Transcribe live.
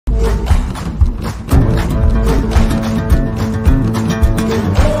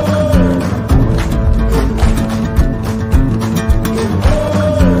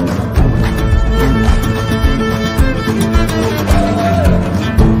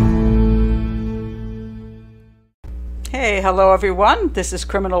hello everyone. This is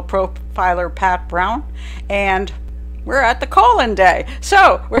criminal profiler Pat Brown, and we're at the call-in day.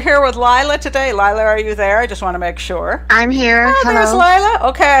 So we're here with Lila today. Lila, are you there? I just want to make sure. I'm here. Oh, hello. there's Lila.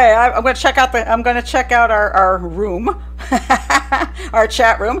 Okay, I'm going to check out our room, our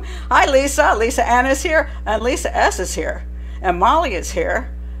chat room. Hi, Lisa. Lisa Ann is here, and Lisa S is here, and Molly is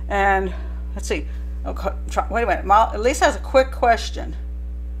here. And let's see. Okay, wait a minute. Lisa has a quick question.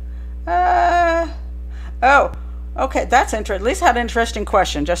 Oh, okay, that's interesting. Lisa had an interesting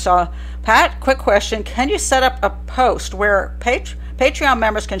question. Just saw. Pat, quick question. Can you set up a post where Patreon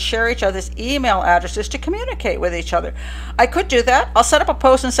members can share each other's email addresses to communicate with each other? I could do that. I'll set up a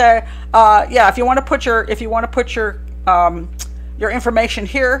post and say, yeah, if you want to put your information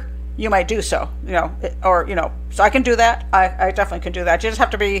here, you might do so. So I can do that. I definitely can do that. You just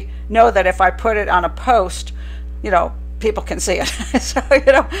have to know that if I put it on a post, people can see it. So,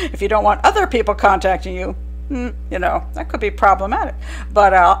 if you don't want other people contacting you, that could be problematic.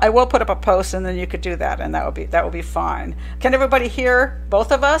 But I will put up a post, and then you could do that, and that would be fine. Can everybody hear both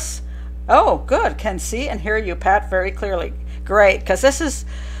of us? Oh, good. Can see and hear you, Pat, very clearly. Great, because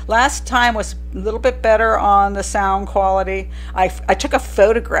last time was a little bit better on the sound quality. I took a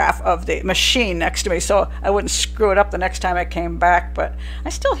photograph of the machine next to me so I wouldn't screw it up the next time I came back, but I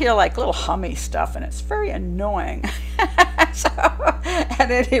still hear like little hummy stuff, and it's very annoying. So,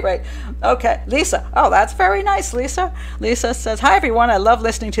 at any rate, okay, Lisa. Oh, that's very nice, Lisa. Lisa says, hi, everyone. I love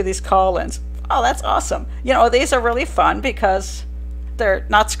listening to these call-ins. Oh, that's awesome. These are really fun because they're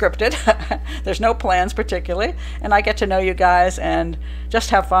not scripted. There's no plans particularly, and I get to know you guys and just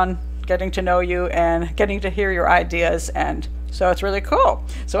have fun getting to know you and getting to hear your ideas, and so it's really cool.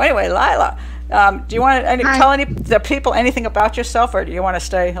 So anyway, Lila, do you want to tell the people anything about yourself, or do you want to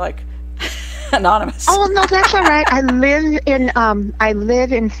stay like anonymous? Oh no, that's all right. I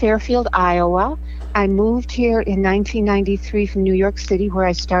live in Fairfield, Iowa. I moved here in 1993 from New York City, where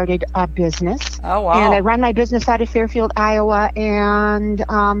I started a business. Oh wow! And I run my business out of Fairfield, Iowa, and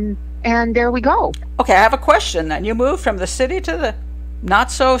there we go. Okay, I have a question. Then you moved from the city to the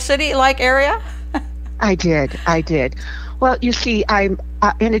not so city-like area. I did. Well, you see, I'm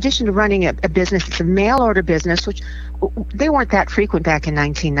in addition to running a business, it's a mail order business, which they weren't that frequent back in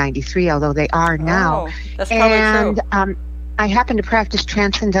 1993, although they are now. Oh, that's probably true. I happen to practice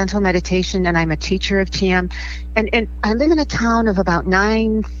transcendental meditation, and I'm a teacher of TM. And I live in a town of about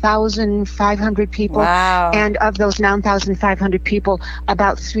 9,500 people. Wow. And of those 9,500 people,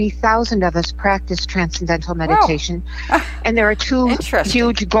 about 3,000 of us practice transcendental meditation. And there are two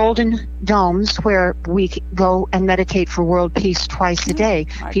huge golden domes where we go and meditate for world peace twice a day.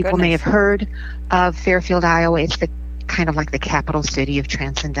 People may have heard of Fairfield, Iowa. It's kind of like the capital city of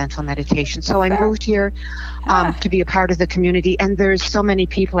transcendental meditation. So I moved here to be a part of the community, and there's so many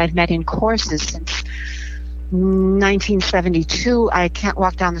people I've met in courses since 1972. I can't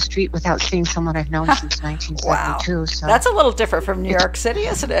walk down the street without seeing someone I've known since 1972. Wow. So that's a little different from New York City,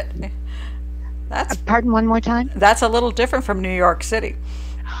 isn't it? Pardon, one more time? That's a little different from New York City.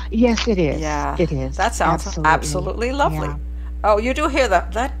 Yes, it is. Yeah, it is. That sounds absolutely lovely. Yeah. Oh, you do hear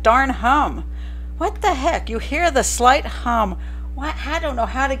that darn hum. What the heck? You hear the slight hum. What? I don't know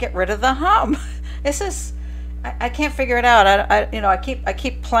how to get rid of the hum. I can't figure it out. I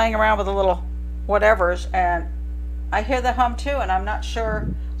keep playing around with the little whatevers, and I hear the hum too, and I'm not sure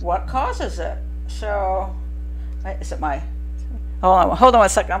what causes it. So, is it my? Hold on 1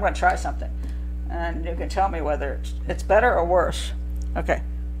 second. I'm going to try something, and you can tell me whether it's better or worse. Okay.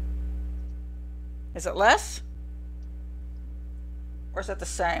 Is it less, or is it the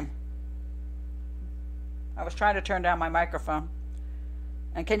same? I was trying to turn down my microphone.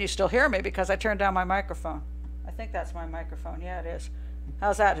 And can you still hear me? Because I turned down my microphone. I think that's my microphone. Yeah, it is.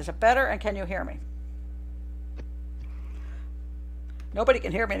 How's that? Is it better? And can you hear me? Nobody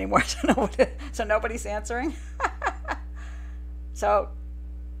can hear me anymore, so nobody's answering. So,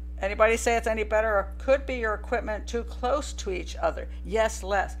 anybody say it's any better? Or could be your equipment too close to each other? Yes,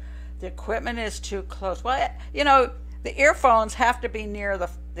 less. The equipment is too close. Well, the earphones have to be near the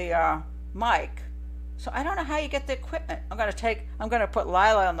mic. So I don't know how you get the equipment. I'm going to put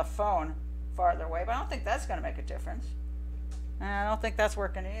Lila on the phone farther away, but I don't think that's going to make a difference. And I don't think that's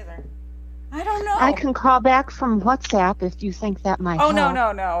working either. I don't know. I can call back from WhatsApp if you think that might help.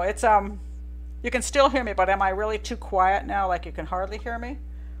 No. It's you can still hear me, but am I really too quiet now? Like you can hardly hear me,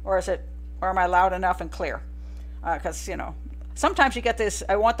 or am I loud enough and clear? Because sometimes you get this.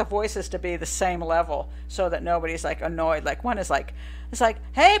 I want the voices to be the same level so that nobody's like annoyed. Like one is like, it's like,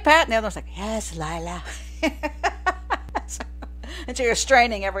 hey, Pat, and the other one's like, yes, Lila. And so you're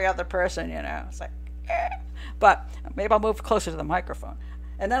straining every other person, It's like, eh. But maybe I'll move closer to the microphone,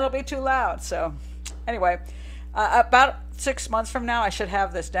 and then it'll be too loud. So anyway, About 6 months from now, I should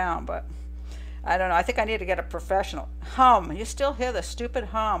have this down, but I don't know. I think I need to get a professional. Hum. You still hear the stupid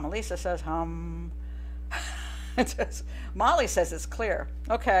hum. Lisa says hum. Molly says it's clear.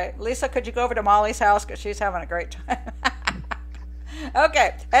 Okay, Lisa, could you go over to Molly's house because she's having a great time?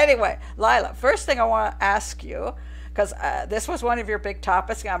 Okay, anyway, Lila, first thing I want to ask you, because this was one of your big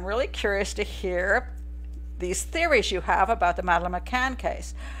topics, I'm really curious to hear these theories you have about the Madeleine McCann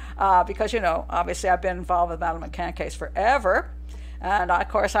case. Because, obviously I've been involved with the Madeleine McCann case forever. And, of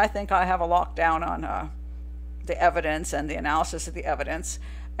course, I think I have a lockdown on the evidence and the analysis of the evidence.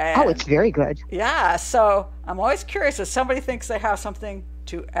 And, it's very good. Yeah, so I'm always curious if somebody thinks they have something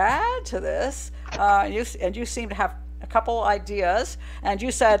to add to this. And you seem to have a couple ideas. And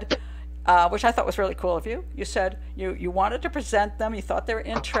you said, which I thought was really cool of you, you said you wanted to present them, you thought they were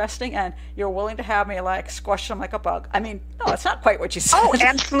interesting, and you're willing to have me squash them like a bug. I mean, no, it's not quite what you said. Oh,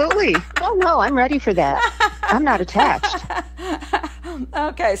 absolutely. Oh, no, I'm ready for that. I'm not attached.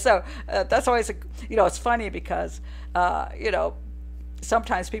 Okay, so that's always, it's funny because,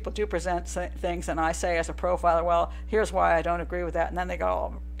 sometimes people do present things and I say as a profiler, well, here's why I don't agree with that. And then they get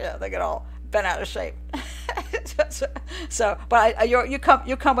all bent out of shape. But you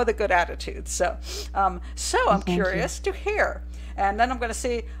come with a good attitude. So I'm curious to hear. And then I'm going to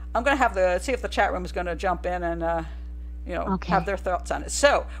see if the chat room is going to jump in and, have their thoughts on it.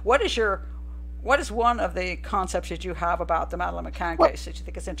 So what is one of the concepts that you have about the Madeleine McCann case that you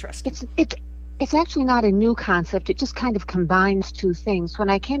think is interesting? It's actually not a new concept. It just kind of combines two things.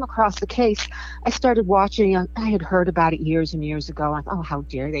 When I came across the case, I started watching. I had heard about it years and years ago. I thought, oh, how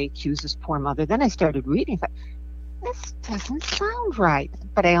dare they accuse this poor mother. Then I started reading. I thought, this doesn't sound right.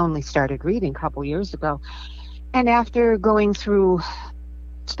 But I only started reading a couple years ago. And after going through,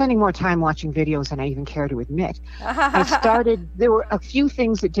 spending more time watching videos than I even care to admit, there were a few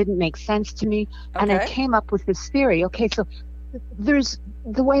things that didn't make sense to me. Okay. And I came up with this theory. Okay, so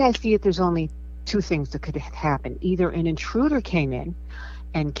the way I see it, there's only two things that could happen. Either an intruder came in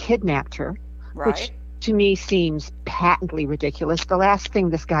and kidnapped her, which to me seems patently ridiculous. The last thing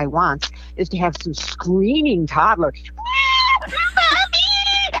this guy wants is to have some screaming toddler.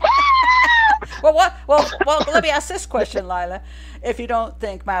 Well, let me ask this question, Lila. If you don't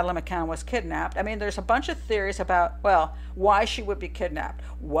think Madeleine McCann was kidnapped, I mean, there's a bunch of theories about, why she would be kidnapped.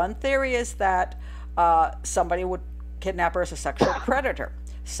 One theory is that somebody would kidnap her as a sexual predator.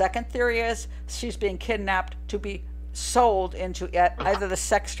 Second theory is she's being kidnapped to be sold into either the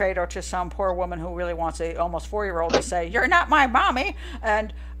sex trade or to some poor woman who really wants a almost 4-year-old to say, "You're not my mommy."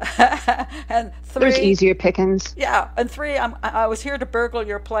 And and three, there's easier pickings. Yeah, and three, I was here to burgle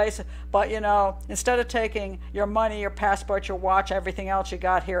your place, but instead of taking your money, your passport, your watch, everything else you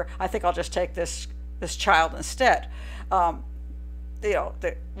got here, I think I'll just take this child instead.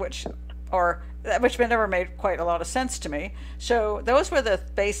 Which never made quite a lot of sense to me. So those were the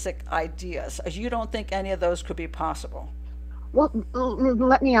basic ideas. You don't think any of those could be possible? Well,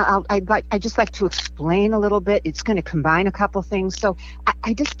 I'd just like to explain a little bit. It's going to combine a couple things. So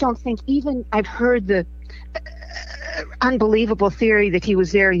I just don't think, even I've heard the unbelievable theory that he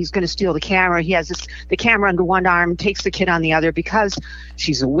was there, he's going to steal the camera. He has the camera under one arm, takes the kid on the other because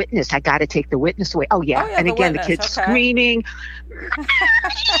she's a witness. I got to take the witness away. Oh yeah. And again, the kid's screaming.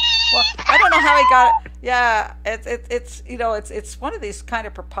 Well, I don't know how he got it. Yeah, it's one of these kind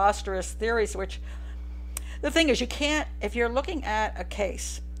of preposterous theories, which the thing is, you can't, if you're looking at a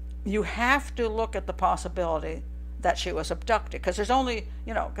case, you have to look at the possibility that she was abducted, because there's only,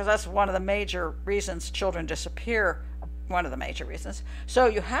 because that's one of the major reasons children disappear, one of the major reasons. So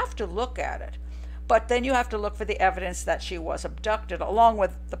you have to look at it, but then you have to look for the evidence that she was abducted along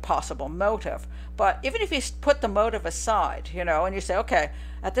with the possible motive. But even if you put the motive aside, and you say, okay,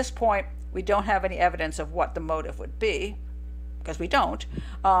 at this point, we don't have any evidence of what the motive would be, because we don't,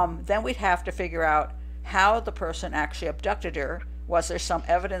 then we'd have to figure out how the person actually abducted her. Was there some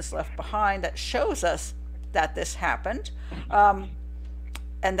evidence left behind that shows us that this happened? And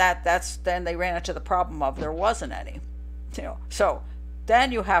then they ran into the problem of there wasn't any. So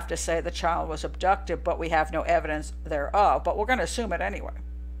then you have to say the child was abducted, but we have no evidence thereof, but we're going to assume it anyway.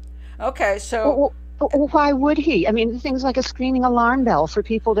 Okay, so... Well, why would he? I mean, things like a screaming alarm bell for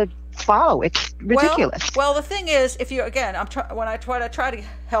people to follow. It's ridiculous. Well, the thing is, if you, again, when I try to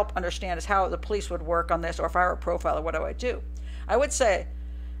help understand is how the police would work on this, or if I were a profiler, what do I do? I would say,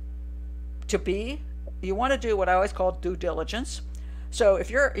 you want to do what I always call due diligence. So if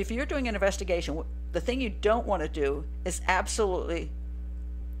you're doing an investigation, the thing you don't want to do is absolutely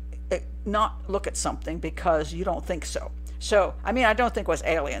not look at something because you don't think so. So, I mean, I don't think it was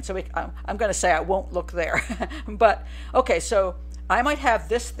alien, so I'm going to say I won't look there. But, okay, so I might have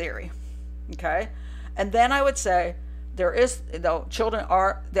this theory, okay? And then I would say there is, though, children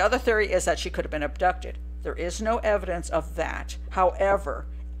are, the other theory is that she could have been abducted. There is no evidence of that. However,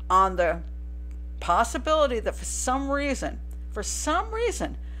 on the possibility that for some reason,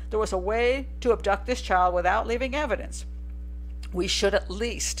 there was a way to abduct this child without leaving evidence, we should at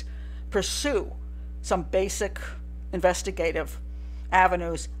least pursue some basic investigative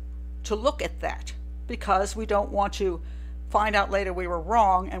avenues to look at that, because we don't want to find out later we were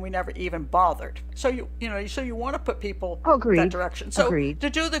wrong and we never even bothered. So you want to put people in that direction. So to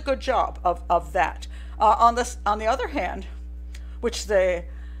do the good job of that. On the other hand, which the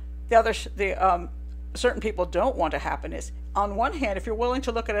certain people don't want to happen, is, on one hand, if you're willing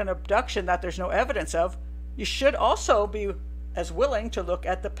to look at an abduction that there's no evidence of, you should also be as willing to look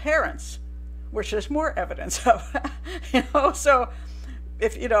at the parents, which there's more evidence of. So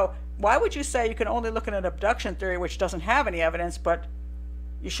if why would you say you can only look at an abduction theory which doesn't have any evidence, but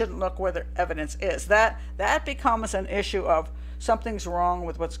you shouldn't look where the evidence is? That becomes an issue of something's wrong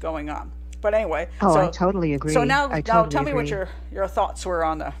with what's going on. But anyway, I totally agree. So now tell me what your thoughts were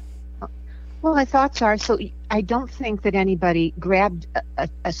on the. Well, my thoughts are, so I don't think that anybody grabbed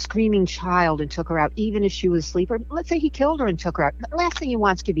a screaming child and took her out, even if she was asleep. Or let's say he killed her and took her out. The last thing he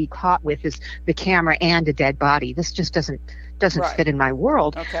wants to be caught with is the camera and a dead body. This just doesn't Right. fit in my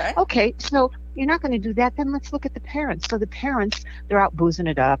world. Okay, so you're not going to do that. Then let's look at the parents. So the parents, they're out boozing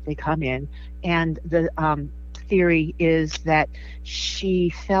it up. They come in, and the theory is that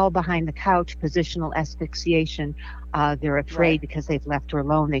she fell behind the couch, positional asphyxiation. They're afraid because they've left her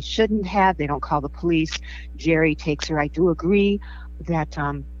alone. They shouldn't have. They don't call the police. Jerry takes her. I do agree that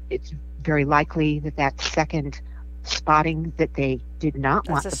it's very likely that second spotting that they did not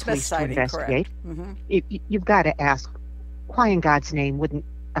want the police to investigate. You've got to ask, why in God's name wouldn't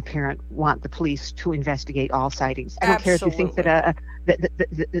a parent want the police to investigate all sightings? I don't care if you think that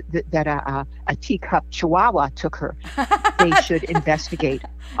a teacup chihuahua took her. They should investigate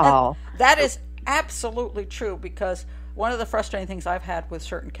all. That is absolutely true, because one of the frustrating things I've had with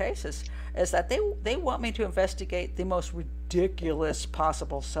certain cases is that they want me to investigate the most ridiculous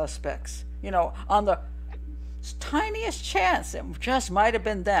possible suspects, on the tiniest chance it just might have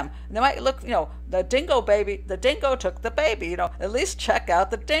been them. And they might look, the dingo took the baby, at least check out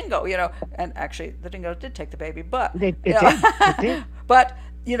the dingo, and actually the dingo did take the baby, but it did. But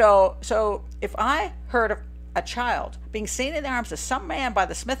so if I heard of a child being seen in the arms of some man by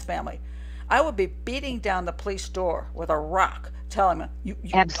the Smith family, I would be beating down the police door with a rock, telling them,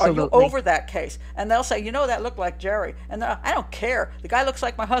 are you over that case? And they'll say, that looked like Jerry. And I don't care. The guy looks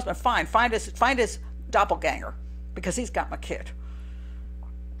like my husband. Fine, find his doppelganger, because he's got my kid.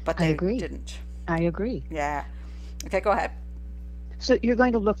 But they didn't. I agree. Yeah. Okay, go ahead. So you're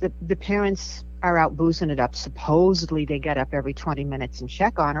going to look, the parents are out boozing it up. Supposedly they get up every 20 minutes and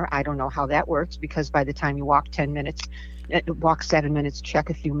check on her. I don't know how that works, because by the time you walk 10 minutes, walk 7 minutes, check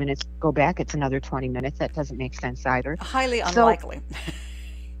a few minutes, go back, it's another 20 minutes. That doesn't make sense either. Highly unlikely.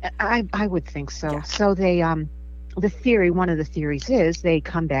 I would think so. Yeah. So they, one of the theories is they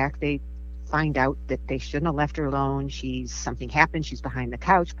come back, they find out that they shouldn't have left her alone. Something happened. She's behind the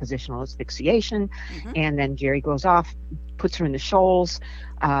couch, positional asphyxiation. And then Jerry goes off, puts her in the shoals.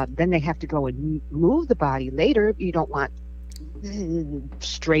 Then they have to go and move the body later. You don't want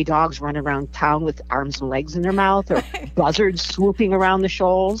stray dogs running around town with arms and legs in their mouth, or buzzards swooping around the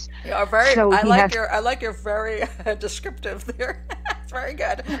shoals. I like your very descriptive there. It's very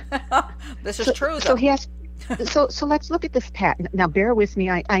good. This is true, though. So he has. So let's look at this pattern. Now, bear with me.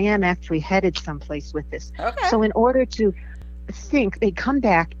 I am actually headed someplace with this. Okay. So in order to think, they come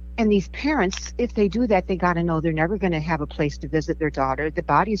back, and these parents, if they do that, they got to know they're never going to have a place to visit their daughter. The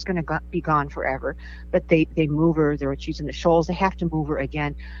body's going to be gone forever. But they move her. She's in the shoals. They have to move her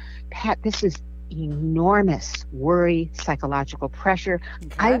again. Pat, this is enormous worry, psychological pressure.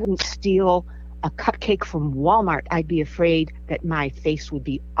 Okay. I wouldn't steal a cupcake from Walmart. I'd be afraid that my face would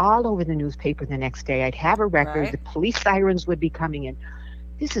be all over the newspaper the next day. I'd have a record. Right. The police sirens would be coming in.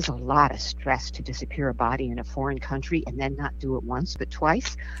 This is a lot of stress to disappear a body in a foreign country and then not do it once but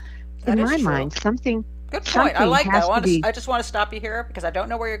twice. In my mind, something. Good point. I like that. I just want to stop you here, because I don't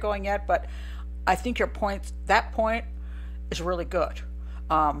know where you're going yet, but I think that point is really good.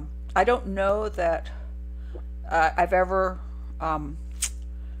 I don't know that I've ever. What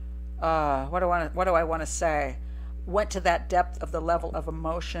do I want to say? Went to that depth of the level of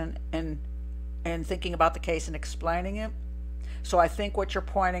emotion and thinking about the case and explaining it. So I think what you're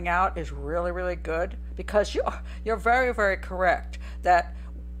pointing out is really, really good, because you're very, very correct that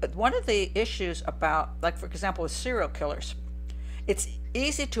one of the issues about, like, for example, with serial killers, it's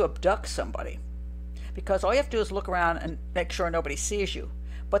easy to abduct somebody because all you have to do is look around and make sure nobody sees you.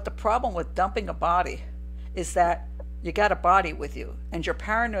 But the problem with dumping a body is that you got a body with you, and you're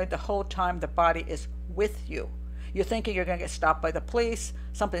paranoid the whole time the body is with you. You're thinking you're going to get stopped by the police,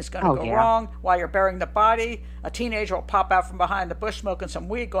 something's going to go wrong while you're burying the body. A teenager will pop out from behind the bush smoking some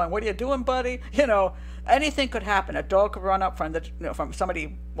weed going, "What are you doing, buddy?" Anything could happen. A dog could run up from from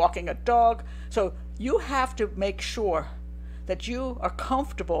somebody walking a dog. So you have to make sure that you are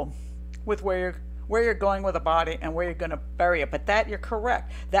comfortable with where you're going with a body and where you're going to bury it. But that, you're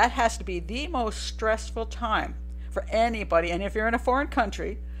correct. That has to be the most stressful time for anybody. And if you're in a foreign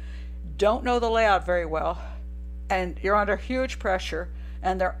country, don't know the layout very well, and you're under huge pressure,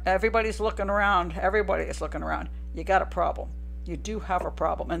 and everybody is looking around, you got a problem. You do have a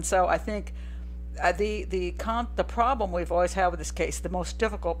problem. And so I think the problem we've always had with this case, the most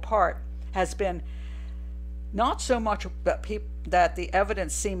difficult part, has been not so much that the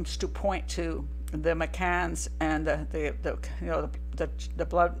evidence seems to point to the McCanns and the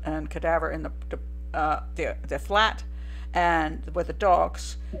blood and cadaver in the flat and with the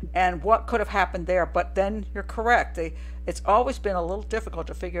dogs, and what could have happened there. But then you're correct. It's always been a little difficult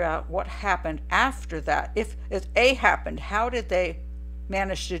to figure out what happened after that. If A happened, how did they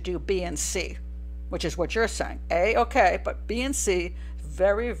manage to do B and C, which is what you're saying. A, okay, but B and C,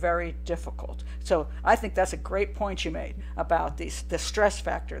 very, very difficult. So I think that's a great point you made about the stress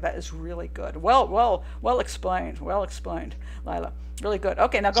factor. That is really good. Well explained, Lila. Really good.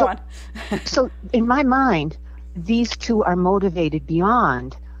 Okay, now go on. So in my mind, these two are motivated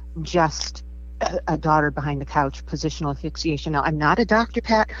beyond just a daughter behind the couch, positional asphyxiation. Now, I'm not a doctor,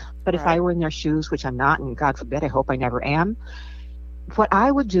 Pat, but if I were in their shoes, which I'm not, and God forbid, I hope I never am, what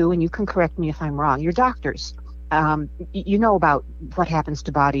I would do, and you can correct me if I'm wrong, you're doctors. You know about what happens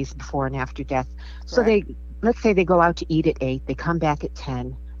to bodies before and after death. So let's say they go out to eat at 8, they come back at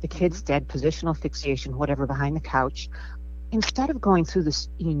 10, the kid's dead, positional asphyxiation, whatever, behind the couch. Instead of going through this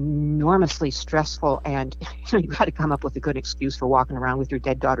enormously stressful, and you got to come up with a good excuse for walking around with your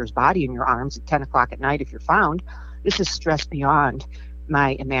dead daughter's body in your arms at 10 o'clock at night if you're found. This is stress beyond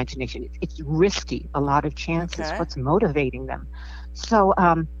my imagination. It's risky, a lot of chances. Okay. What's motivating them? So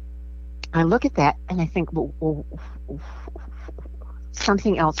I look at that and I think, well,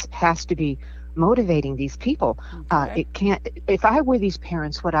 something else has to be motivating these people. Okay. It can't. If I were these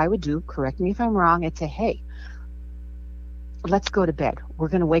parents, what I would do, correct me if I'm wrong, I'd say, hey, let's go to bed. We're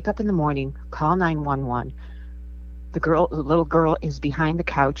going to wake up in the morning, call 911. The little girl is behind the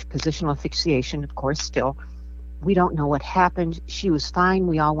couch, positional asphyxiation, of course, still. We don't know what happened. She was fine.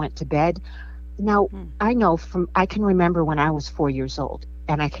 We all went to bed. Now, I can remember when I was 4 years old,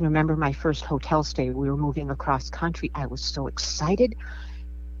 and I can remember my first hotel stay. We were moving across country. I was so excited.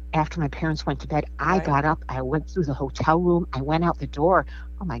 After my parents went to bed, I got up. I went through the hotel room. I went out the door.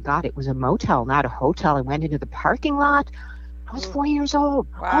 Oh, my God, it was a motel, not a hotel. I went into the parking lot. I was 4 years old.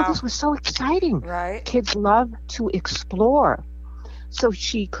 Wow. Oh, this was so exciting. Right. Kids love to explore. So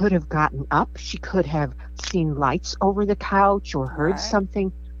she could have gotten up. She could have seen lights over the couch or heard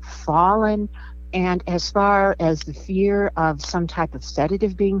something, fallen. And as far as the fear of some type of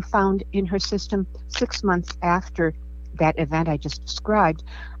sedative being found in her system, 6 months after that event I just described,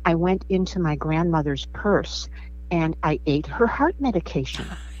 I went into my grandmother's purse and I ate her heart medication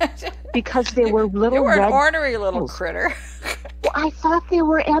because they were little. You were red an ornery little critter. Well, I thought they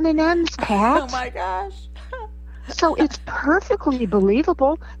were M&Ms, Pat. Oh my gosh! So it's perfectly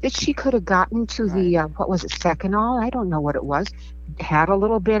believable that she could have gotten to the what was it, Seconal? I don't know what it was. Had a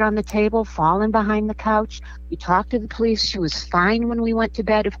little bit on the table, fallen behind the couch. We talked to the police. She was fine when we went to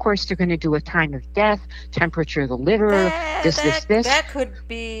bed. Of course, they're going to do a time of death, temperature of the liver, this. That could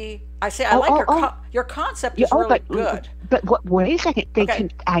be. I like your concept is really good. But wait a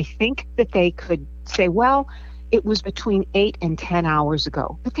second. I think that they could say, well, it was between 8 and 10 hours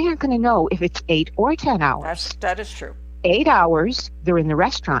ago. But they aren't going to know if it's 8 or 10 hours. That is true. 8 hours, they're in the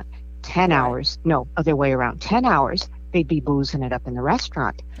restaurant. 10 hours, no, other way around. 10 hours, they'd be boozing it up in the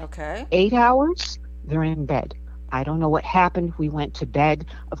restaurant. Okay. 8 hours, they're in bed. I don't know what happened. We went to bed.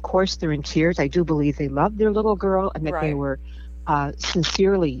 Of course, they're in tears. I do believe they loved their little girl and that they were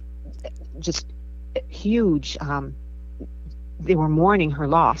sincerely just huge. They were mourning her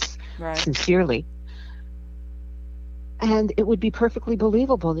loss sincerely. And it would be perfectly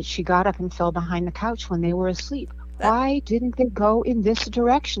believable that she got up and fell behind the couch when they were asleep. Why didn't they go in this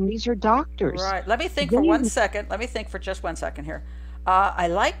direction? These are doctors. Right. Let me think for 1 second. Let me think for just 1 second here. I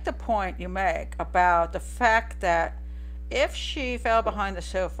like the point you make about the fact that if she fell behind the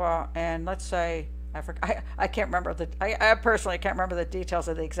sofa and let's say, I can't remember I personally can't remember the details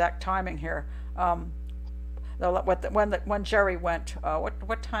of the exact timing here. When Jerry went,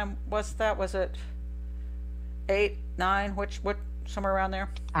 what time was that? Was it 8, 9? What somewhere around there?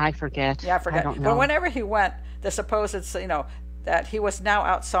 I forget. Yeah, I forget. I don't But know. whenever he went, the supposed, that he was now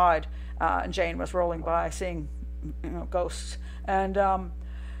outside, and Jane was rolling by, seeing, ghosts. And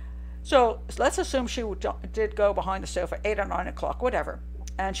so let's assume she did go behind the sofa 8 or 9 o'clock, whatever,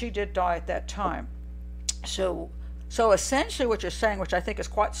 and she did die at that time. So essentially, what you're saying, which I think is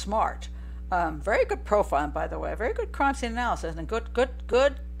quite smart, very good profiling, by the way, very good crime scene analysis, and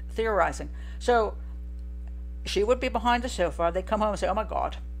good theorizing. So she would be behind the sofa. They come home and say, "Oh my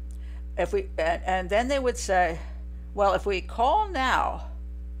God," and then they would say, "Well, if we call now,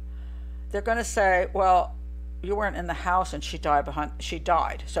 they're going to say, well, you weren't in the house and she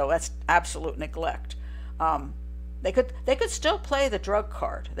died. So that's absolute neglect." They could still play the drug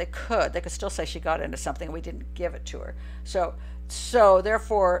card. They could still say she got into something and we didn't give it to her. So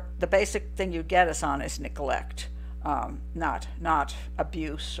therefore, the basic thing you get us on is neglect, not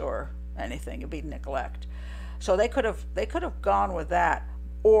abuse or anything. It'd be neglect. So they could have gone with that,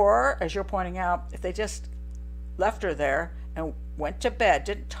 or as you're pointing out, if they just left her there and went to bed,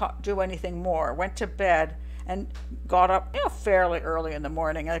 didn't do anything more, went to bed and got up, fairly early in the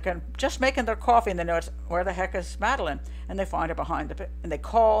morning, and just making their coffee, and they notice, where the heck is Madeleine? And they find her behind the bed, and they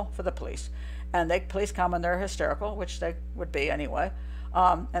call for the police, and the police come and they're hysterical, which they would be anyway.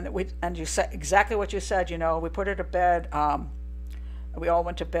 And you said exactly what you said. We put her to bed. We all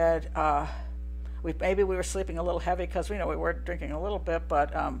went to bed. Maybe we were sleeping a little heavy because we were drinking a little bit,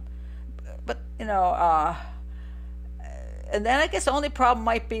 but and then I guess the only problem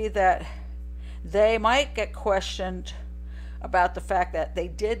might be that they might get questioned about the fact that they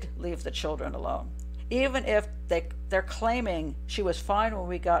did leave the children alone. Even if they're claiming she was fine when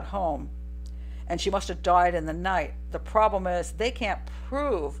we got home and she must have died in the night, the problem is they can't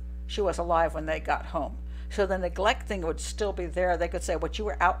prove she was alive when they got home. So the neglect thing would still be there. They could say, "Well, you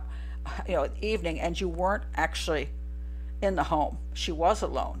were out, evening, and you weren't actually in the home. She was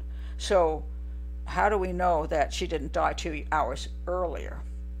alone. So how do we know that she didn't die 2 hours earlier?"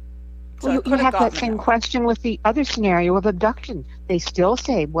 So well, you have that same question with the other scenario of abduction. They still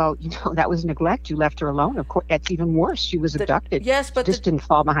say, "Well, that was neglect. You left her alone." Of course, that's even worse. She was abducted. Yes, but just didn't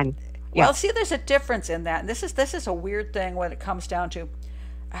fall behind. Yeah. Well, see, there's a difference in that. And this is a weird thing when it comes down to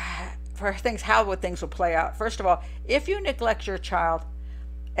for things, how things would play out. First of all, if you neglect your child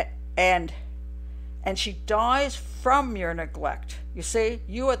and she dies from your neglect, you see,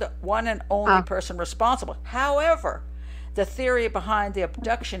 you are the one and only person responsible. However, the theory behind the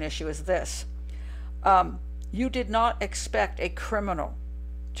abduction issue is this. You did not expect a criminal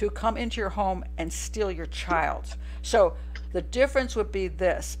to come into your home and steal your child. So the difference would be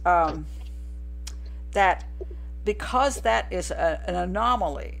this, that because that is an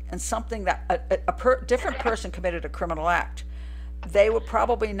anomaly and something that a different person committed a criminal act, they would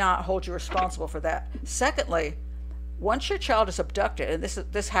probably not hold you responsible for that. Secondly, once your child is abducted, and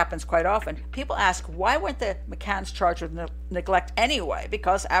this happens quite often, people ask, why weren't the McCanns charged with neglect anyway?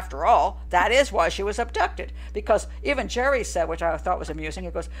 Because after all, that is why she was abducted. Because even Jerry said, which I thought was amusing, he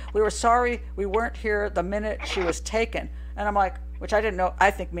goes, "We were sorry we weren't here the minute she was taken." And I'm like, which I didn't know,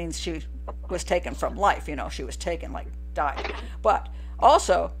 I think means she was taken from life, she was taken, like died. But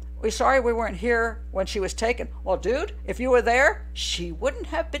also, "We're sorry we weren't here when she was taken." Well, dude, if you were there, she wouldn't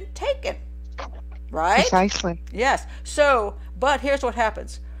have been taken. Right? Precisely. Yes. So, but here's what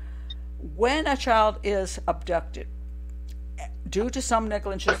happens. When a child is abducted, due to some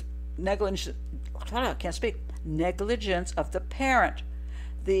negligence of the parent,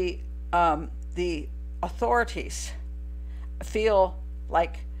 the authorities feel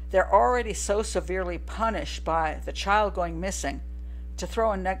like they're already so severely punished by the child going missing. To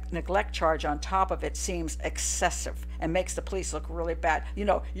throw a neglect charge on top of it seems excessive and makes the police look really bad.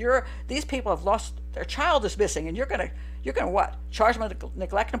 These people have lost their child is missing, and you're gonna what? Charge them with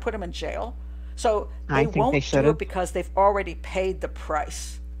neglect and put them in jail? So they won't do it because they've already paid the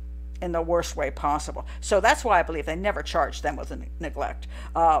price in the worst way possible. So that's why I believe they never charged them with neglect.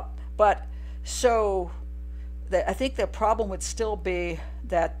 But so I think the problem would still be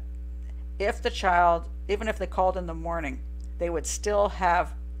that if the child, even if they called in the morning, they would still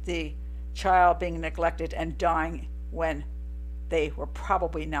have the child being neglected and dying when they were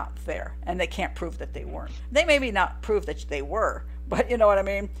probably not there. And they can't prove that they weren't. They maybe not prove that they were, but you know what I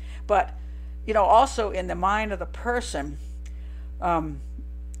mean? But, also in the mind of the person,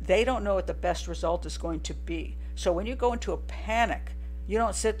 they don't know what the best result is going to be. So when you go into a panic, you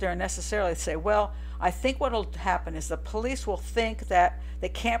don't sit there and necessarily say, well, I think what will happen is the police will think that they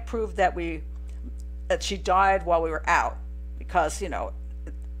can't prove that she died while we were out. Because,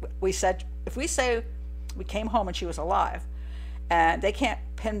 we said, if we say we came home and she was alive, and they can't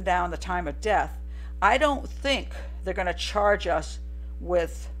pin down the time of death, I don't think they're going to charge us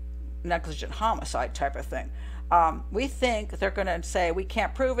with negligent homicide type of thing. We think they're going to say we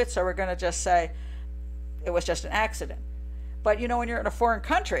can't prove it, so we're going to just say it was just an accident. But when you're in a foreign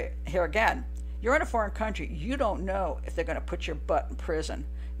country, here again, you're in a foreign country, you don't know if they're going to put your butt in prison.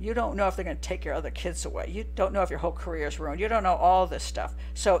 You don't know if they're going to take your other kids away. You don't know if your whole career is ruined. You don't know all this stuff.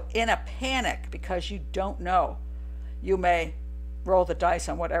 So in a panic, because you don't know, you may roll the dice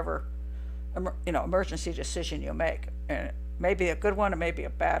on whatever emergency decision you make. And it may be a good one, it may be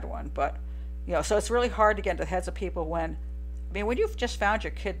a bad one. But, so it's really hard to get into the heads of people when you've just found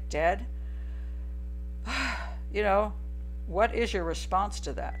your kid dead, what is your response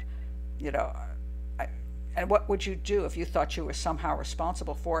to that? And what would you do if you thought you were somehow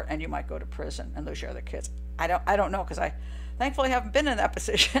responsible for it and you might go to prison and lose your other kids? I don't know, because I thankfully haven't been in that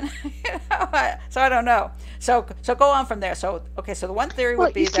position. So I don't know. So go on from there. So so the one theory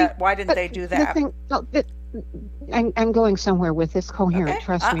would be that why didn't they do that? I'm going somewhere with this coherent. Okay.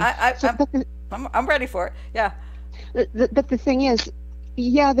 Trust me. I'm ready for it. Yeah. But the thing is,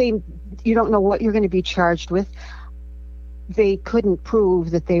 you don't know what you're going to be charged with. They couldn't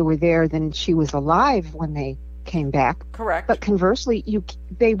prove that they were there, then she was alive when they came back. Correct. But conversely,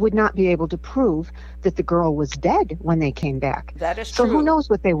 they would not be able to prove that the girl was dead when they came back. That is true. So who knows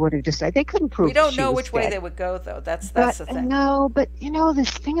what they would have decided? They couldn't prove. We don't know which way they would go, though. That's the thing. No, but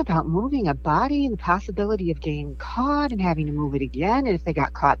this thing about moving a body and the possibility of getting caught and having to move it again, and if they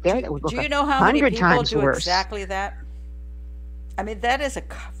got caught there, that would look 100 times worse. Do you know how many people do exactly that? That is a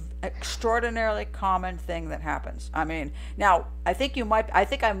extraordinarily common thing that happens. Now I think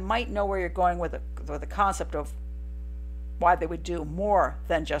I might know where you're going with the concept of why they would do more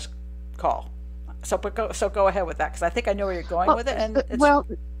than just call. So go ahead with that, because I think I know where you're going with it. And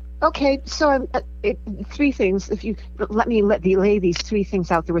okay. So three things. If you let me lay these three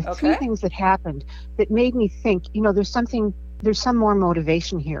things out, there were three things that happened that made me think. There's some more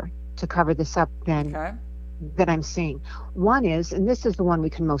motivation here to cover this up than. Okay. That I'm seeing. One is, and this is the one we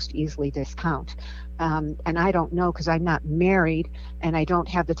can most easily discount, and I don't know because I'm not married and I don't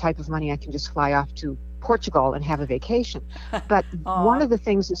have the type of money I can just fly off to Portugal and have a vacation. But one of the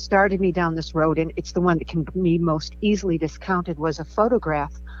things that started me down this road, and it's the one that can be most easily discounted, was a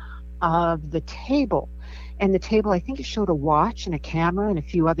photograph of the table. And the table, I think it showed a watch and a camera and a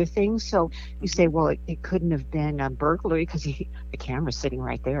few other things. So you say, well, it couldn't have been a burglary because the camera's sitting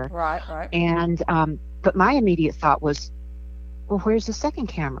right there. Right. And but my immediate thought was, well, where's the second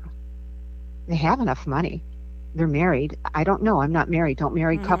camera? They have enough money. They're married. I don't know. I'm not married. Don't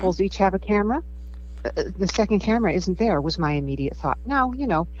married couples each have a camera? The second camera isn't there, was my immediate thought. Now,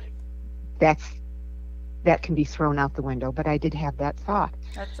 that can be thrown out the window, but I did have that thought.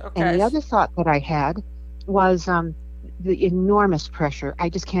 That's okay. And the other thought that I had was the enormous pressure. I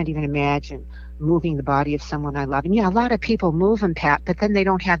just can't even imagine moving the body of someone I love. And a lot of people move them, Pat, but then they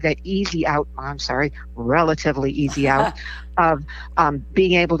don't have that relatively easy out of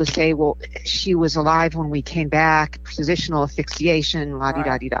being able to say, well, she was alive when we came back, positional asphyxiation,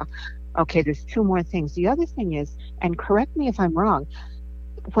 la-di-da-di-da. Okay, there's two more things. The other thing is, and correct me if I'm wrong,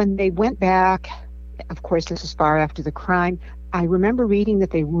 when they went back, of course, this is far after the crime, I remember reading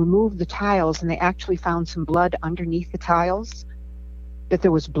that they removed the tiles and they actually found some blood underneath the tiles, that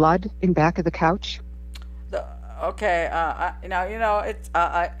there was blood in back of the couch. I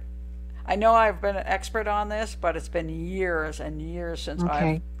know I've been an expert on this, but it's been years and years since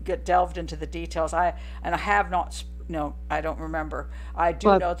I've delved into the details. I have not. No, I don't remember. I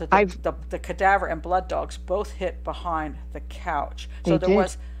do know that the cadaver and blood dogs both hit behind the couch. So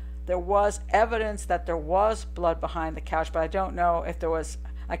there was evidence that there was blood behind the couch, but I don't know if there was.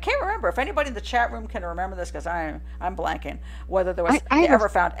 I can't remember if anybody in the chat room can remember this, because I'm blanking whether there was they ever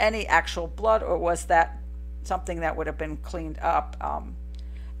found any actual blood, or was that something that would have been cleaned up.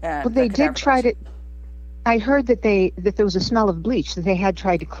 Well, they did try to. I heard that there was a smell of bleach that they had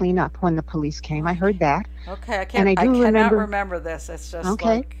tried to clean up when the police came. I heard that. Okay, I cannot remember this. It's just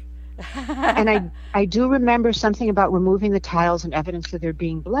like. And I do remember something about removing the tiles and evidence of there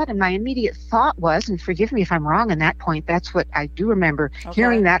being blood. And my immediate thought was, and forgive me if I'm wrong on that point, that's what I do remember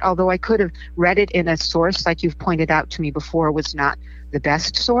hearing that, although I could have read it in a source like you've pointed out to me before was not the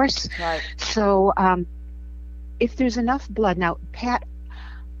best source. Right. So if there's enough blood. Now, Pat,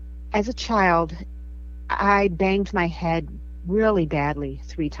 as a child, I banged my head really badly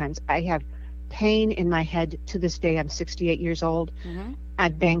 3 times. I have pain in my head to this day. I'm 68 years old. Mm-hmm. I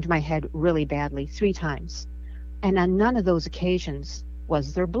banged my head really badly 3 times. And on none of those occasions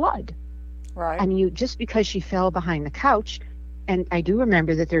was there blood. Right. I mean, just because she fell behind the couch, And I do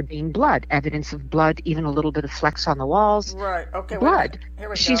remember that there being blood, evidence of blood, even a little bit of flecks on the walls. Right. Okay. Blood. Here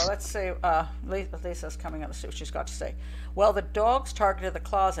we go. Let's see. Lisa's coming on to see what she's got to say. Well, the dogs targeted the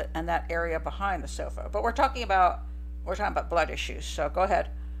closet and that area behind the sofa, but we're talking about blood issues. So go ahead.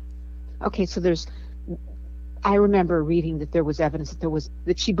 Okay. So I remember reading that there was evidence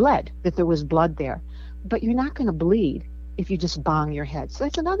that she bled, that there was blood there, but you're not going to bleed if you just bang your head. So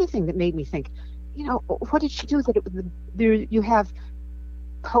that's another thing that made me think, what did she do that you have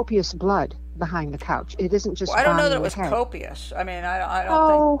copious blood behind the couch? It isn't just. Well, I don't know that it was copious. I mean, I don't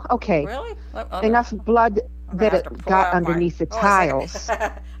think. Oh, okay. Really? Enough blood that it got underneath the tiles.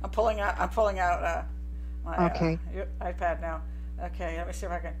 I'm pulling out my okay. iPad now. Okay, let me see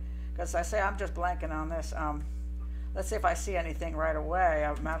if I can, because I say I'm just blanking on this. Let's see if I see anything right away.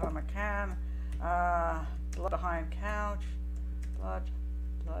 Madeleine McCann, blood behind couch, blood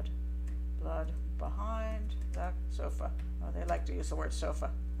behind the sofa. Oh, they like to use the word sofa.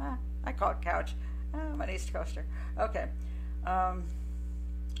 I call it couch. I'm an East Coaster. Okay.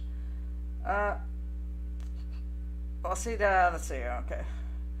 Well, see, let's see. Okay.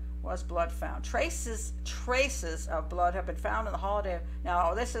 Was blood found? Traces of blood have been found in the holiday.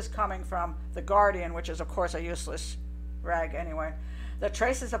 Now, this is coming from The Guardian, which is, of course, a useless rag anyway. The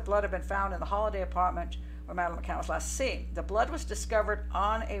traces of blood have been found in the holiday apartment where Madeleine McCann was last seen. The blood was discovered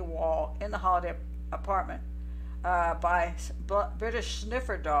on a wall in the holiday apartment by British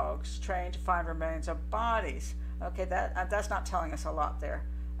sniffer dogs trained to find remains of bodies. Okay, that's not telling us a lot there.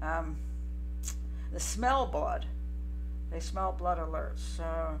 The smell blood. They smell blood alerts.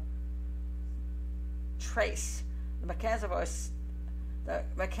 So, trace. The McCann's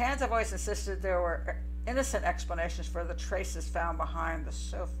voice insisted there were innocent explanations for the traces found behind the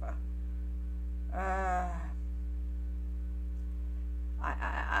sofa.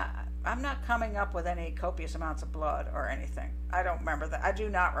 I'm not coming up with any copious amounts of blood or anything. I don't remember that. I do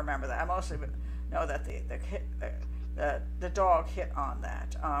not remember that. I mostly know that the dog hit on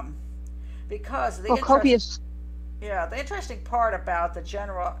that because the copious. Yeah, the interesting part about the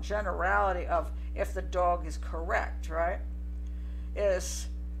generality of if the dog is correct, right, is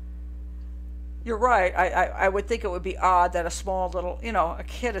you're right. I would think it would be odd that a small little, a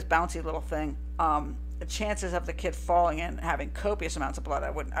kid is bouncy little thing. The chances of the kid falling in and having copious amounts of blood,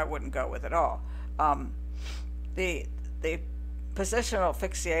 I wouldn't go with at all. The positional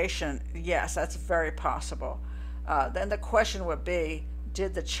asphyxiation, yes, that's very possible. Then the question would be,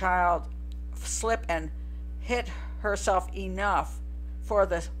 did the child slip and hit herself enough for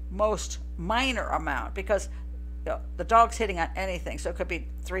the most minor amount? Because the dog's hitting on anything, so it could be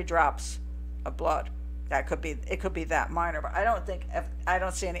 3 drops of blood. It could be that minor, but I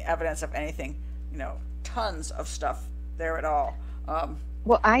don't see any evidence of anything, tons of stuff there at all.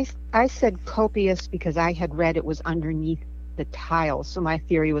 Well, I said copious because I had read it was underneath the tiles. So my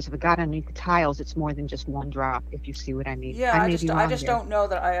theory was if it got underneath the tiles, it's more than just 1 drop, if you see what I mean. Yeah, I just don't know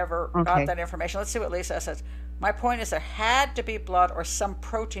that I ever got that information. Let's see what Lisa says. My point is there had to be blood or some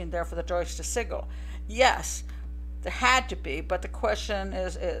protein there for the dogs to signal. Yes, there had to be, but the question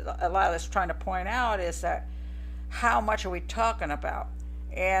is Lila's trying to point out is that how much are we talking about?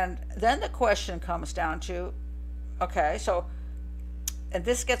 And then the question comes down to, okay, so, and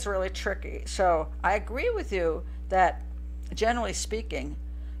this gets really tricky. So I agree with you that generally speaking,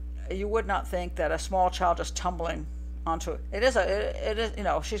 you would not think that a small child just tumbling onto it. It is,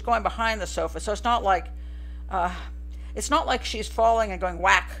 she's going behind the sofa. So it's not like she's falling and going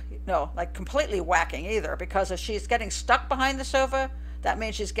whack, like completely whacking either, because if she's getting stuck behind the sofa, that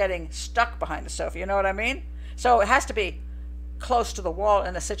means she's getting stuck behind the sofa. You know what I mean? So it has to be close to the wall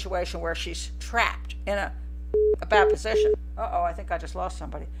in a situation where she's trapped in a bad position. Uh-oh, I think I just lost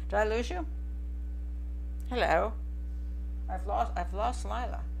somebody. Did I lose you? Hello? I've lost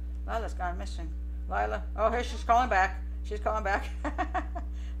Lila. Lila's gone missing. Lila? Oh, here she's calling back.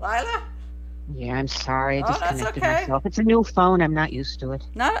 Lila? Yeah, I'm sorry. I disconnected myself. It's a new phone. I'm not used to it.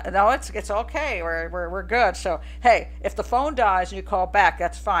 No, it's okay. We're good. So, hey, if the phone dies and you call back,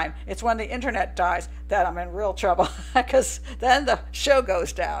 that's fine. It's when the internet dies that I'm in real trouble, because then the show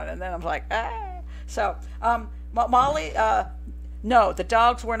goes down, and then I'm like, ah. So, Molly, no, the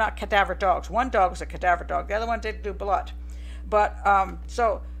dogs were not cadaver dogs. One dog was a cadaver dog. The other one did do blood. But but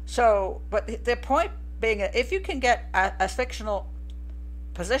the point being, if you can get a fictional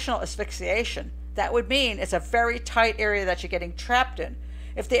positional asphyxiation, that would mean it's a very tight area that you're getting trapped in.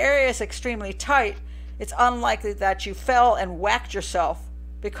 If the area is extremely tight, it's unlikely that you fell and whacked yourself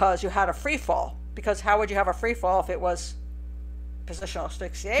because you had a free fall. Because how would you have a free fall if it was positional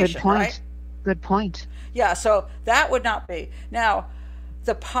asphyxiation? Good point. Right? Good point. Yeah, so that would not be. Now,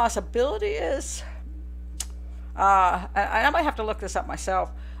 the possibility is, I might have to look this up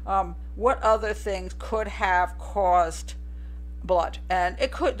myself. What other things could have caused blood? And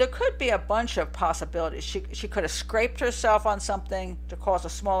there could be a bunch of possibilities. She could have scraped herself on something to cause a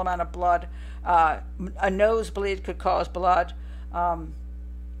small amount of blood. A nosebleed could cause blood.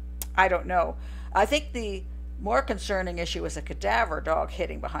 I don't know. I think the more concerning issue is a cadaver dog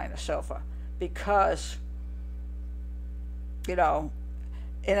hitting behind the sofa, because, in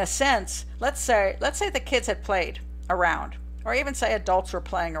a sense, let's say the kids had played around, or even say adults were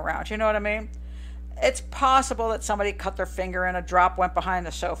playing around. You know what I mean? It's possible that somebody cut their finger and a drop went behind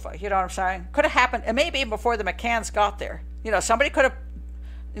the sofa. You know what I'm saying? Could have happened, and maybe even before the McCanns got there. Somebody could have,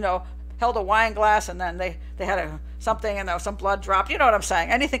 held a wine glass and then they had something and some blood dropped. You know what I'm saying?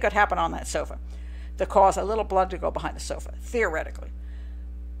 Anything could happen on that sofa to cause a little blood to go behind the sofa, theoretically.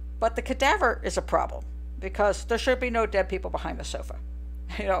 But the cadaver is a problem, because there should be no dead people behind the sofa.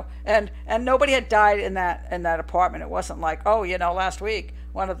 And nobody had died in that apartment. It wasn't like, last week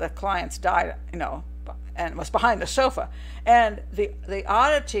one of the clients died, and was behind the sofa. And the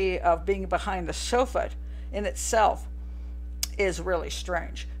oddity of being behind the sofa in itself is really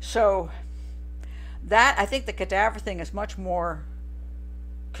strange. So that, I think the cadaver thing is much more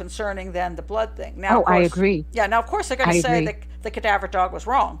concerning than the blood thing. Now, of course, I agree. Yeah, now of course they're going to say that the cadaver dog was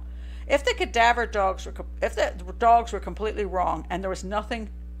wrong. If the dogs were completely wrong and there was nothing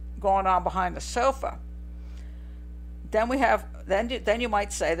going on behind the sofa, then you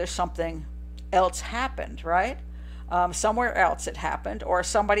might say there's something else happened, right? Somewhere else it happened, or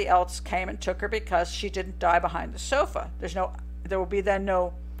somebody else came and took her because she didn't die behind the sofa. There will be then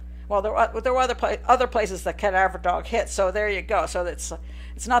no. Well, there were other places the cadaver dog hit, so there you go. So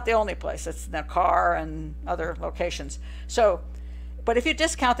it's not the only place. It's in the car and other locations. So, but if you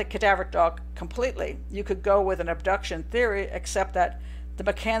discount the cadaver dog completely, you could go with an abduction theory, except that the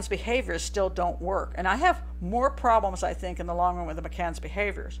McCann's behaviors still don't work. And I have more problems, I think, in the long run with the McCann's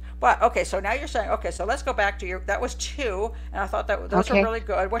behaviors. But, okay, so now you're saying, okay, so let's go back to that was 2, and I thought those were really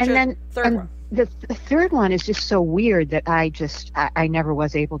good. What's your third one? The third one is just so weird that I never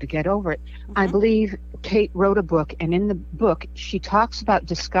was able to get over it. Mm-hmm. I believe Kate wrote a book, and in the book, she talks about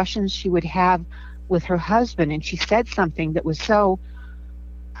discussions she would have with her husband, and she said something that was so,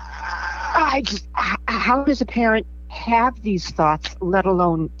 how does a parent have these thoughts, let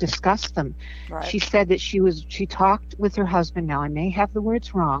alone discuss them? Right. She said that she talked with her husband. Now I may have the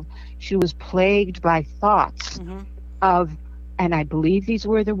words wrong. She was plagued by thoughts of, and I believe these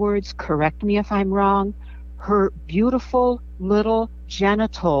were the words, correct me if I'm wrong, her beautiful little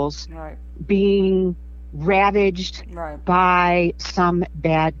genitals being ravaged by some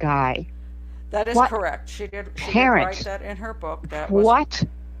bad guy. That is correct. She did write that in her book. What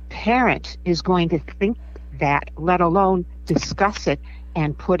parent is going to think that, let alone discuss it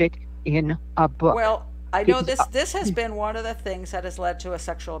and put it in a book? Well, I know this has been one of the things that has led to a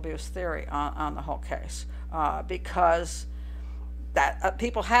sexual abuse theory on the whole case, because that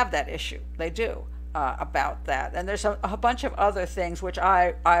people have that issue. They do about that. And there's a bunch of other things which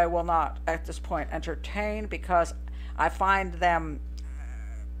I will not at this point entertain, because I find them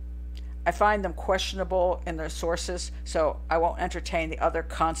questionable in their sources, so I won't entertain the other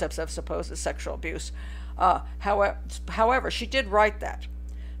concepts of supposed sexual abuse. However, she did write that,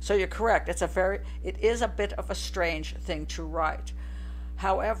 so you're correct. It is a bit of a strange thing to write.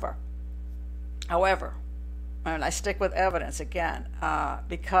 However, and I stick with evidence again,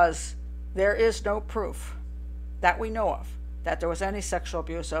 because there is no proof that we know of that there was any sexual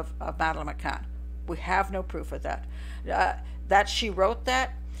abuse of Madeleine McCann. We have no proof of that. That she wrote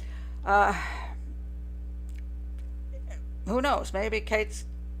that. Who knows?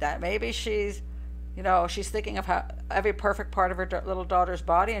 Maybe she's thinking of how every perfect part of her little daughter's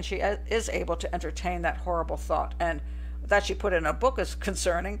body, and she is able to entertain that horrible thought. And that she put in a book is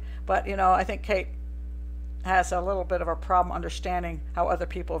concerning, but I think Kate has a little bit of a problem understanding how other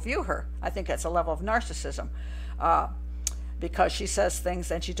people view her. I think that's a level of narcissism, because she says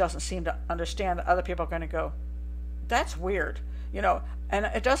things and she doesn't seem to understand that other people are going to go, that's weird. And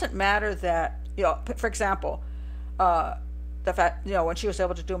it doesn't matter that, for example, the fact, when she was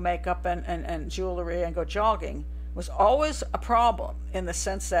able to do makeup and jewelry and go jogging was always a problem, in the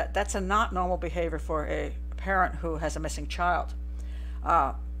sense that that's a not normal behavior for a parent who has a missing child.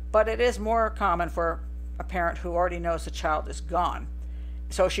 But it is more common for a parent who already knows the child is gone.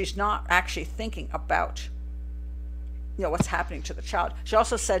 So she's not actually thinking about, what's happening to the child. She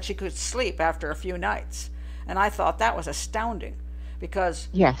also said she could sleep after a few nights. And I thought that was astounding, because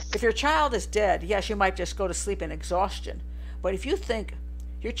if your child is dead, yes, you might just go to sleep in exhaustion. But if you think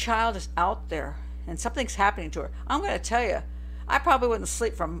your child is out there and something's happening to her, I'm going to tell you, I probably wouldn't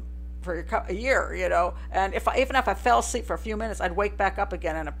sleep from for a year, and even if I fell asleep for a few minutes, I'd wake back up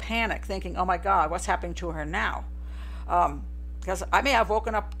again in a panic, thinking, "Oh my God, what's happening to her now?" Because I've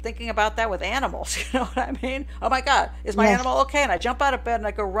woken up thinking about that with animals. You know what I mean? Oh my God, is my animal okay? And I jump out of bed and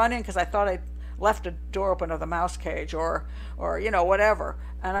I go running because I thought I left a door open of the mouse cage or whatever,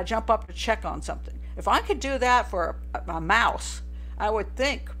 and I jump up to check on something. If I could do that for a mouse, I would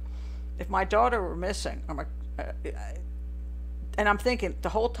think if my daughter were missing, and I'm thinking the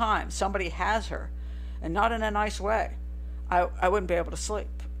whole time somebody has her, and not in a nice way, I wouldn't be able to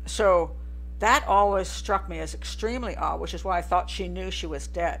sleep. So that always struck me as extremely odd, which is why I thought she knew she was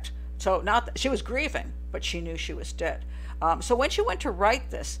dead. So not that she was grieving, but she knew she was dead. So when she went to write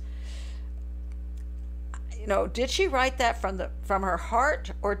this, did she write that from her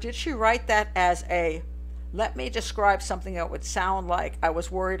heart, or did she write that as let me describe something that would sound like I was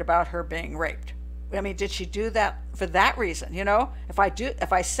worried about her being raped? I mean, did she do that for that reason? If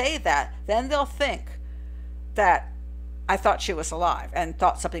I say that, then they'll think that I thought she was alive and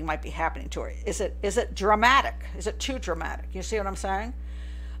thought something might be happening to her. Is it dramatic? Is it too dramatic? You see what I'm saying?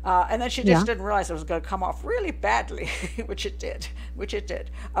 And then she just didn't realize it was going to come off really badly, which it did.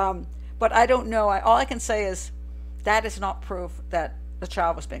 But I don't know. All I can say is that is not proof that the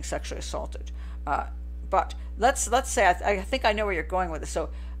child was being sexually assaulted. But let's say I think I know where you're going with this.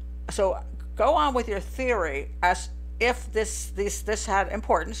 So go on with your theory as if this had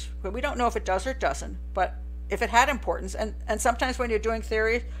importance. But we don't know if it does or doesn't. But if it had importance, and sometimes when you're doing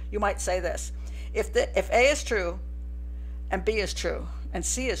theory, you might say this: if A is true, and B is true, and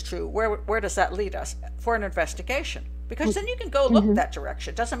C is true, where does that lead us for an investigation? Because then you can go look that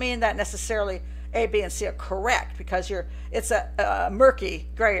direction. Doesn't mean that necessarily A, B, and C are correct, because it's a murky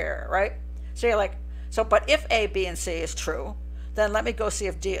gray area, right? So you're like, but if A, B, and C is true, then let me go see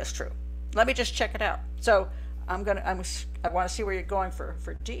if D is true. Let me just check it out. So I want to see where you're going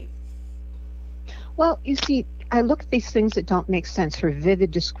for D. Well, you see, I look at these things that don't make sense. Her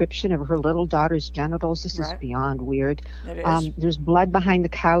vivid description of her little daughter's genitals, this is beyond weird. It is. There's blood behind the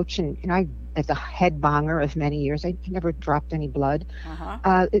couch, and I, as a head bonger of many years, I never dropped any blood.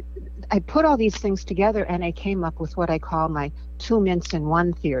 I put all these things together, and I came up with what I call my 2 mints in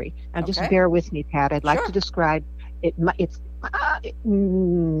one theory. Now, just bear with me, Pat. I'd like to describe it.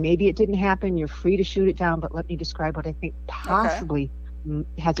 Maybe it didn't happen. You're free to shoot it down, but let me describe what I think possibly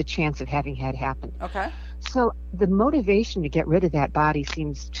has a chance of having had happened. Okay. So the motivation to get rid of that body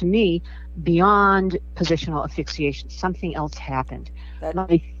seems to me beyond positional asphyxiation. Something else happened.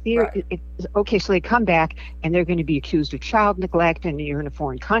 My theory is, so they come back and they're going to be accused of child neglect, and you're in a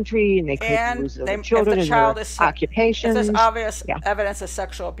foreign country, and they could lose their children and their occupations. If there's obvious evidence of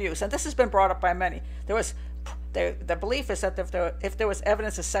sexual abuse, and this has been brought up by many, the belief is that if there was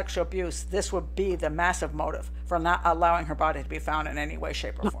evidence of sexual abuse, this would be the massive motive for not allowing her body to be found in any way,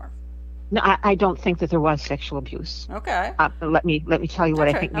 shape, or form. No, I don't think that there was sexual abuse. Okay. Let me tell you what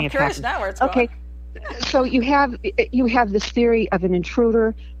I think may have happened. I'm curious now where it's going. So you have this theory of an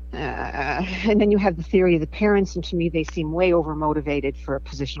intruder, and then you have the theory of the parents, and to me they seem way over motivated for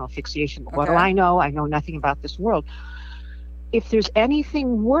positional asphyxiation. But what do I know? I know nothing about this world. If there's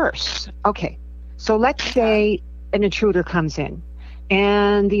anything worse, so let's say an intruder comes in,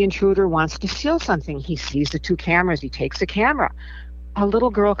 and the intruder wants to steal something. He sees the 2 cameras. He takes a camera. A little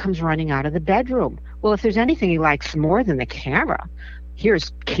girl comes running out of the bedroom. Well, if there's anything he likes more than the camera,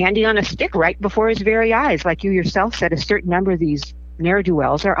 here's candy on a stick right before his very eyes. Like you yourself said, a certain number of these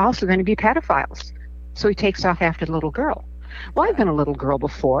ne'er-do-wells are also going to be pedophiles. So he takes off after the little girl. Well, I've been a little girl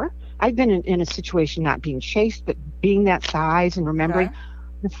before. I've been in a situation not being chased, but being that size and remembering.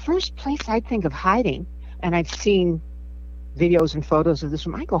 The first place I'd think of hiding, and I've seen videos and photos of this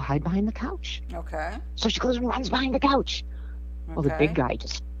room, I go hide behind the couch. Okay. So she goes and runs behind the couch. Well, the big guy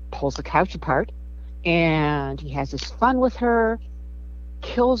just pulls the couch apart, and he has his fun with her,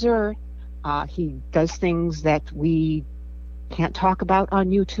 kills her. He does things that we can't talk about on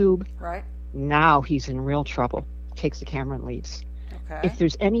YouTube. Right. Now he's in real trouble. Takes the camera and leaves. Okay. If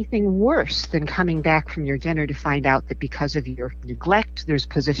there's anything worse than coming back from your dinner to find out that because of your neglect there's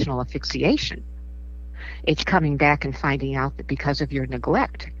positional asphyxiation, it's coming back and finding out that because of your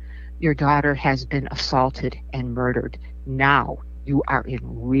neglect your daughter has been assaulted and murdered. Now you are in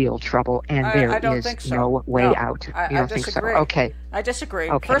real trouble, and there is no way out. You don't think so? Okay. I disagree.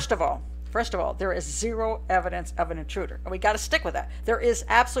 Okay. First of all, there is zero evidence of an intruder, and we got to stick with that. There is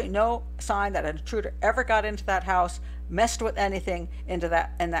absolutely no sign that an intruder ever got into that house, messed with anything in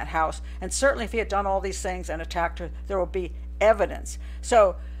that house, and certainly if he had done all these things and attacked her, there would be evidence.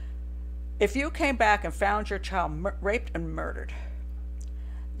 So, if you came back and found your child raped and murdered,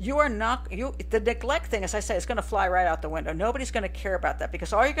 you are not, the neglect thing, as I say, is going to fly right out the window. Nobody's going to care about that,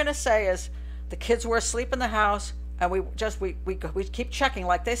 because all you're going to say is the kids were asleep in the house, and we keep checking,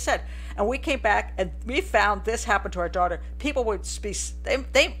 like they said, and we came back and we found this happened to our daughter. People would be,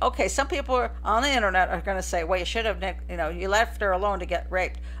 okay, some people on the internet are going to say, well, you should have, you left her alone to get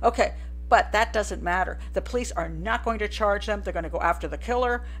raped. Okay, but that doesn't matter. The police are not going to charge them. They're going to go after the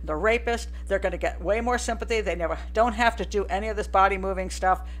killer, the rapist. They're going to get way more sympathy. They don't have to do any of this body moving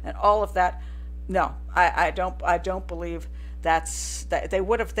stuff and all of that. No, I don't believe that they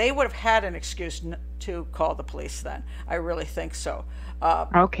would have had an excuse to call the police then. I really think so.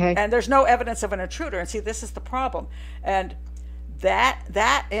 Okay. And there's no evidence of an intruder. And see, this is the problem. And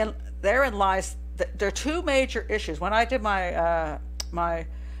therein lies. There are two major issues. When I did my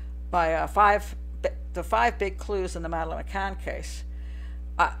the 5 big clues in the Madeleine McCann case,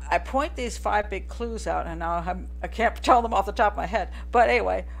 I point these 5 big clues out, and now I can't tell them off the top of my head. But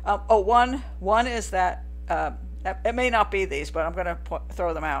anyway, one is that it may not be these, but I'm going to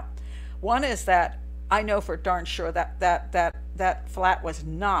throw them out. One is that I know for darn sure that flat was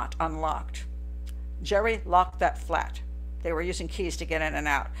not unlocked. Jerry locked that flat. They were using keys to get in and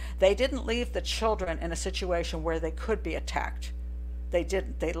out. They didn't leave the children in a situation where they could be attacked. They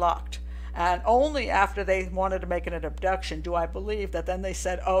didn't. They locked. And only after they wanted to make it an abduction do I believe that then they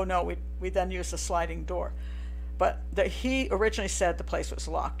said, oh no, we then used a sliding door. But he originally said the place was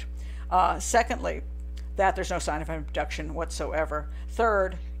locked. Secondly, that there's no sign of an abduction whatsoever.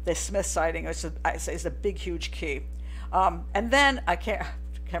 Third, the Smith sighting is a big, huge key. And then I can't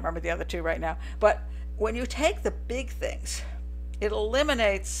remember the other 2 right now. But when you take the big things, it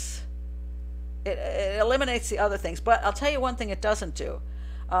eliminates the other things. But I'll tell you one thing it doesn't do.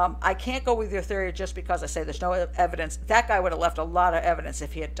 I can't go with your theory just because I say there's no evidence. That guy would have left a lot of evidence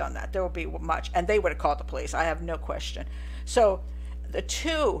if he had done that. There would be much, and they would have called the police. I have no question. So the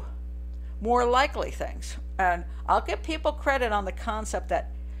 2 more likely things, and I'll give people credit on the concept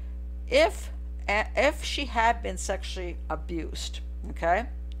that if she had been sexually abused, okay,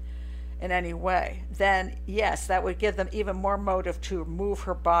 in any way, then yes, that would give them even more motive to move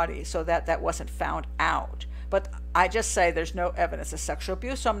her body so that wasn't found out. But I just say there's no evidence of sexual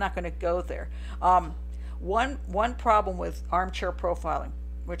abuse, so I'm not going to go there. One problem with armchair profiling,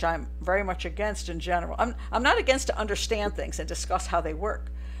 which I'm very much against in general. I'm not against to understand things and discuss how they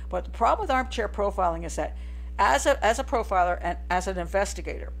work. But the problem with armchair profiling is that as a profiler and as an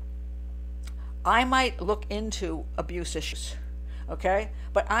investigator, I might look into abuse issues, okay?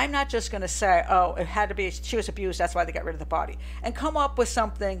 But I'm not just going to say, oh, it had to be, she was abused, that's why they got rid of the body, and come up with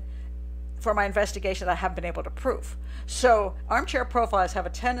something for my investigation that I haven't been able to prove. So armchair profilers have a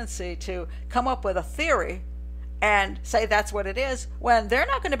tendency to come up with a theory and say that's what it is, when they're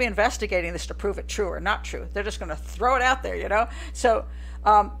not going to be investigating this to prove it true or not true. They're just going to throw it out there, So,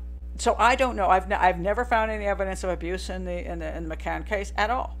 so I don't know. I've never found any evidence of abuse in the McCann case at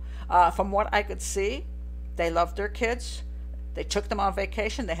all. From what I could see, they loved their kids. They took them on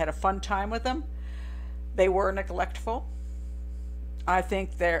vacation. They had a fun time with them. They were neglectful. I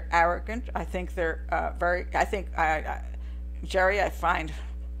think they're arrogant. I think they're Jerry, I find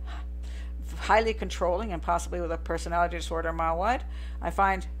highly controlling and possibly with a personality disorder a mile wide. I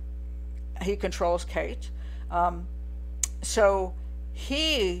find he controls Kate. So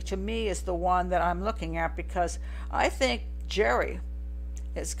he, to me, is the one that I'm looking at, because I think Jerry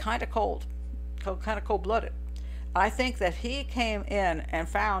is kind of cold-blooded. I think that he came in and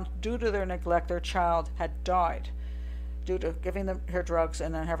found, due to their neglect, their child had died due to giving them her drugs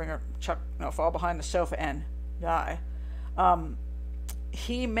and then having her fall behind the sofa and die.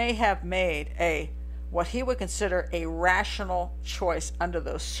 He may have made what he would consider a rational choice under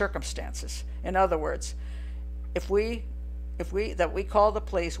those circumstances. In other words, if we call the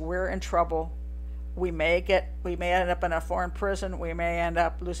police, we're in trouble. We may end up in a foreign prison. We may end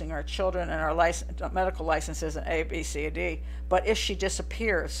up losing our children and our medical licenses and A, B, C, and D. But if she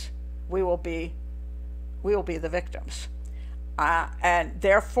disappears, we will be the victims. And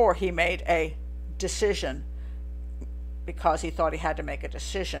therefore, he made a decision because he thought he had to make a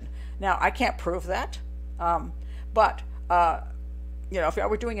decision. Now, I can't prove that, but if I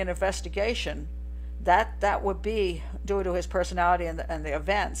were doing an investigation, that would be, due to his personality and the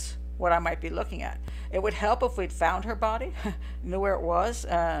events, what I might be looking at. It would help if we'd found her body, knew where it was,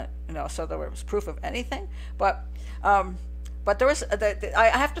 so there was proof of anything. But there was,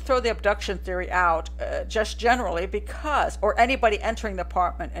 I have to throw the abduction theory out just generally because, or anybody entering the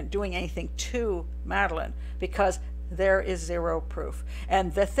apartment and doing anything to Madeleine, because there is zero proof.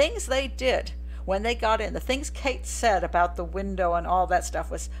 And the things they did when they got in, the things Kate said about the window and all that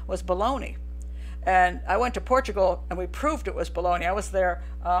stuff was baloney. And I went to Portugal, and we proved it was bologna. I was there,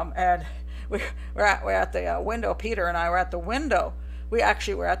 and we're at the window. Peter and I were at the window. We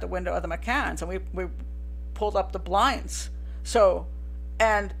actually were at the window of the McCanns, and we pulled up the blinds. So,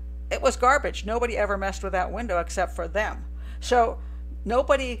 and it was garbage. Nobody ever messed with that window except for them. So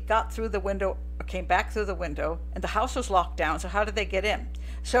nobody got through the window or came back through the window, and the house was locked down. So how did they get in?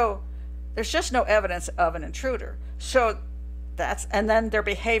 So there's just no evidence of an intruder. So and then their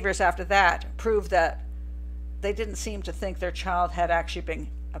behaviors after that proved that they didn't seem to think their child had actually been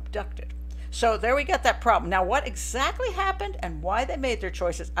abducted. So there we get that problem. Now, what exactly happened and why they made their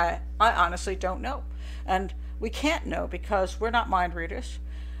choices, I honestly don't know. And we can't know because we're not mind readers.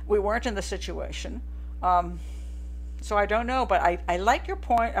 We weren't in the situation. So I don't know, but I like your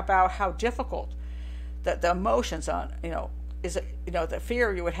point about how difficult that the emotions on, is it, the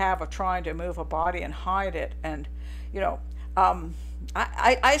fear you would have of trying to move a body and hide it. And,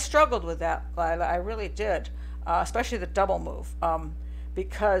 I struggled with that, Lila. I really did, especially the double move,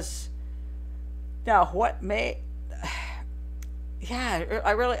 because now what may, yeah,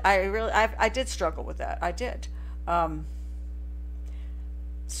 I did struggle with that. I did.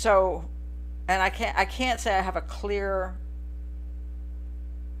 So, and I can't say I have a clear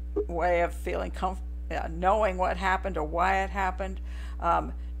way of feeling knowing what happened or why it happened.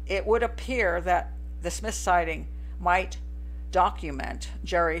 It would appear that the Smith sighting might document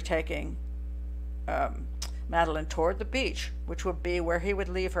Jerry taking Madeleine toward the beach, which would be where he would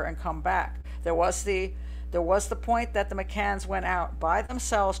leave her and come back. There was the point that the McCanns went out by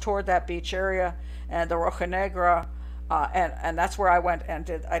themselves toward that beach area and the Roja Negra, and that's where I went and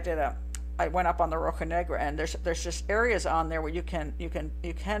I went up on the Roja Negra, and there's just areas on there where you can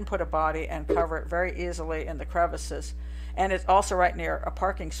put a body and cover it very easily in the crevices, and it's also right near a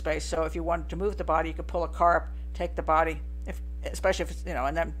parking space. So if you wanted to move the body, you could pull a car up, take the body, especially if it's,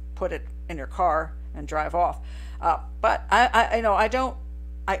 and then put it in your car and drive off. But I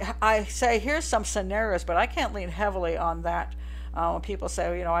say here's some scenarios, but I can't lean heavily on that. When people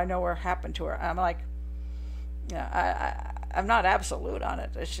say, I know what happened to her, I'm like, I'm not absolute on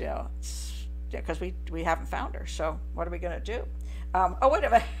it. It's, because we haven't found her. So what are we going to do? Oh, wait a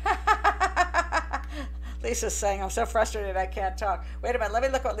minute. Lisa's saying, I'm so frustrated I can't talk. Wait a minute. Let me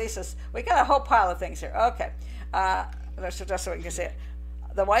look what Lisa's. We got a whole pile of things here. Okay. Just so we can see it.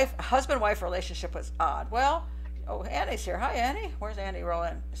 The husband-wife relationship was odd. Well, Annie's here. Hi, Annie. Where's Annie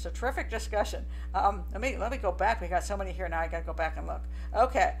rolling? It's a terrific discussion. Let me go back. We got so many here now. I got to go back and look.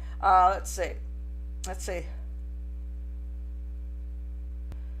 Okay. Let's see.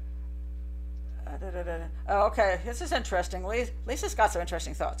 Oh, okay, this is interesting. Lisa's got some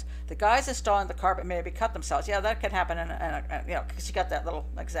interesting thoughts. The guys installing the carpet maybe cut themselves. Yeah, that could happen, because you got that little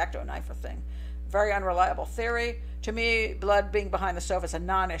X-Acto knife thing. Very unreliable theory. To me, blood being behind the sofa is a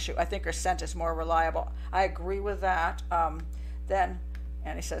non-issue. I think her scent is more reliable. I agree with that. Then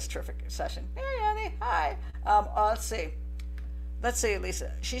Annie says, terrific session. Hey, Annie, hi. Let's see,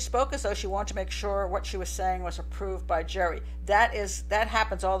 Lisa. She spoke as though she wanted to make sure what she was saying was approved by Jerry. That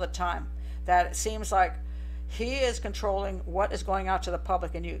happens all the time. That it seems like he is controlling what is going out to the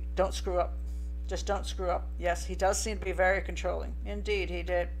public, and you don't screw up. Just don't screw up. Yes, he does seem to be very controlling. Indeed, he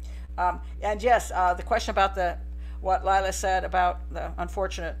did. And yes, the question about what Lila said about the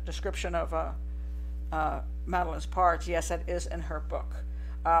unfortunate description of Madeleine's parts, yes, that is in her book.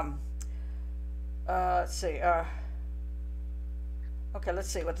 Let's see. Okay, let's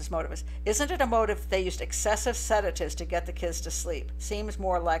see what this motive is. Isn't it a motive they used excessive sedatives to get the kids to sleep? Seems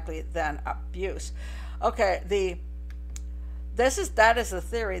more likely than abuse. Okay, that is the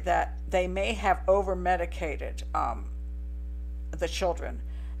theory that they may have over-medicated the children.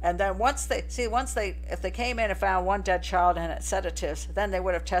 And then if they came in and found one dead child and had sedatives, then they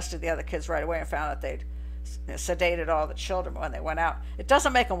would have tested the other kids right away and found that they'd sedated all the children when they went out. It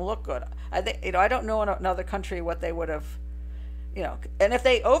doesn't make them look good. I think, I don't know in another country what they would have, and if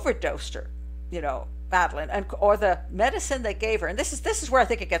they overdosed her, Madeleine, or the medicine they gave her, and this is where I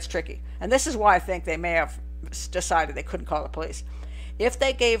think it gets tricky, and this is why I think they may have decided they couldn't call the police. If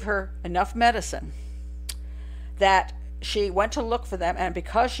they gave her enough medicine that she went to look for them, and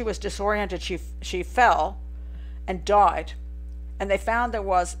because she was disoriented, she fell and died, and they found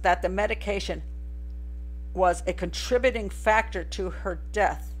that the medication was a contributing factor to her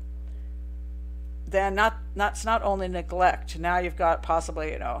death, then it's not only neglect. Now you've got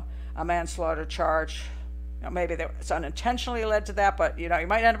possibly, a manslaughter charge. Maybe it's unintentionally led to that, but you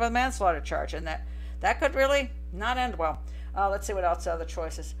might end up with a manslaughter charge, and that could really not end well. Let's see what else are the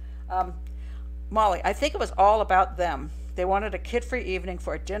choices. Molly, I think it was all about them. They wanted a kid-free evening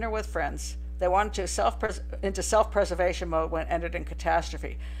for a dinner with friends. They wanted to into self-preservation mode when it ended in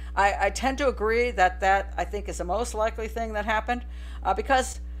catastrophe. I tend to agree that I think is the most likely thing that happened,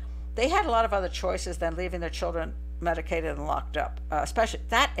 because they had a lot of other choices than leaving their children medicated and locked up, especially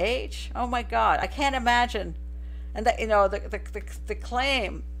that age. Oh my God, I can't imagine. And that, the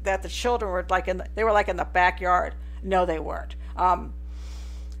claim that the children were like in the backyard. No, they weren't.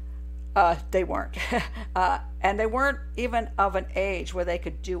 They weren't, and they weren't even of an age where they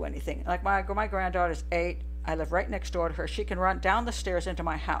could do anything. Like my granddaughter's 8. I live right next door to her. She can run down the stairs into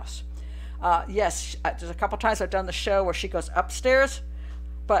my house. Yes, there's a couple times I've done the show where she goes upstairs,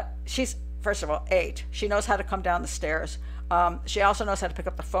 but she's, first of all, 8. She knows how to come down the stairs. She also knows how to pick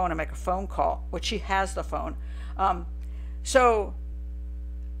up the phone and make a phone call, which she has the phone. So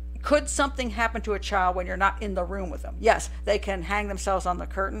could something happen to a child when you're not in the room with them? Yes, they can hang themselves on the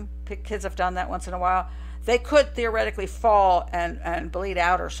curtain. Kids have done that once in a while. They could theoretically fall and bleed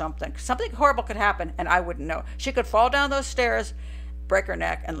out or something. Something horrible could happen, and I wouldn't know. She could fall down those stairs, break her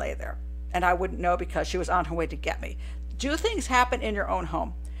neck, and lay there. And I wouldn't know because she was on her way to get me. Do things happen in your own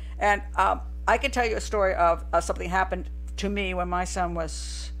home? And I can tell you a story of something happened to me when my son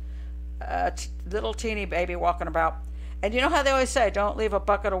was a little teeny baby walking about. And you know how they always say, don't leave a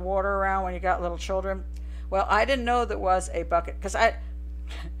bucket of water around when you got little children? Well, I didn't know there was a bucket, because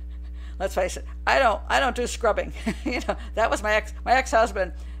let's face it, I don't do scrubbing. That was my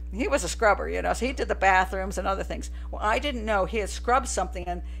ex-husband. He was a scrubber, so he did the bathrooms and other things. Well, I didn't know he had scrubbed something,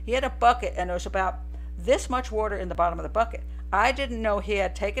 and he had a bucket, and there was about this much water in the bottom of the bucket. I didn't know he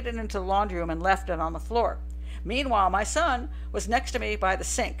had taken it into the laundry room and left it on the floor. Meanwhile, my son was next to me by the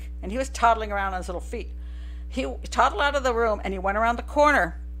sink, and he was toddling around on his little feet. He toddled out of the room, and he went around the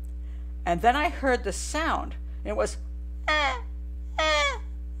corner, and then I heard the sound. It was, eh, eh.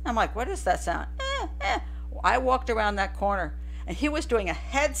 I'm like, what is that sound? Eh, eh. Well, I walked around that corner, and he was doing a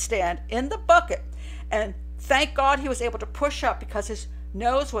headstand in the bucket, and thank God he was able to push up because his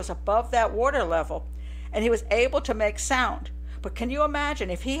nose was above that water level, and he was able to make sound. But can you imagine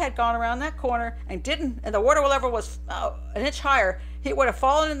if he had gone around that corner and the water level was an inch higher, he would have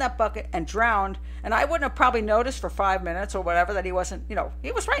fallen in that bucket and drowned, and I wouldn't have probably noticed for 5 minutes or whatever that he wasn't,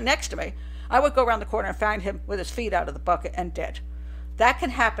 he was right next to me. I would go around the corner and find him with his feet out of the bucket and dead. That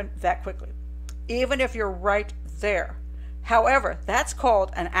can happen that quickly, even if you're right there. However, that's called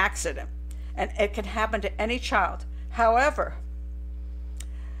an accident, and it can happen to any child. However,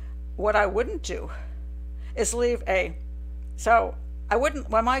 what I wouldn't do is leave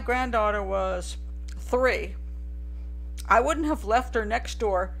when my granddaughter was 3, I wouldn't have left her next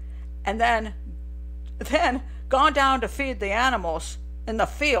door and then gone down to feed the animals in the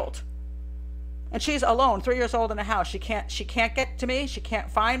field. And she's alone, 3 years old in a house. She can't get to me. She can't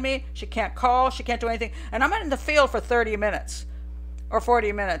find me. She can't call. She can't do anything. And I'm in the field for 30 minutes or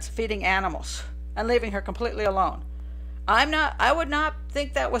 40 minutes feeding animals and leaving her completely alone. I would not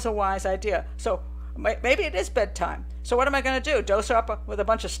think that was a wise idea. So maybe it is bedtime. So what am I going to do? Dose her up with a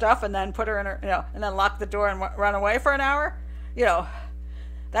bunch of stuff and then put her in her, and then lock the door and run away for an hour?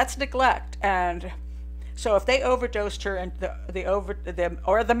 That's neglect. And so if they overdosed her in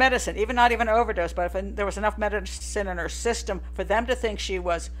the medicine, even not even overdose, but if there was enough medicine in her system for them to think she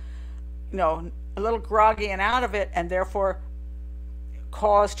was, a little groggy and out of it, and therefore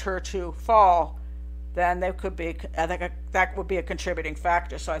caused her to fall, then I think that would be a contributing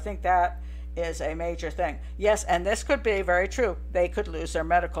factor. So I think that is a major thing. Yes, and this could be very true. They could lose their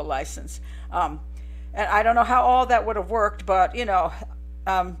medical license. And I don't know how all that would have worked, but,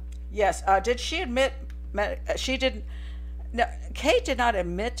 yes. Did she admit, she didn't, no, Kate did not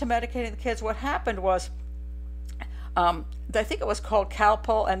admit to medicating the kids. What happened was, I think it was called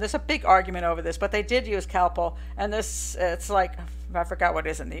Calpol, and there's a big argument over this, but they did use Calpol, and it's like, I forgot what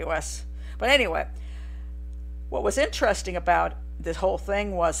it is in the U.S. But anyway, what was interesting about this whole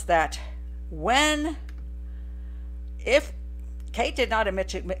thing was that if Kate did not admit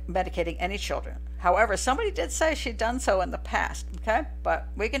to medicating any children. However, somebody did say she'd done so in the past, okay? But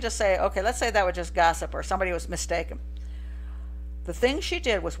we can just say, okay, let's say that was just gossip or somebody was mistaken. The thing she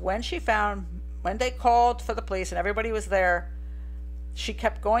did was when they called for the police and everybody was there, she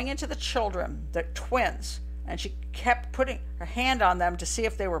kept going into the children, the twins, and she kept putting her hand on them to see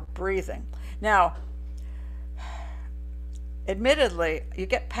if they were breathing. Now, admittedly, you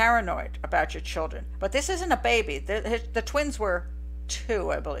get paranoid about your children, but this isn't a baby. The twins were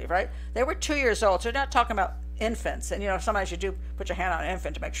 2, I believe, right? They were 2 years old, so we're not talking about infants. And, sometimes you do put your hand on an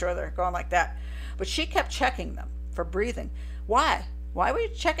infant to make sure they're going like that. But she kept checking them for breathing. Why? Why were you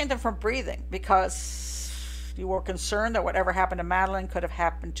checking them for breathing? Because you were concerned that whatever happened to Madeleine could have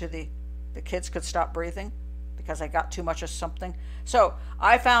happened to the kids could stop breathing because they got too much of something. So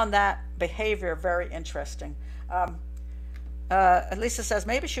I found that behavior very interesting. Lisa says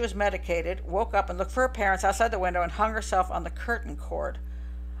maybe she was medicated, woke up and looked for her parents outside the window and hung herself on the curtain cord.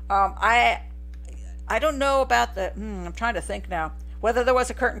 I don't know about the. I'm trying to think now whether there was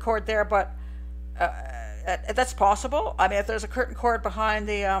a curtain cord there, but that's possible. I mean, if there's a curtain cord behind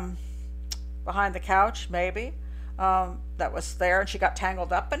the couch, maybe that was there, and she got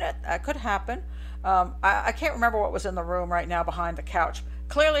tangled up in it. That could happen. I can't remember what was in the room right now behind the couch.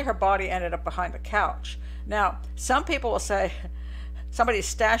 Clearly, her body ended up behind the couch. Now, some people will say somebody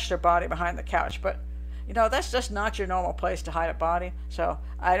stashed their body behind the couch, but that's just not your normal place to hide a body. So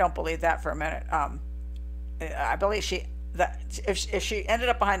I don't believe that for a minute. I believe if she ended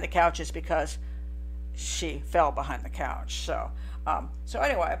up behind the couch, it's because she fell behind the couch. So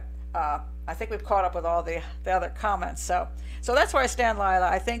anyway, I think we've caught up with all the other comments. So that's where I stand, Lila.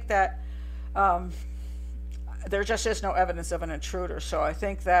 I think that there just is no evidence of an intruder. So I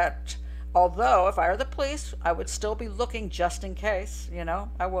think that although if I were the police, I would still be looking just in case.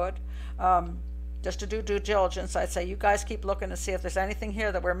 I would. Just to do due diligence, I'd say you guys keep looking to see if there's anything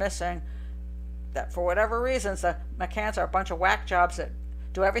here that we're missing. That for whatever reasons, the McCanns are a bunch of whack jobs that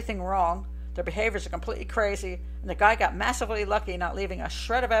do everything wrong. Their behaviors are completely crazy, and the guy got massively lucky not leaving a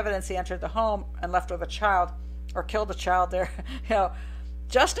shred of evidence he entered the home and left with a child or killed a child there.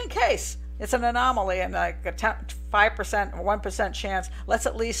 Just in case. It's an anomaly, and like a 5% or 1% chance. Let's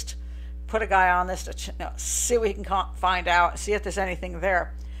at least put a guy on this to see what he can find out, see if there's anything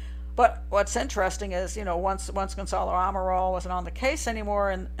there. But what's interesting is, once Gonzalo Amaral wasn't on the case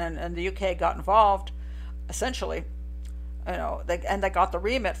anymore, and the UK got involved, essentially, they got the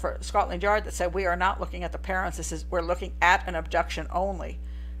remit for Scotland Yard that said we are not looking at the parents. We're looking at an abduction only.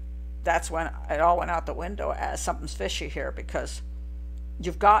 That's when it all went out the window as something's fishy here, because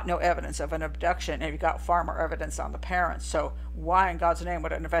you've got no evidence of an abduction and you've got far more evidence on the parents. So why in God's name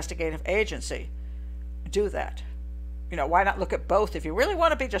would an investigative agency do that? Why not look at both? If you really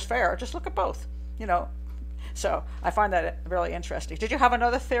want to be just fair, just look at both, So I find that really interesting. Did you have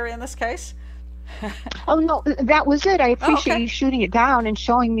another theory in this case? Oh, no, that was it. I appreciate you shooting it down and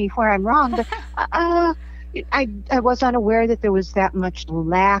showing me where I'm wrong. But I was unaware that there was that much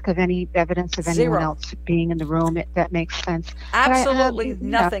lack of any evidence of anyone else being in the room. That makes sense. Absolutely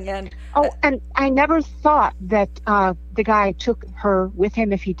nothing. And and I never thought that the guy took her with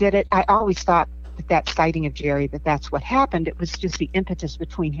him if he did it. I always thought that sighting of Jerry, that's what happened. It was just the impetus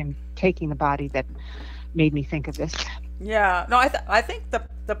between him taking the body that made me think of this. Yeah, no, I think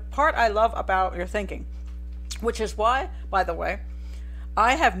the part I love about your thinking, which is why, by the way,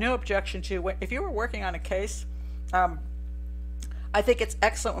 I have no objection to if you were working on a case. I think it's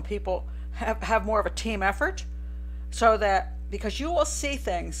excellent when people have more of a team effort, so that because you will see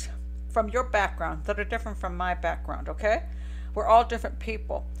things from your background that are different from my background. Okay, we're all different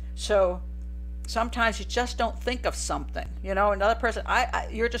people, so sometimes you just don't think of something. Another person.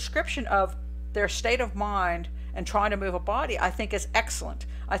 Your description of their state of mind and trying to move a body, I think, is excellent.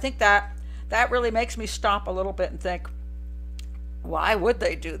 I think that really makes me stop a little bit and think, why would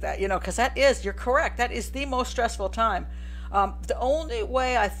they do that? Because you're correct. That is the most stressful time. The only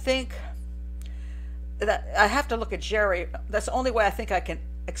way I think that I have to look at Jerry, that's the only way I think I can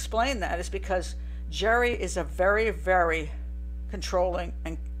explain that is because Jerry is a very, very controlling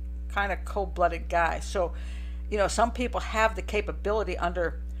and kind of cold-blooded guy. So, some people have the capability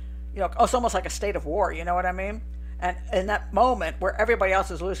under, it's almost like a state of war, you know what I mean? And in that moment where everybody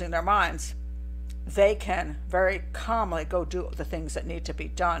else is losing their minds, they can very calmly go do the things that need to be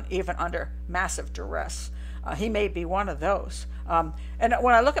done, even under massive duress. He may be one of those. And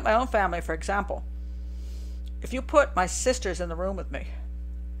when I look at my own family, for example, if you put my sisters in the room with me,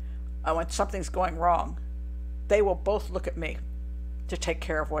 when something's going wrong, they will both look at me to take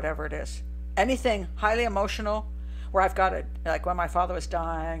care of whatever it is. Anything highly emotional, where I've got to, like when my father was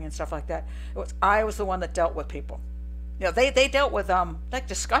dying and stuff like that, I was the one that dealt with people. They dealt with like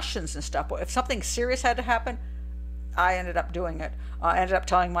discussions and stuff. But if something serious had to happen, I ended up doing it. I ended up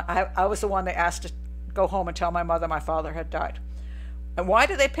telling I was the one they asked to go home and tell my mother my father had died. And why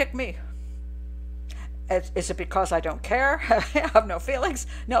do they pick me? Is it because I don't care? I have no feelings?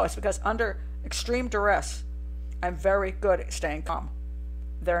 No, it's because under extreme duress, I'm very good at staying calm.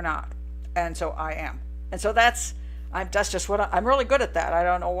 They're not, and so I am. And so that's just what I'm really good at that. I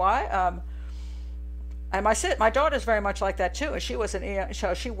don't know why. And my daughter's very much like that too. And she was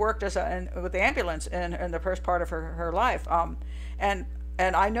she worked with the ambulance in the first part of her life. And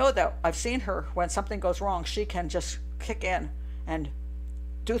I know that I've seen her when something goes wrong, she can just kick in and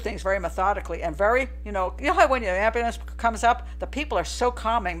do things very methodically and very, how when the ambulance comes up, the people are so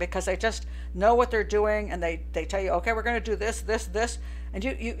calming because they just know what they're doing, and they tell you, okay, we're going to do this, this, this, and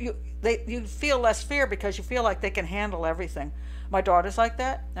you feel less fear because you feel like they can handle everything. My daughter's like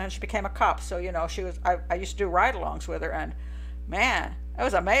that, and she became a cop, so I used to do ride-alongs with her, and man, it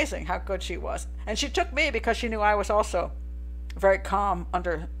was amazing how good she was. And she took me because she knew I was also very calm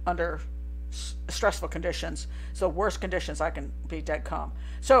under stressful conditions. So worst conditions, I can be dead calm.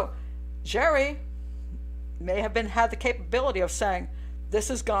 So Jerry may have had the capability of saying, this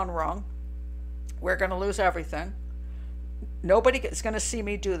has gone wrong. We're going to lose everything. Nobody is going to see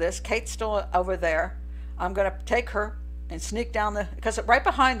me do this. Kate's still over there. I'm going to take her and sneak down because right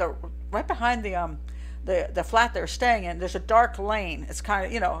behind the flat they're staying in, there's a dark lane. It's kind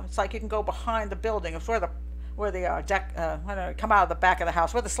of, it's like you can go behind the building. It's where the deck, come out of the back of the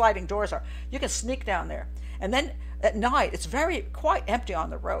house, where the sliding doors are. You can sneak down there. And then at night, it's quite empty on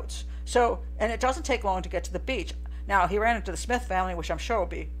the roads. So, and it doesn't take long to get to the beach. Now, he ran into the Smith family, which I'm sure will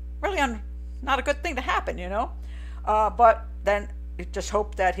be really not a good thing to happen, But then you just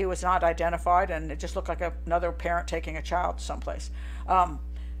hope that he was not identified and it just looked like another parent taking a child someplace.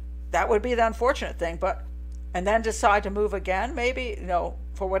 That would be the unfortunate thing, and then decide to move again, maybe,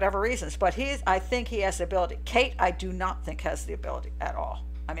 for whatever reasons. But I think he has the ability. Kate, I do not think has the ability at all.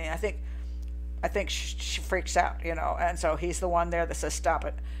 I mean, I think she freaks out, and so he's the one there that says stop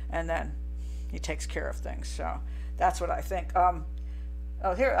it, and then he takes care of things. So that's what I think.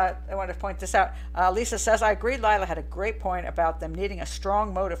 Here, I want to point this out. Lisa says, I agree Lila had a great point about them needing a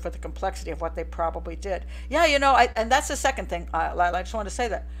strong motive for the complexity of what they probably did. Yeah, and that's the second thing, Lila, I just want to say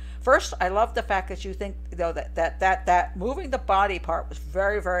that. First, I love the fact that you think, though, that moving the body part was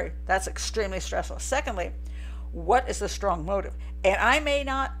very, very, that's extremely stressful. Secondly, what is the strong motive? And I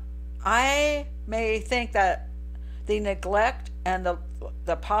may think that the neglect and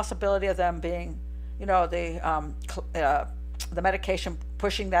the possibility of them being, the medication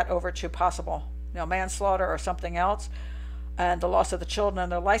pushing that over to possible, manslaughter or something else, and the loss of the children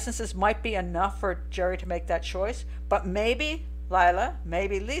and their licenses might be enough for Jerry to make that choice. But maybe, Lila,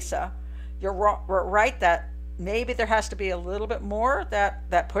 maybe Lisa, you're right that maybe there has to be a little bit more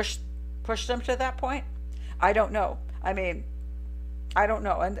that push them to that point. I don't know. I mean, I don't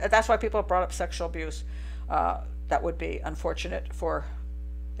know, and that's why people have brought up sexual abuse. That would be unfortunate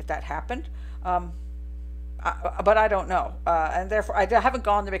if that happened. But I don't know, and therefore I haven't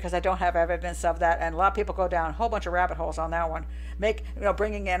gone there because I don't have evidence of that. And a lot of people go down a whole bunch of rabbit holes on that one,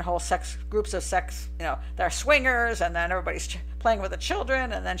 bringing in whole groups of sex, they're swingers, and then everybody's playing with the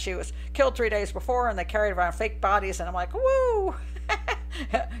children, and then she was killed 3 days before, and they carried around fake bodies, and I'm like, woo,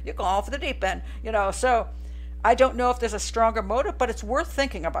 you're going off the deep end, So I don't know if there's a stronger motive, but it's worth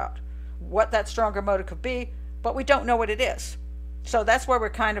thinking about what that stronger motive could be. But we don't know what it is, so that's where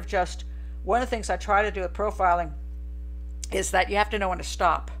we're kind of just. One of the things I try to do with profiling is that you have to know when to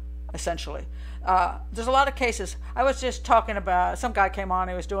stop, essentially. There's a lot of cases. I was just talking about, some guy came on,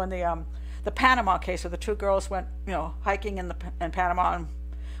 he was doing the Panama case where the two girls went, hiking in Panama and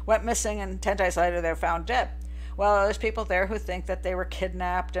went missing, and 10 days later they were found dead. Well, there's people there who think that they were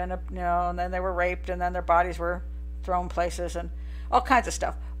kidnapped and, and then they were raped, and then their bodies were thrown places and all kinds of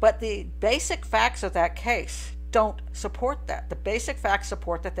stuff. But the basic facts of that case don't support that. The basic facts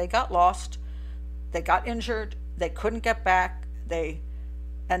support that they got lost, they got injured, they couldn't get back,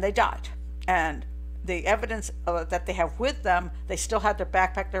 and they died. And the evidence that they have with them, they still had their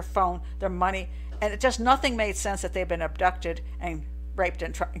backpack, their phone, their money, and it just nothing made sense that they've been abducted and raped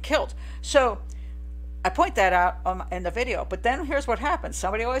and killed. So I point that out in the video. But then here's what happens.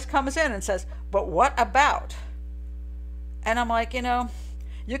 Somebody always comes in and says, but what about? And I'm like,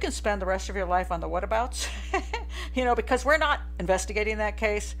 you can spend the rest of your life on the whatabouts, because we're not investigating that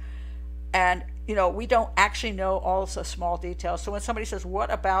case. And, we don't actually know all the small details. So when somebody says, what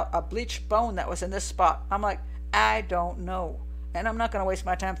about a bleached bone that was in this spot? I'm like, I don't know. And I'm not going to waste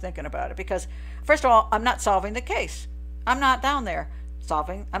my time thinking about it because, first of all, I'm not solving the case. I'm not down there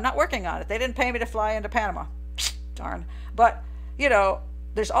I'm not working on it. They didn't pay me to fly into Panama. Darn. But,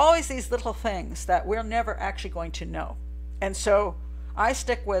 there's always these little things that we're never actually going to know. And so I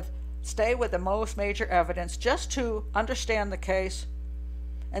stay with the most major evidence just to understand the case.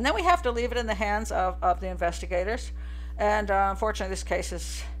 And then we have to leave it in the hands of the investigators. And unfortunately, this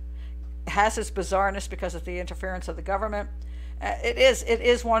case has its bizarreness because of the interference of the government. It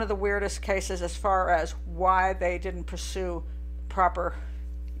is one of the weirdest cases as far as why they didn't pursue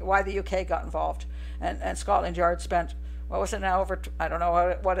why the UK got involved. And Scotland Yard spent, what was it now, I don't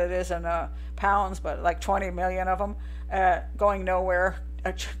know what it is in pounds, but like 20 million of them, going nowhere,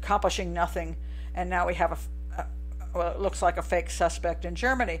 accomplishing nothing. And now we have well, it looks like a fake suspect in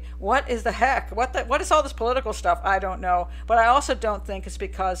Germany. What is the heck? What is all this political stuff? I don't know. But I also don't think it's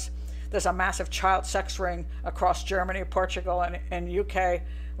because there's a massive child sex ring across Germany, Portugal, and UK,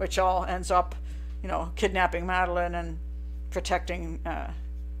 which all ends up, kidnapping Madeleine and protecting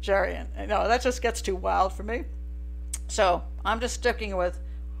Jerry. And that just gets too wild for me. So I'm just sticking with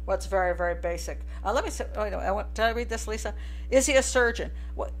what's very, very basic. Let me say, did I read this, Lisa? Is he a surgeon?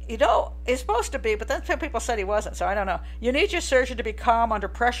 Well, he's supposed to be, but then some people said he wasn't, so I don't know. You need your surgeon to be calm under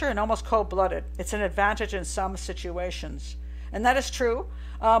pressure and almost cold-blooded. It's an advantage in some situations. And that is true.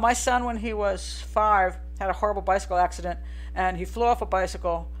 My son, when he was 5, had a horrible bicycle accident, and he flew off a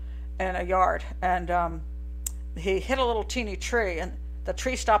bicycle in a yard, and he hit a little teeny tree, and the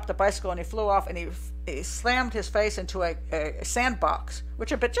tree stopped the bicycle, and he flew off, and he slammed his face into a sandbox, which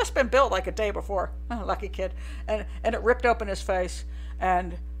had just been built like a day before. Oh, lucky kid. And it ripped open his face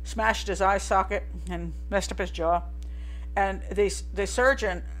and smashed his eye socket and messed up his jaw. And the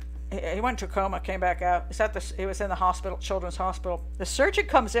surgeon, he went into a coma, came back out. He was in the hospital, children's hospital. The surgeon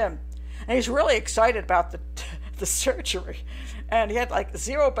comes in, and he's really excited about the surgery. And he had like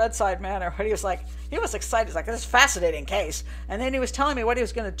zero bedside manner. But he was excited. He's like, this is a fascinating case. And then he was telling me what he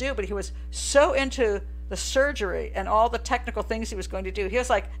was going to do, but he was so into the surgery and all the technical ththings he was going to do. He was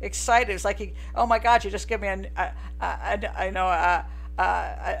like excited. It's like oh my God, you just give me a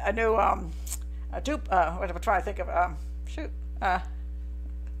new dupe. What am I trying to think of?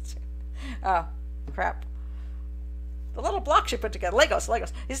 Crap. The little blocks you put together,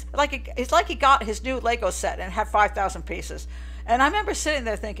 Legos. He's like he got his new Lego set and had 5,000 pieces. And I remember sitting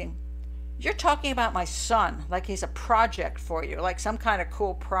there thinking, you're talking about my son like he's a project for you, like some kind of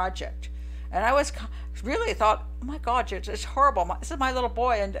cool project. And I was really thought, oh my God, it's horrible. This is my little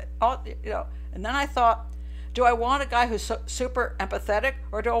boy, and And then I thought, do I want a guy who's super empathetic,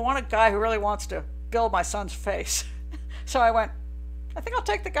 or do I want a guy who really wants to build my son's face? So I went, I think I'll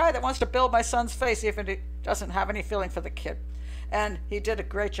take the guy that wants to build my son's face, even if he doesn't have any feeling for the kid. And he did a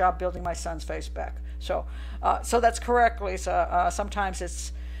great job building my son's face back. So that's correct, Lisa. Sometimes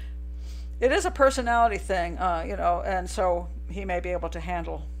it is a personality thing, and so he may be able to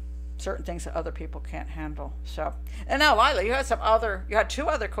handle certain things that other people can't handle. So, and now, Lila, you had 2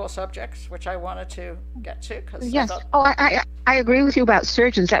 other cool subjects which I wanted to get to. Yes. I agree with you about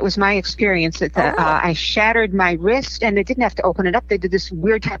surgeons. That was my experience. That I shattered my wrist, and they didn't have to open it up. They did this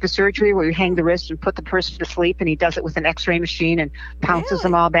weird type of surgery where you hang the wrist and put the person to sleep, and he does it with an X-ray machine and pounces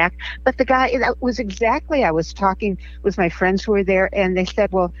them all back. But the guy, that was exactly. I was talking with my friends who were there, and they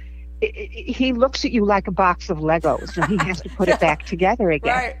said, well, he looks at you like a box of Legos, and he has to put it back together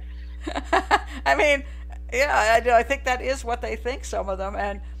again. Right. I mean, yeah, I think that is what they think, some of them,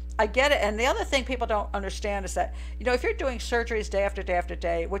 and I get it. And the other thing people don't understand is that, if you're doing surgeries day after day after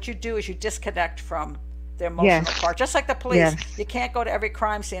day, what you do is you disconnect from the emotional part. Just like the police, you can't go to every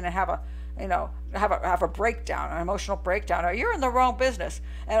crime scene and have a breakdown, an emotional breakdown, or you're in the wrong business.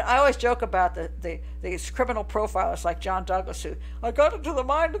 And I always joke about these criminal profilers like John Douglas, who I got into the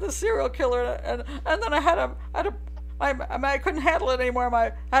mind of the serial killer, and then I couldn't handle it anymore.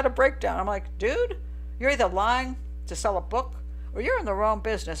 I had a breakdown. I'm like, dude, you're either lying to sell a book or you're in the wrong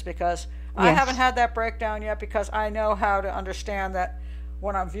business, because I haven't had that breakdown yet, because I know how to understand that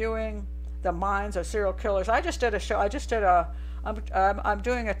when I'm viewing the minds of serial killers. I just did a show. I'm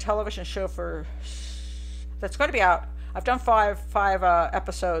doing a television show that's going to be out. I've done five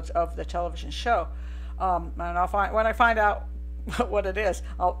episodes of the television show, and when I find out what it is,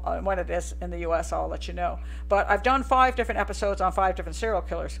 when it is in the U.S., I'll let you know. But I've done 5 different episodes on 5 different serial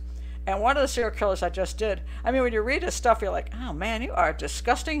killers. And one of the serial killers I just did, I mean, when you read his stuff, you're like, oh man, you are a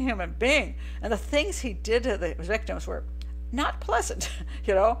disgusting human being. And the things he did to the victims were not pleasant,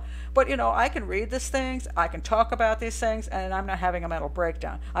 But, I can read these things, I can talk about these things, and I'm not having a mental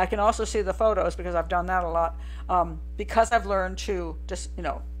breakdown. I can also see the photos, because I've done that a lot, because I've learned to just,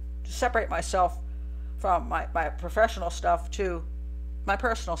 to separate myself from my professional stuff to my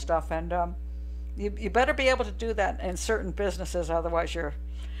personal stuff. And you better be able to do that in certain businesses, otherwise you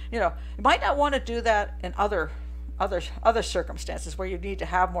might not want to do that in other circumstances where you need to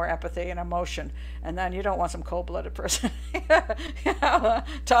have more empathy and emotion, and then you don't want some cold-blooded person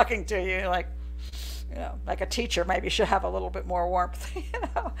talking to you like a teacher. Maybe should have a little bit more warmth.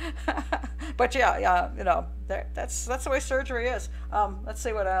 But that's the way surgery is. Let's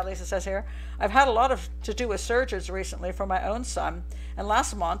see what Lisa says here. I've had a lot to do with surgeons recently for my own son, and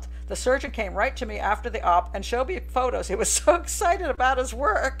last month the surgeon came right to me after the op and showed me photos. He was so excited about his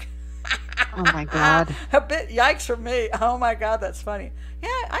work. Oh my God. A bit yikes for me. Oh my God, that's funny. Yeah,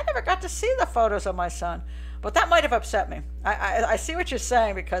 I never got to see the photos of my son, but that might have upset me. I see what you're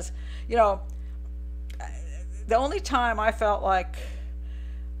saying, because the only time I felt like,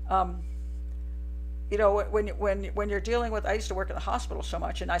 you know, when you're dealing with, I used to work in the hospital so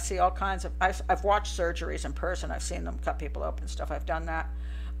much, and I see all kinds of, I've watched surgeries in person. I've seen them cut people open and stuff. I've done that.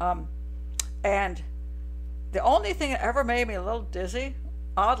 And the only thing that ever made me a little dizzy,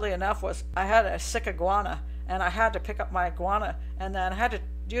 oddly enough, was I had a sick iguana, and I had to pick up my iguana, and then I had to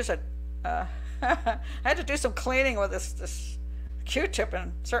use a, I had to do some cleaning with this Q-tip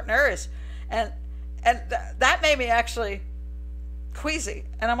in certain areas, and that made me actually queasy.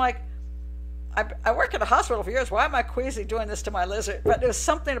 And I'm like, I worked at a hospital for years. Why am I queasy doing this to my lizard? But there was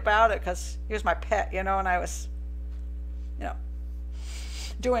something about it because he was my pet, you know, and I was, you know,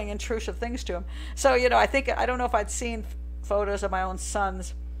 doing intrusive things to him. So, you know, I don't know if I'd seen photos of my own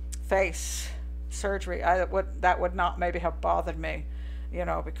son's face surgery. That would not maybe have bothered me, you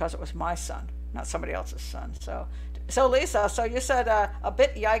know, because it was my son, not somebody else's son. So Lisa, so you said a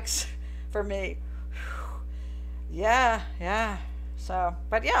bit yikes for me. Yeah. So,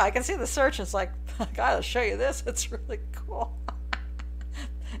 but yeah, I can see the search. It's like, I gotta show you this. It's really cool.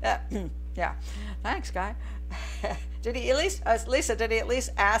 Yeah. Thanks, Guy. Did he at least, Lisa, did he at least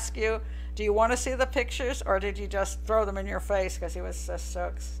ask you, do you want to see the pictures, or did you just throw them in your face because he was just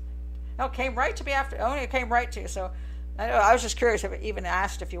so, no, it came right to me after, it came right to you. So I was just curious if it even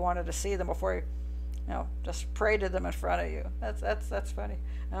asked if you wanted to see them before you, you know, just paraded them in front of you. That's funny.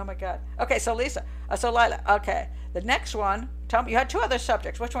 Oh my God. Okay, so Lisa, so Lila, okay. The next one, tell me, you had two other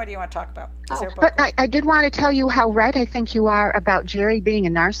subjects. Which one do you want to talk about? But I did want to tell you how right I think you are about Jerry being a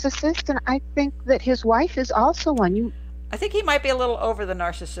narcissist, and I think that his wife is also one. I think he might be a little over the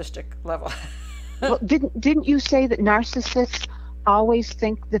narcissistic level. Well, didn't you say that narcissists always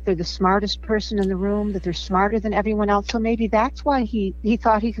think that they're the smartest person in the room, that they're smarter than everyone else? So maybe that's why he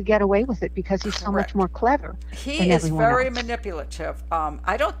thought he could get away with it, because he's so much more clever. He is very manipulative.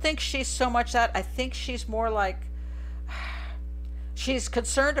 I don't think she's so much that. I think she's more like, she's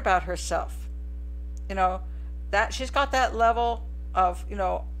concerned about herself. You know, that she's got that level of, you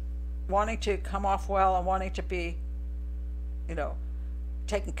know, wanting to come off well and wanting to be, you know,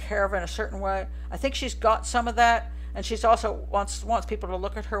 taken care of in a certain way. I think she's got some of that. And she's also wants people to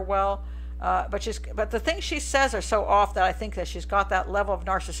look at her well, but the things she says are so off that I think that she's got that level of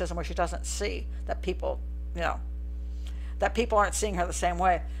narcissism where she doesn't see that people, you know, that people aren't seeing her the same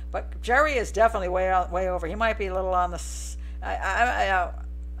way. But Jerry is definitely way over. He might be a little on the, I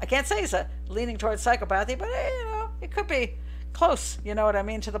can't say he's leaning towards psychopathy, but you know, it could be close. You know what I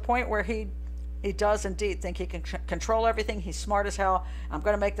mean? To the point where he does indeed think he can control everything. He's smart as hell. I'm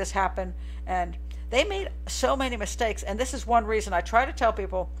going to make this happen. And they made so many mistakes, and this is one reason I try to tell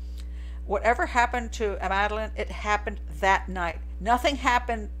people, whatever happened to Madeleine, it happened that night. Nothing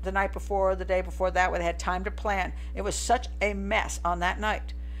happened the night before or the day before that where they had time to plan. It was such a mess on that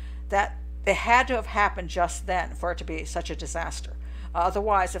night that it had to have happened just then for it to be such a disaster.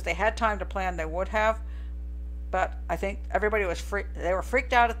 Otherwise, if they had time to plan, they would have. But I think everybody was they were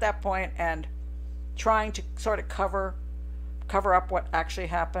freaked out at that point and trying to sort of cover up what actually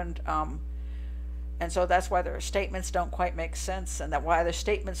happened. And so that's why their statements don't quite make sense, and that why their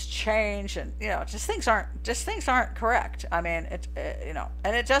statements change, and you know, just things aren't correct. I mean, you know,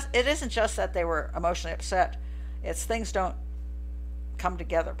 and it isn't just that they were emotionally upset; it's things don't come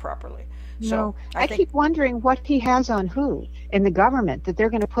together properly. So no, I keep wondering what he has on who in the government, that they're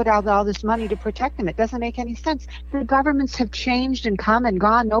going to put out all this money to protect him. It doesn't make any sense. The governments have changed and come and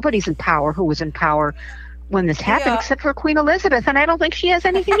gone. Nobody's in power who was in power when this happened, except for Queen Elizabeth, and I don't think she has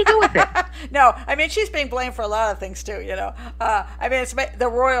anything to do with it. No, I mean, she's being blamed for a lot of things too, you know. I mean, it's the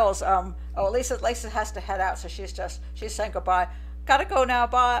royals. Lisa has to head out, so she's saying goodbye. Gotta go now.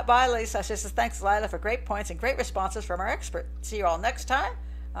 Bye, Lisa. She says, thanks, Lila, for great points and great responses from our expert. See you all next time.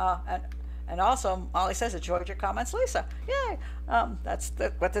 And also, Molly says, enjoyed your comments, Lisa. Yay. That's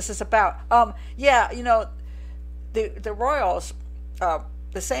what this is about. Yeah, you know, the royals.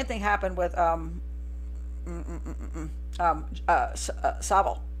 The same thing happened with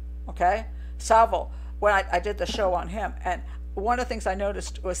Savile. Okay, Savile. When I did the show on him, and one of the things I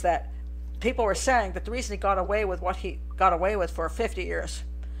noticed was that people were saying that the reason he got away with what he got away with for 50 years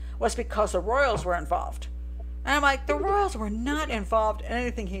was because the royals were involved. And I'm like, the royals were not involved in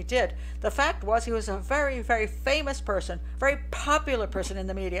anything he did. The fact was, he was a very, very famous person, very popular person in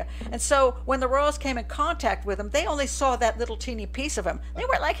the media. And so when the royals came in contact with him, they only saw that little teeny piece of him. They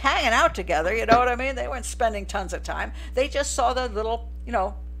weren't like hanging out together, you know what I mean? They weren't spending tons of time. They just saw the little, you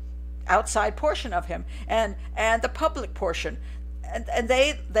know, outside portion of him and the public portion. And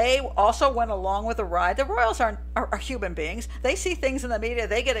they also went along with the ride. The royals are human beings. They see things in the media.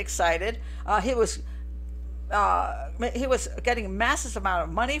 They get excited. He was he was getting massive amount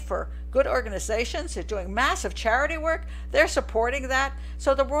of money for good organizations. He's doing massive charity work. They're supporting that.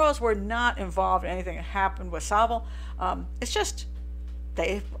 So the royals were not involved in anything that happened with Savile. It's just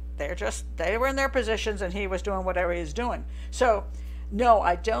they were in their positions, and he was doing whatever he was doing. So no,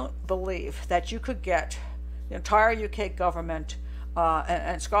 I don't believe that you could get the entire UK government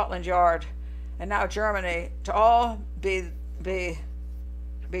and Scotland Yard and now Germany to all be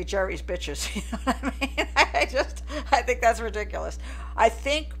Jerry's bitches. You know what I mean? I think that's ridiculous. I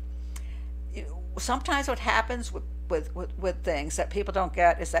think sometimes what happens with things that people don't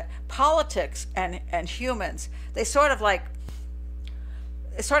get is that politics and humans, they sort of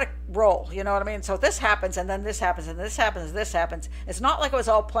roll, you know what I mean? So this happens, and then this happens, and this happens, and this happens. It's not like it was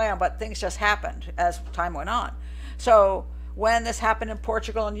all planned, but things just happened as time went on. So when this happened in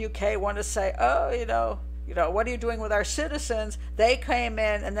Portugal and UK, wanted to say, oh, what are you doing with our citizens? They came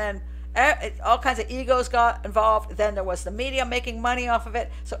in, and then all kinds of egos got involved. Then there was the media making money off of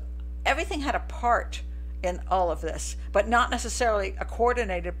it. So everything had a part in all of this, but not necessarily a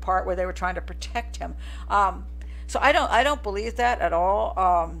coordinated part where they were trying to protect him. So I don't believe that at all.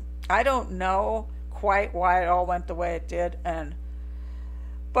 I don't know quite why it all went the way it did,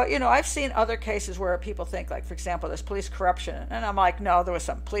 but I've seen other cases where people think, like, for example, there's police corruption, and I'm like, no, there was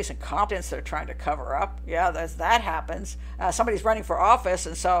some police incompetence they're trying to cover up. Yeah, that happens. Somebody's running for office,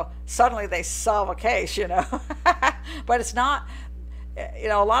 and so suddenly they solve a case, but it's not. A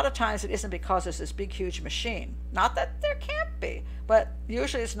lot of times it isn't because there's this big, huge machine. Not that there can't be, but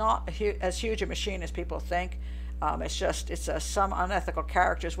usually it's not as huge a machine as people think. It's some unethical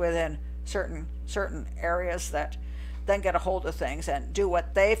characters within certain areas that then get a hold of things and do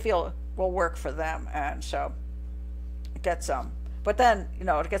what they feel will work for them, and so it gets but then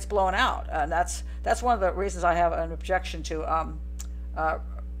it gets blown out, and that's one of the reasons I have an objection to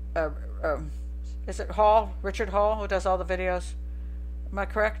is it Richard Hall, who does all the videos? Am I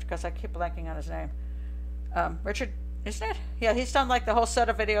correct? Because I keep blanking on his name. Richard, isn't it? Yeah, he's done like the whole set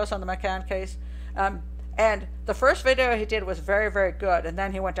of videos on the McCann case. And the first video he did was very, very good, and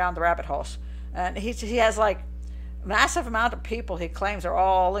then he went down the rabbit holes. And he has like massive amount of people he claims are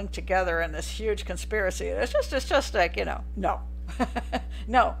all linked together in this huge conspiracy. It's just like, no.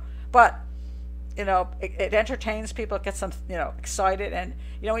 No. But it entertains people, it gets them, excited, and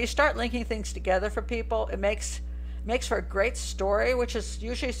when you start linking things together for people, it makes for a great story, which is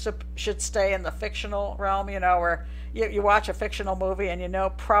usually should stay in the fictional realm, where you watch a fictional movie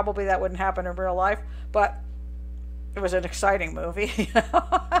and probably that wouldn't happen in real life, but it was an exciting movie.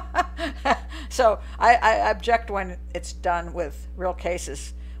 So I object when it's done with real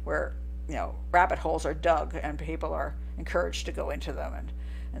cases where rabbit holes are dug and people are encouraged to go into them,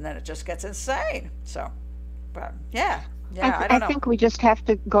 and then it just gets insane. So, but yeah. Yeah, I think we just have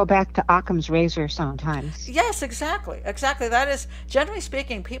to go back to Occam's razor sometimes. Yes, exactly. That is, generally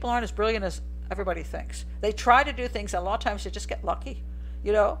speaking, people aren't as brilliant as everybody thinks. They try to do things, and a lot of times they just get lucky.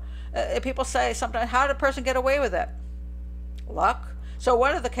 People say sometimes, how did a person get away with it? Luck. So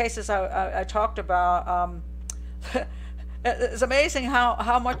one of the cases I talked about, it's amazing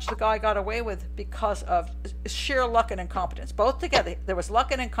how much the guy got away with because of sheer luck and incompetence. Both together, there was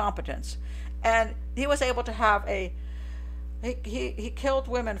luck and incompetence, and he was able to have He killed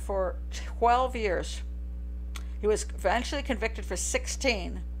women for 12 years. He was eventually convicted for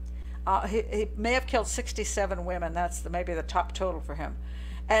 16. He may have killed 67 women. That's maybe the top total for him.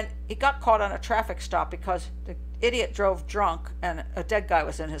 And he got caught on a traffic stop because the idiot drove drunk and a dead guy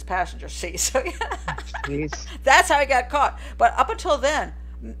was in his passenger seat. So that's how he got caught. But up until then,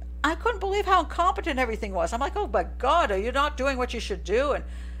 I couldn't believe how incompetent everything was. I'm like, oh my God, are you not doing what you should do?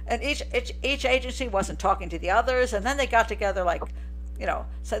 And each agency wasn't talking to the others, and then they got together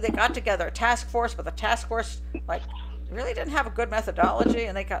so they got together a task force, but the task force really didn't have a good methodology,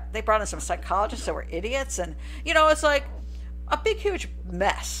 and they brought in some psychologists that were idiots, and it's like a big huge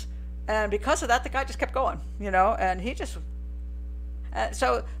mess. And because of that, the guy just kept going, and he just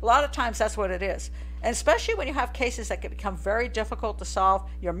so a lot of times that's what it is, and especially when you have cases that can become very difficult to solve,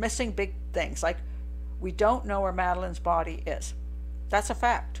 you're missing big things, like we don't know where Madeleine's body is. That's a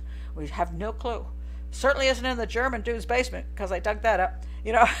fact. We have no clue. Certainly isn't in the German dude's basement, because I dug that up.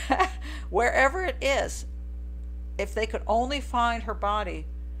 Wherever it is, if they could only find her body,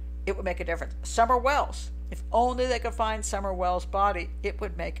 it would make a difference. Summer Wells, if only they could find Summer Wells' body, it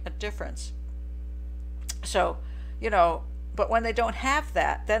would make a difference. So, but when they don't have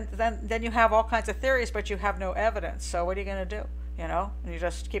that, then you have all kinds of theories, but you have no evidence. So what are you going to do? And you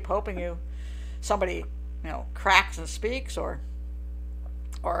just keep hoping somebody cracks and speaks, or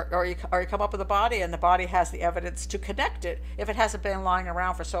you come up with a body, and the body has the evidence to connect it if it hasn't been lying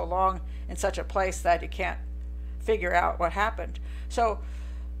around for so long in such a place that you can't figure out what happened. So,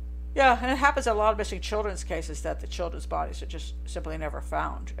 yeah, and it happens in a lot of missing children's cases that the children's bodies are just simply never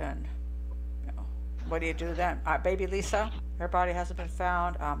found. And, what do you do then? Baby Lisa, her body hasn't been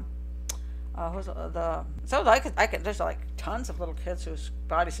found. There's like tons of little kids whose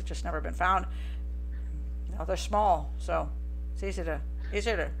bodies have just never been found. They're small, so it's easier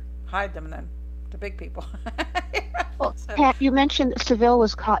to hide them than the big people. Well, Pat, you mentioned Seville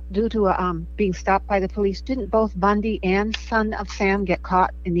was caught due to being stopped by the police. Didn't both Bundy and son of Sam get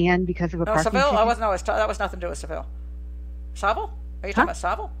caught in the end because of a parking Seville. ticket? That was nothing to do with Seville. Saville? Are you talking about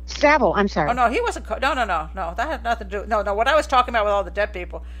Saville? Saville, I'm sorry. Oh no, he wasn't. No. That had nothing to do. No. What I was talking about with all the dead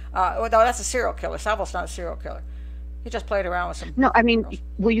people. No, that's a serial killer. Saville's not a serial killer. He just played around with some. No, I mean,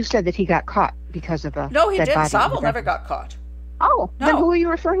 well, you said that he got caught because of a. No, he dead didn't. body. Saville never got caught. Oh, no. Then who are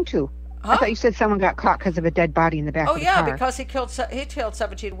you referring to? Huh? I thought you said someone got caught because of a dead body in the back of the car. Because he killed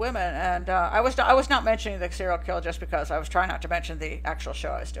 17 women, and I was not mentioning the serial killer just because I was trying not to mention the actual show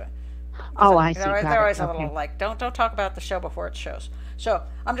I was doing. I see. They're always a little like don't talk about the show before it shows. So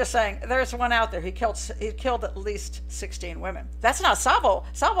I'm just saying there's one out there. He killed at least 16 women. That's not Saville.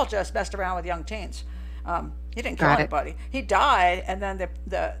 Saville just messed around with young teens. He didn't kill anybody. He died, and then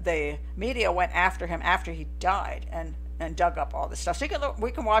the media went after him after he died and dug up all this stuff. So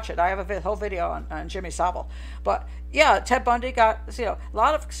we can watch it. I have a whole video on Jimmy Saville. But yeah, Ted Bundy a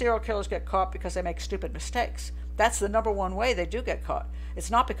lot of serial killers get caught because they make stupid mistakes. That's the number one way they do get caught. It's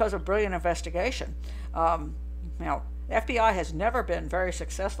not because of brilliant investigation. The FBI has never been very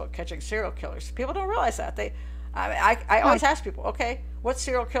successful at catching serial killers. People don't realize that. I always ask people, okay, what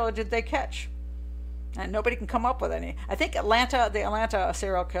serial killer did they catch? And nobody can come up with any. I think the Atlanta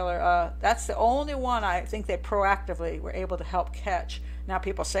serial killer, that's the only one I think they proactively were able to help catch. Now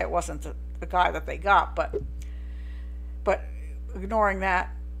people say it wasn't the guy that they got, but ignoring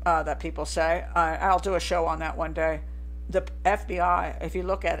that people say, I'll do a show on that one day. The FBI, if you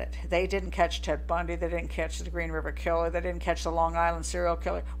look at it, they didn't catch Ted Bundy, they didn't catch the Green River Killer, they didn't catch the Long Island serial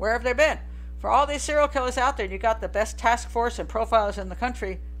killer. Where have they been? For all these serial killers out there, you got the best task force and profilers in the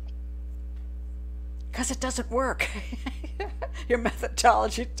country. Because it doesn't work. Your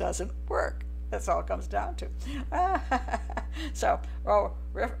methodology doesn't work. That's all it comes down to.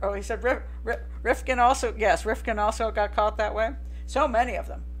 He said Rifkin also, yes, Rifkin also got caught that way. So many of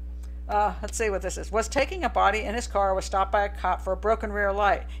them. Let's see what this is. Was taking a body in his car, was stopped by a cop for a broken rear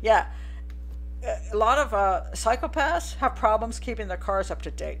light. Yeah, a lot of psychopaths have problems keeping their cars up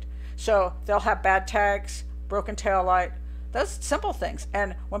to date. So they'll have bad tags, broken tail light, those simple things.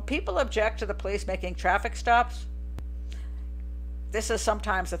 And when people object to the police making traffic stops, this is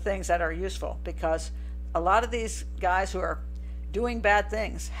sometimes the things that are useful, because a lot of these guys who are doing bad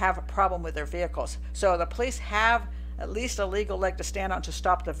things have a problem with their vehicles. So the police have at least a legal leg to stand on to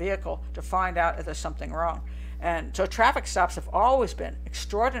stop the vehicle to find out if there's something wrong. And so traffic stops have always been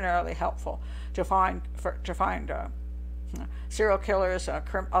extraordinarily helpful to find serial killers,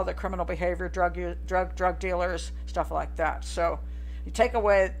 other criminal behavior, drug dealers, stuff like that. So you take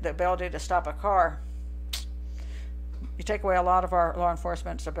away the ability to stop a car, you take away a lot of our law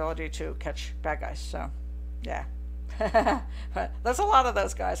enforcement's ability to catch bad guys. So yeah. But there's a lot of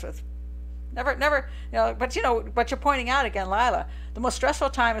those guys with never, but you're pointing out again, Lila, the most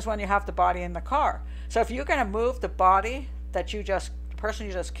stressful time is when you have the body in the car. So if you're going to move the body the person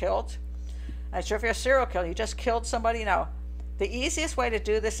you just killed, I'm sure if you're a serial killer, you just killed somebody, the easiest way to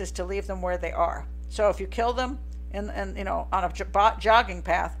do this is to leave them where they are. So if you kill them on a jogging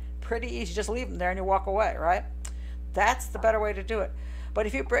path, pretty easy, just leave them there and you walk away, right? That's the better way to do it. But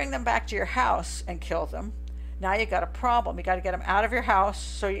if you bring them back to your house and kill them, now you got a problem. You got to get them out of your house.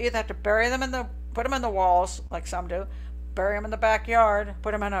 So you either have to put them in the walls, like some do, bury them in the backyard,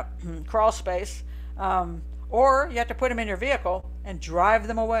 put them in a crawl space, or you have to put them in your vehicle and drive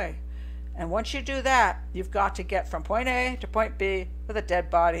them away. And once you do that, you've got to get from point A to point B with a dead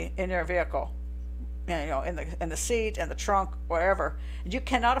body in your vehicle, in the seat, in the trunk, wherever. And you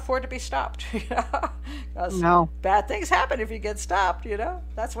cannot afford to be stopped, because bad things happen if you get stopped.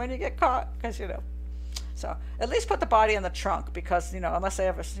 That's when you get caught, because So at least put the body in the trunk, because unless they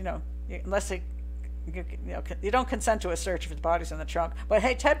have you don't consent to a search if the body's in the trunk. But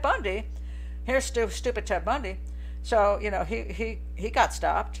hey, Ted Bundy, here's stupid Ted Bundy. So he got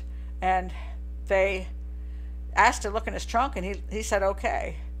stopped, and they asked to look in his trunk, and he said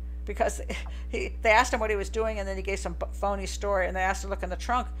okay, because they asked him what he was doing, and then he gave some phony story, and they asked to look in the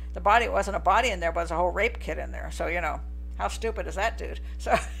trunk. The body wasn't a body in there, but it was a whole rape kit in there. So how stupid is that dude?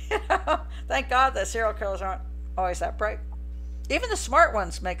 So thank God that serial killers aren't always that bright. Even the smart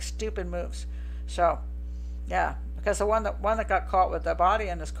ones make stupid moves. So yeah, because the one that got caught with the body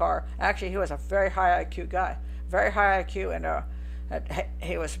in his car, actually he was a very high IQ guy, very high IQ, and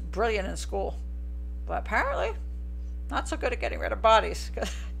he was brilliant in school, but apparently not so good at getting rid of bodies.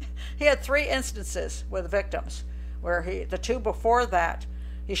 He had 3 instances with victims where the 2 before that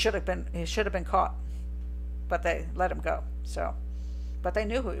he should have been caught, but they let him go. So, but they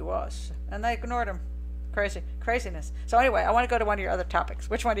knew who he was and they ignored him. Craziness. So anyway, I want to go to one of your other topics.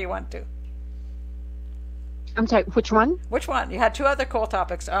 Which one do you want to? I'm sorry, which one? Which one? You had 2 other cool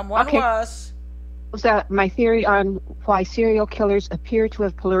topics. One okay. was my theory on why serial killers appear to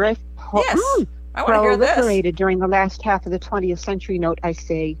have yes, I want to hear this. Proliferated during the last half of the 20th century. Note, I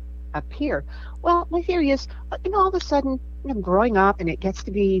say appear. Well, my theory is, all of a sudden, growing up, and it gets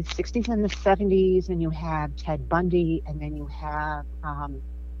to be 60s and the 70s, and you have Ted Bundy, and then you have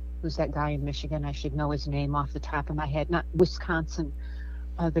who's that guy in Michigan? I should know his name off the top of my head. Not Wisconsin,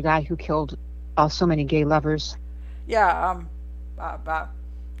 the guy who killed so many gay lovers. Yeah,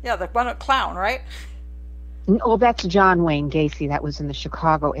 the one clown, right? Oh, that's John Wayne Gacy. That was in the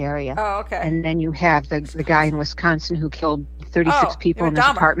Chicago area. Oh, okay. And then you have the guy in Wisconsin who killed 36 people in his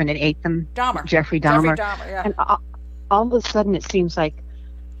apartment and ate them. Jeffrey Dahmer. Yeah. And all of a sudden, it seems like,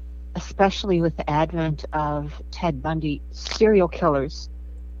 especially with the advent of Ted Bundy, serial killers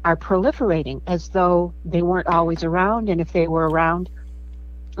are proliferating as though they weren't always around, and if they were around,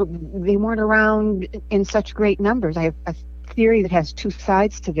 they weren't around in such great numbers. I have a theory that has 2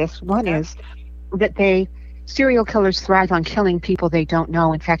 sides to this. One is that serial killers thrive on killing people they don't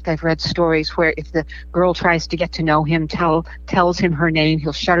know. In fact, I've read stories where if the girl tries to get to know him, tells him her name,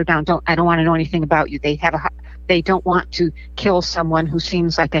 he'll shut her down. I don't want to know anything about you. They don't want to kill someone who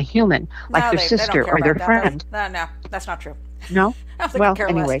seems like a human, like their sister or their friend. No, that's not true. No? Well,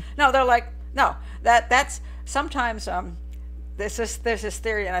 anyway. No, they're like, no, that's sometimes, there's this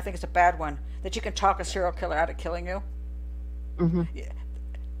theory, and I think it's a bad one, that you can talk a serial killer out of killing you. Mm-hmm.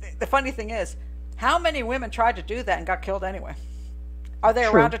 The funny thing is, how many women tried to do that and got killed anyway? Are they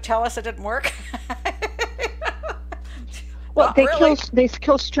True. around to tell us it didn't work? Well, they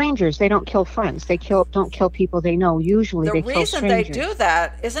kill strangers. They don't kill friends. They don't kill people they know. Usually they kill strangers. The reason they do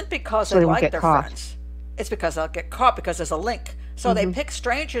that isn't because they like their friends. It's because they'll get caught because there's a link. So they pick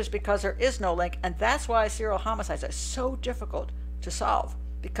strangers because there is no link, and that's why serial homicides are so difficult to solve.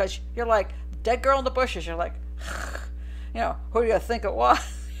 Because you're like, dead girl in the bushes, you're like, who do you think it was?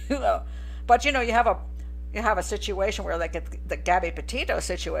 But you have a situation where, like the Gabby Petito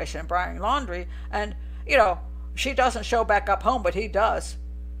situation in Brian Laundrie, and she doesn't show back up home, but he does.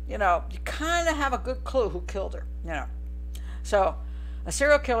 You kind of have a good clue who killed her. So a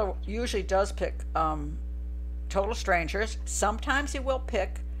serial killer usually does pick total strangers. Sometimes he will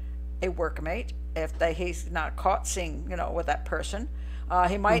pick a workmate if he's not caught seeing with that person.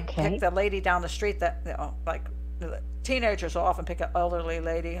 He might pick the lady down the street that like the teenagers will often pick an elderly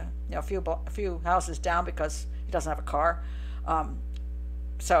lady a few houses down because he doesn't have a car,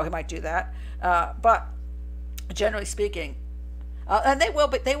 so he might do that. But generally speaking, and they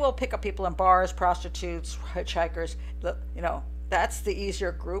will pick up people in bars, prostitutes, hitchhikers. That's the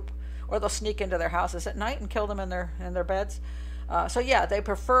easier group. Or they'll sneak into their houses at night and kill them in their beds. So yeah, they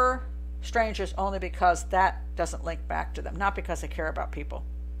prefer strangers only because that doesn't link back to them, not because they care about people.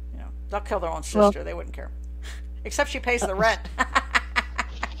 They'll kill their own sister. They wouldn't care, except she pays the rent.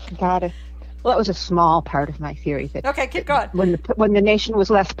 Got it. Well, that was a small part of my theory. Okay, keep going. When the nation was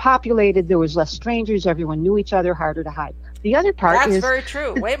less populated, there was less strangers. Everyone knew each other, harder to hide. The other part That's very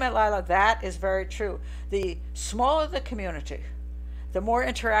true. Wait a minute, Lila. That is very true. The smaller the community, the more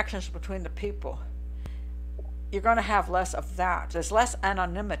interactions between the people, you're going to have less of that. There's less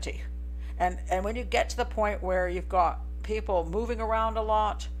anonymity. And when you get to the point where you've got people moving around a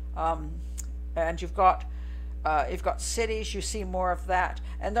lot, and you've got cities, you see more of that.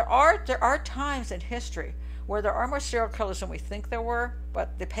 And there are times in history where there are more serial killers than we think there were,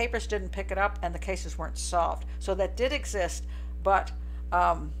 but the papers didn't pick it up and the cases weren't solved. So that did exist, but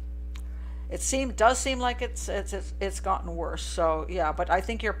it does seem like it's gotten worse. So yeah, but I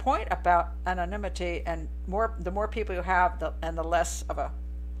think your point about anonymity and the more people you have, the less of a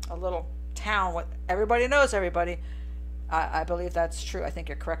little town with everybody knows everybody. I believe that's true. I think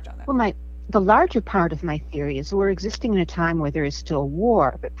you're correct on that. Well, the larger part of my theory is we're existing in a time where there is still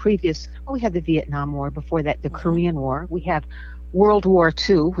war, but we had the Vietnam War, before that the Korean War. We have World War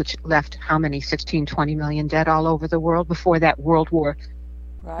II, which left how many, 16, 20 million dead all over the world. Before that, World War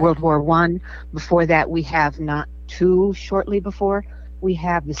I. Before that, we have shortly before, we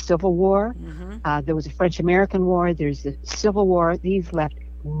have the Civil War. There was a French-American War. There's the Civil War. These left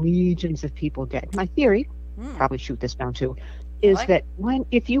legions of people dead. My theory, probably shoot this down too, is that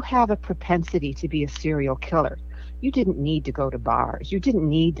if you have a propensity to be a serial killer, You didn't need to go to bars. You didn't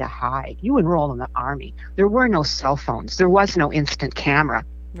need to hide. You enroll in the Army. There were no cell phones. There was no instant camera.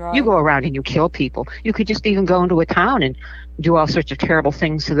 Right. You go around and you kill people. You could just even go into a town and do all sorts of terrible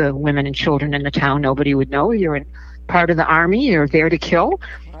things to the women and children in the town. Nobody would know you're in part of the Army. You're there to kill.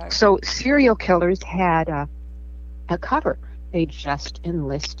 Right. So serial killers had a cover. They just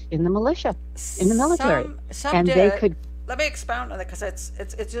enlist in the militia, in the military. Some and did. They could. Let me expound on that, because it's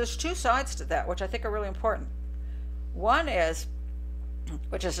there's two sides to that, which I think are really important. One is,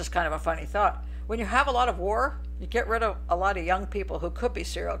 which is just kind of a funny thought, when you have a lot of war, you get rid of a lot of young people who could be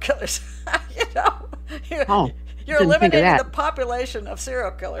serial killers. You know, you're eliminating the population of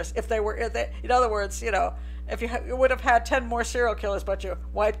serial killers. If they were, in other words, you know, if you would have had 10 more serial killers, but you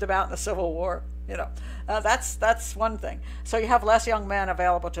wiped them out in the Civil War, you know, that's one thing. So you have less young men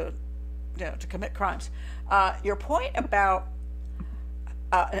available to, you know, to commit crimes. Your point about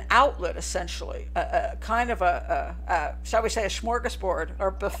an outlet, essentially, kind of shall we say, a smorgasbord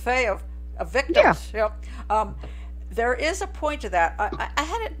or buffet of victims. Yeah. You know, there is a point to that. I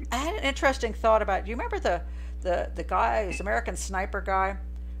had an interesting thought about. Do you remember the guy, this American sniper guy?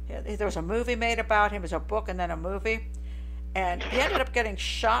 There was a movie made about him. It was a book and then a movie, and he ended up getting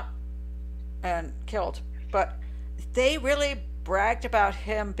shot and killed. But they really bragged about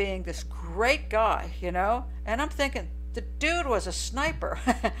him being this great guy, you know. And I'm thinking, the dude was a sniper.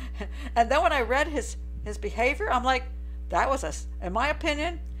 And then when I read his behavior, I'm like, that was in my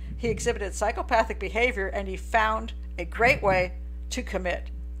opinion, he exhibited psychopathic behavior, and he found a great way to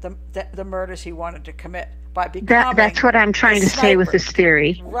commit the murders he wanted to commit by becoming. That's what I'm trying to say with this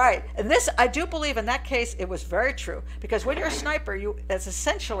theory. Right. And this, I do believe in that case, it was very true. Because when you're a sniper, it's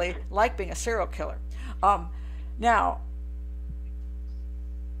essentially like being a serial killer. Now,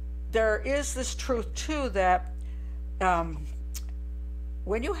 there is this truth, too, that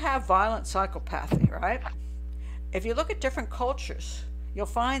when you have violent psychopathy, right, if you look at different cultures, you'll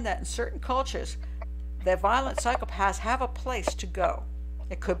find that in certain cultures, the violent psychopaths have a place to go.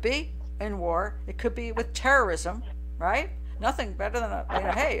 It could be in war. It could be with terrorism, right? Nothing better than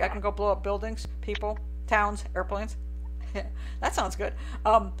hey, I can go blow up buildings, people, towns, airplanes. That sounds good.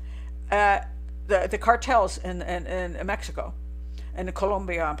 The cartels in Mexico and in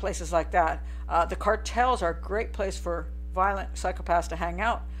Colombia and places like that. The cartels are a great place for violent psychopaths to hang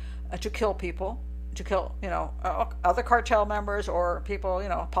out, to kill people, to kill, you know, other cartel members or people, you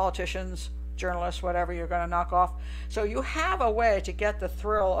know, politicians, journalists, whatever you're going to knock off. So you have a way to get the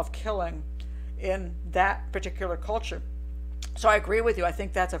thrill of killing in that particular culture. So I agree with you. I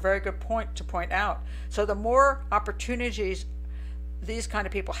think that's a very good point to point out. So the more opportunities these kind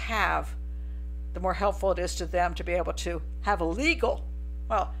of people have, the more helpful it is to them to be able to have a legal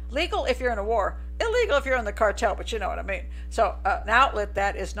if you're in a war, illegal if you're in the cartel, but you know what I mean. So an outlet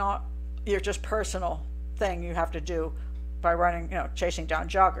that is not your just personal thing you have to do by running, you know, chasing down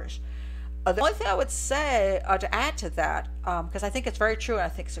joggers. The only thing I would say to add to that, because I think it's very true, and I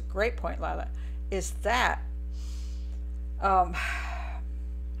think it's a great point, Lila, is that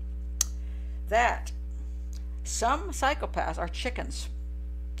that some psychopaths are chickens.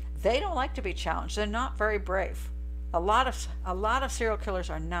 They don't like to be challenged. They're not very brave. A lot of serial killers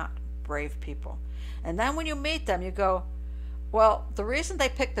are not brave people. And then when you meet them, you go, well, the reason they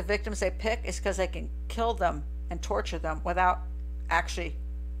pick the victims they pick is because they can kill them and torture them without actually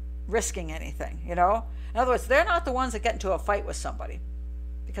risking anything, you know? In other words, they're not the ones that get into a fight with somebody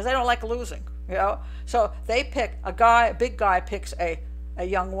because they don't like losing, you know? So they pick a big guy picks a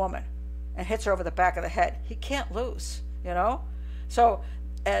young woman and hits her over the back of the head. He can't lose, you know? So,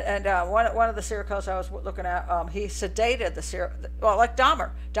 and one of the serial killers I was looking at, he sedated like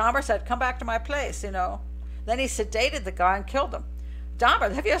Dahmer. Dahmer said, come back to my place, you know? Then he sedated the guy and killed him.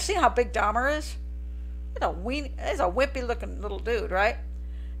 Dahmer, have you ever seen how big Dahmer is? He's a wimpy looking little dude, right?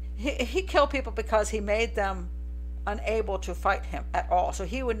 He killed people because he made them unable to fight him at all. So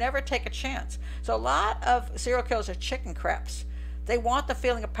he would never take a chance. So a lot of serial killers are chicken craps. They want the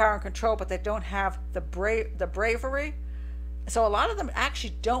feeling of power and control, but they don't have the bravery. So a lot of them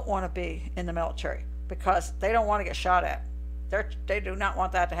actually don't want to be in the military because they don't want to get shot at. They do not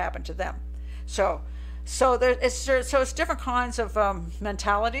want that to happen to them. So it's different kinds of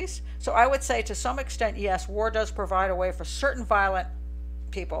mentalities. So I would say to some extent, yes, war does provide a way for certain violent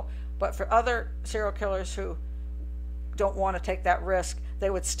people, but for other serial killers who don't want to take that risk, they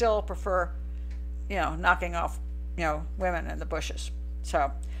would still prefer, you know, knocking off, you know, women in the bushes.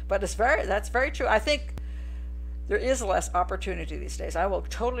 So, but that's very true. I think there is less opportunity these days. I will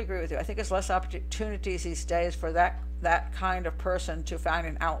totally agree with you. I think there's less opportunities these days for that kind of person to find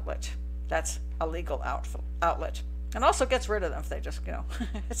an outlet. That's a legal outlet. And also gets rid of them if they just,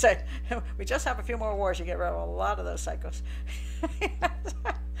 say, we just have a few more wars, you get rid of a lot of those psychos.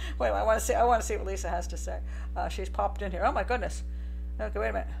 Wait, I want to see what Lisa has to say. She's popped in here. Oh my goodness. Okay, wait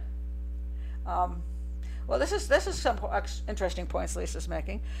a minute. Well, this is some interesting points Lisa's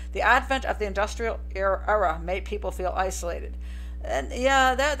making. The advent of the industrial era made people feel isolated, and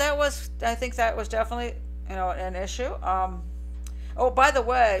yeah, I think that was definitely an issue. Oh, by the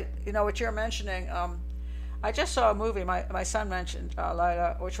way, what you're mentioning. I just saw a movie my son mentioned,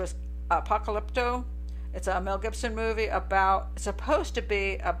 Lila, which was Apocalypto. It's a Mel Gibson movie it's supposed to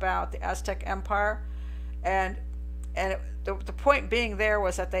be about the Aztec Empire, and the point being there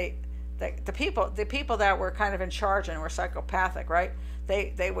was that the people that were kind of in charge and were psychopathic, right?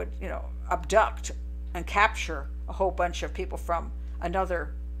 They would abduct and capture a whole bunch of people from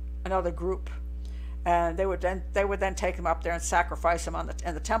another group, and they would then take them up there and sacrifice them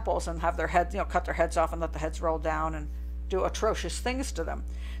in the temples and have their heads, cut their heads off and let the heads roll down and do atrocious things to them.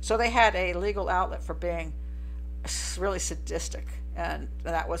 So they had a legal outlet for being really sadistic, and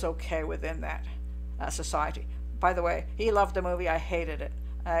that was okay within that society. By the way, he loved the movie. I hated it.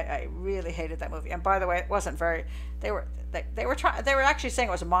 I really hated that movie. And by the way, it wasn't very. They were actually saying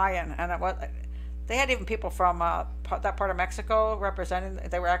it was Mayan, and it was. They had even people from that part of Mexico representing.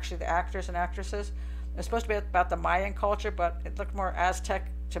 They were actually the actors and actresses. It was supposed to be about the Mayan culture, but it looked more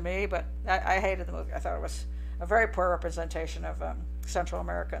Aztec to me. But I hated the movie. I thought it was a very poor representation of Central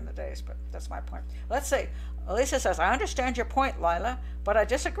America in the days. But that's my point. Let's see. Elisa says, I understand your point, Lila, but I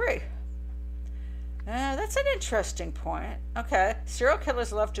disagree. That's an interesting point. Okay, serial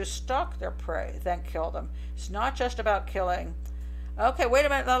killers love to stalk their prey, then kill them. It's not just about killing. Okay, wait a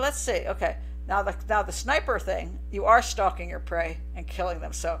minute. Now let's see. Okay, now the sniper thing, you are stalking your prey and killing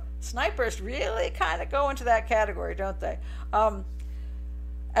them. So snipers really kind of go into that category, don't they?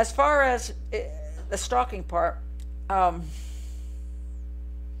 As far as the stalking part,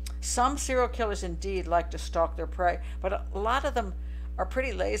 some serial killers indeed like to stalk their prey, but a lot of them are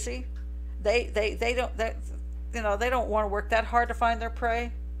pretty lazy. They don't want to work that hard to find their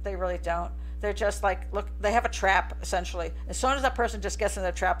prey. They really don't. They're just like, look, they have a trap essentially. As soon as that person just gets in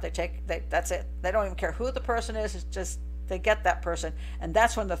the trap, that's it. They don't even care who the person is. It's just they get that person, and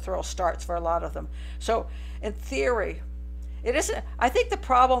that's when the thrill starts for a lot of them. So, in theory, it isn't. I think the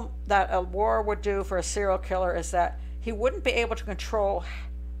problem that a war would do for a serial killer is that he wouldn't be able to control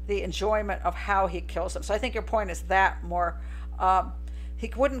the enjoyment of how he kills them. So I think your point is that more.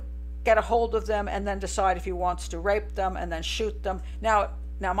 He wouldn't get a hold of them and then decide if he wants to rape them and then shoot them. Now,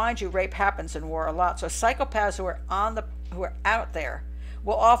 mind you, rape happens in war a lot. So psychopaths who are out there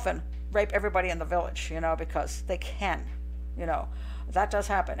will often rape everybody in the village, because they can, that does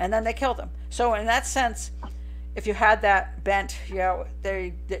happen, and then they kill them. So in that sense, if you had that bent, you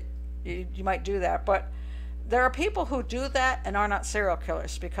might do that. But there are people who do that and are not serial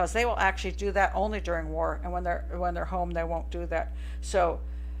killers because they will actually do that only during war, and when they're home, they won't do that. So.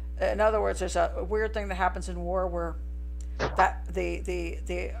 In other words, there's a weird thing that happens in war where that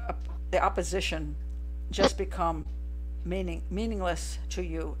the opposition just become meaningless to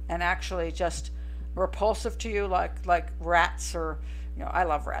you and actually just repulsive to you, like rats, or I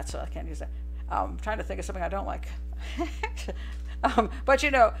love rats, so I can't use that. I'm trying to think of something I don't like. But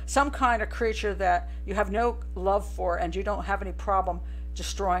some kind of creature that you have no love for and you don't have any problem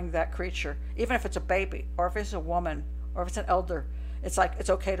destroying that creature, even if it's a baby or if it's a woman or if it's an elder. It's like it's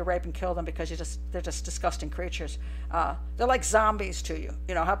okay to rape and kill them because they're just disgusting creatures. They're like zombies to you.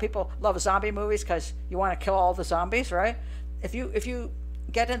 You know how people love zombie movies because you want to kill all the zombies, right? If you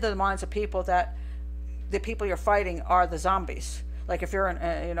get into the minds of people that the people you're fighting are the zombies, like if you're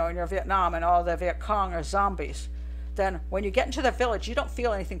in you're Vietnam and all the Viet Cong are zombies, then when you get into the village, you don't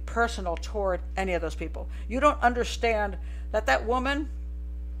feel anything personal toward any of those people. You don't understand that woman,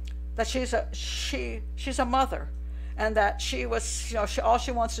 that she's a mother. And that she was, all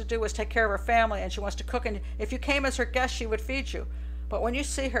she wants to do is take care of her family, and she wants to cook. And if you came as her guest, she would feed you. But when you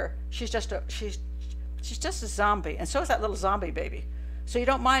see her, she's just a zombie, and so is that little zombie baby. So you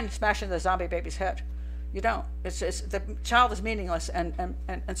don't mind smashing the zombie baby's head. You don't. It's the child is meaningless and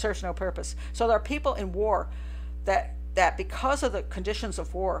serves no purpose. So there are people in war that because of the conditions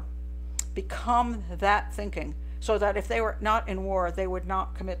of war, become that thinking. So that if they were not in war, they would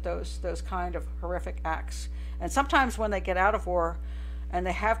not commit those kind of horrific acts. And sometimes when they get out of war and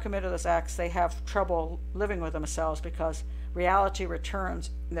they have committed those acts, they have trouble living with themselves because reality returns,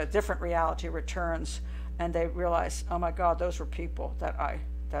 different reality returns, and they realize, oh my God, those were people that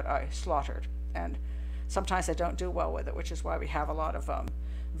I slaughtered. And sometimes they don't do well with it, which is why we have a lot of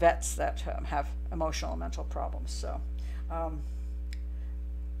vets that have emotional and mental problems. So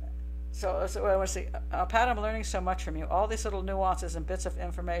So I want to see. Pat, I'm learning so much from you. All these little nuances and bits of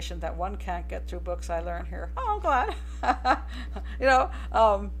information that one can't get through books I learn here. Oh, I'm glad. you know,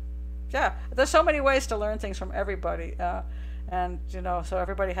 yeah, there's so many ways to learn things from everybody. And, so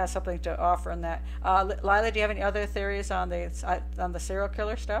everybody has something to offer in that. Lila, do you have any other theories on the serial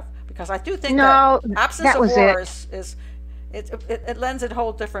killer stuff? Because I do think that absence of war it lends a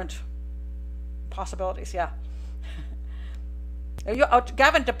whole different possibilities. Yeah.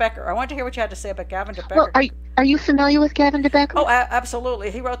 Gavin de Becker. I wanted to hear what you had to say about Gavin de Becker. Well, are you familiar with Gavin de Becker? Oh, absolutely.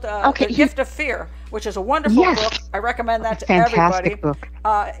 He wrote the Gift of Fear, which is a wonderful book. I recommend that to everybody. Book.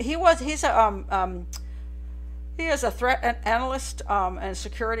 He is a threat analyst and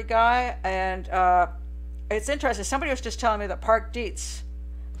security guy, and it's interesting. Somebody was just telling me that Park Dietz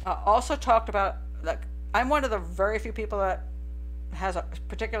also talked about, like, I'm one of the very few people that has a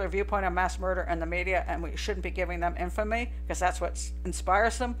particular viewpoint on mass murder and the media, and we shouldn't be giving them infamy because that's what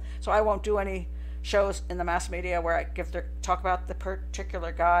inspires them. So I won't do any shows in the mass media where I talk about the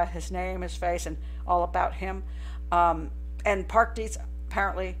particular guy, his name, his face, and all about him. And Park Dietz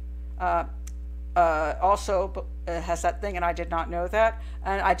apparently also has that thing, and I did not know that.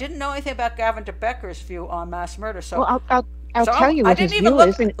 And I didn't know anything about Gavin de Becker's view on mass murder. So I'll tell you what his view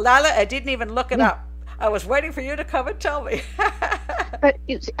is. Lila, I didn't even look it up. I was waiting for you to come and tell me. But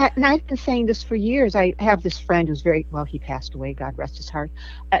and I've been saying this for years. I have this friend who's he passed away, God rest his heart.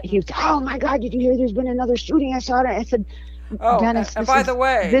 He was, oh my God, did you hear there's been another shooting? I saw it. I said, Dennis, and by the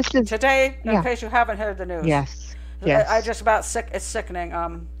way, today, in case you haven't heard the news. Yes. I just about it's sickening.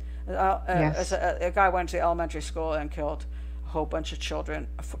 A guy went to the elementary school and killed a whole bunch of children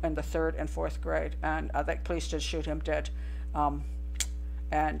in the 3rd and 4th grade, and the police did shoot him dead.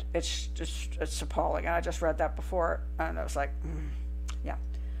 And it's appalling. And I just read that before, and I was like, yeah.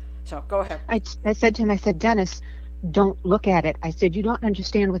 So go ahead. I said to him, Dennis, don't look at it. I said, you don't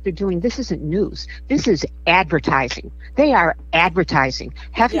understand what they're doing. This isn't news. This is advertising. They are advertising.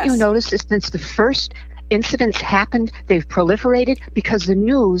 Haven't you noticed that since the first incidents happened, they've proliferated because the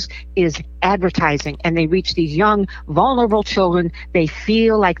news is advertising, and they reach these young, vulnerable children. They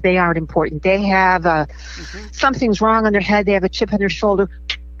feel like they aren't important. They have something's wrong on their head. They have a chip on their shoulder.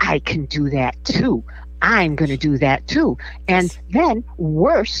 I can do that too. I'm going to do that too. And then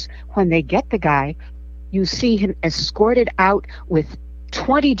worse, when they get the guy, you see him escorted out with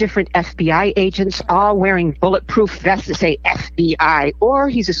 20 different FBI agents, all wearing bulletproof vests that say FBI, or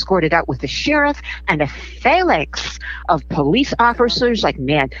he's escorted out with a sheriff and a phalanx of police officers. Like,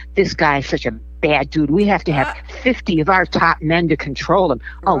 man, this guy's such a bad dude. We have to have 50 of our top men to control him.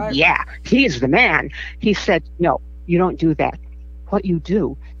 Right. Oh, yeah, he's the man. He said, no, you don't do that. What you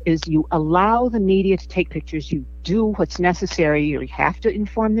do is you allow the media to take pictures. You do what's necessary. You have to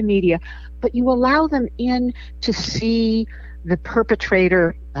inform the media, but you allow them in to see the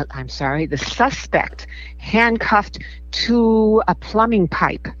perpetrator, the suspect, handcuffed to a plumbing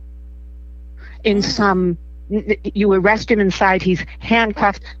pipe you arrest him inside, he's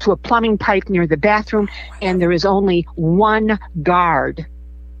handcuffed to a plumbing pipe near the bathroom, and there is only one guard.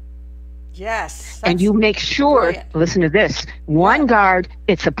 Yes. And you make sure, listen to this, one guard,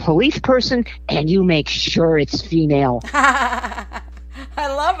 it's a police person, and you make sure it's female. I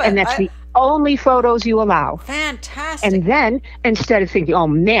love it. And that's the only photos you allow. Fantastic. And then, instead of thinking, oh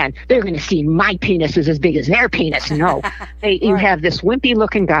man, they're going to see my penis is as big as their penis. No. You have this wimpy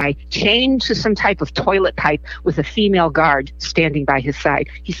looking guy chained to some type of toilet pipe with a female guard standing by his side.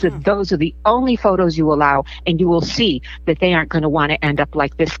 He said, those are the only photos you allow, and you will see that they aren't going to want to end up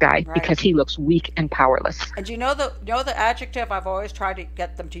like this guy because he looks weak and powerless. And you know the adjective I've always tried to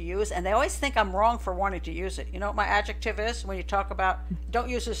get them to use, and they always think I'm wrong for wanting to use it. You know what my adjective is when you talk about, don't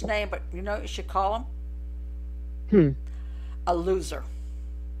use his name, but you know what you should call him? A loser.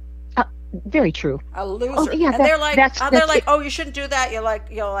 Very true. A loser. Oh, yeah, and they're like, oh, you shouldn't do that. You're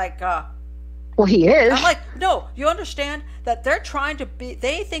like, well, he is. I'm like, no, you understand that they're trying to be,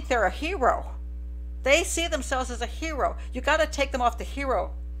 they think they're a hero. They see themselves as a hero. You got to take them off the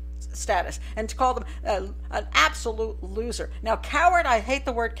hero status and to call them an absolute loser. Now, coward, I hate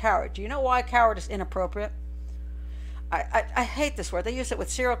the word coward. Do you know why coward is inappropriate? I hate this word. They use it with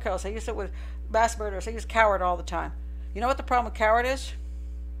serial killers. They use it with mass murderers. They use coward all the time. You know what the problem with coward is?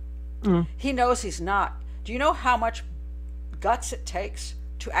 He knows he's not. Do you know how much guts it takes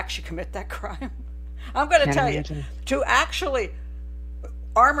to actually commit that crime? I'm going to tell you, to actually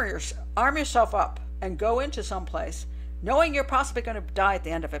arm yourself up and go into some place knowing you're possibly going to die at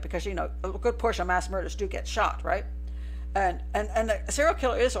the end of it, because, you know, a good portion of mass murders do get shot, right? And the serial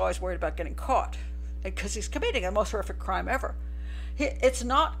killer is always worried about getting caught, because he's committing the most horrific crime ever. It's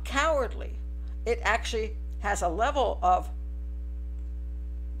not cowardly. It actually has a level of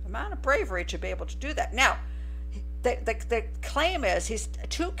amount of bravery to be able to do that. Now, the claim is he's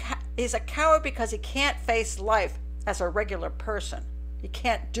a coward because he can't face life as a regular person. He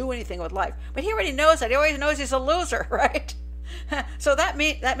can't do anything with life. But he already knows that. He always knows he's a loser, right? So that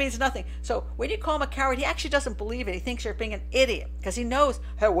means nothing. So when you call him a coward, he actually doesn't believe it. He thinks you're being an idiot because he knows,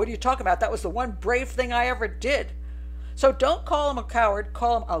 hey, what are you talking about? That was the one brave thing I ever did. So don't call him a coward.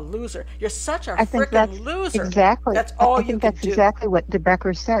 Call him a loser. You're such a freaking loser. Exactly. That's all you can do. I think that's exactly what De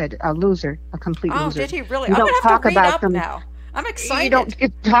Becker said. A loser, a complete loser. Oh, did he really? You I'm going to have to read up them now. I'm excited. You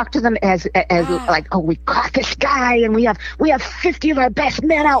don't talk to them as like, oh, we caught this guy and we have 50 of our best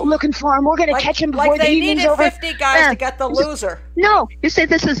men out looking for him. We're going to catch him before the evening's over. Like they needed 50 guys to get the loser. No, you say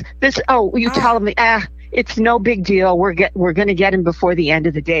this. Oh, you tell them, it's no big deal. We're going to get him before the end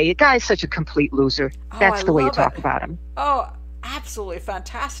of the day. The guy's such a complete loser. That's the way you talk about him. Oh, absolutely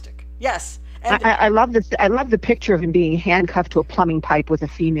fantastic. Yes. And I love this. I love the picture of him being handcuffed to a plumbing pipe with a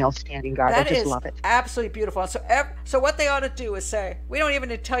female standing guard. I just love it. Absolutely beautiful. So what they ought to do is say, we don't even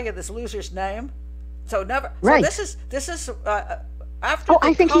need to tell you this loser's name. So never. Right. So this is after. Oh,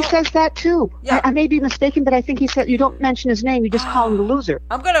 I think he says that too. Yeah. I may be mistaken, but I think he said you don't mention his name. You just call him the loser.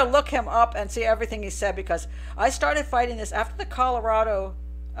 I'm going to look him up and see everything he said because I started fighting this after the Colorado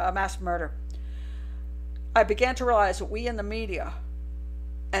mass murder. I began to realize that we in the media.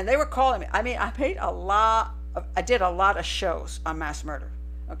 And they were calling me. I mean, I did a lot of shows on mass murder.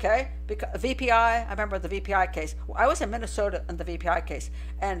 Okay? Because VPI, I remember the VPI case. I was in Minnesota in the VPI case.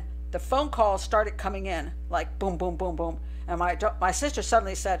 And the phone calls started coming in like boom, boom, boom, boom. And my sister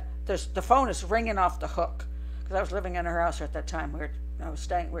suddenly said, the phone is ringing off the hook. Because I was living in her house at that time. We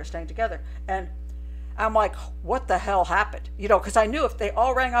were staying together. And I'm like, what the hell happened? You know, because I knew if they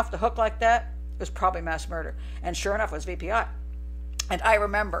all rang off the hook like that, it was probably mass murder. And sure enough, it was VPI. And I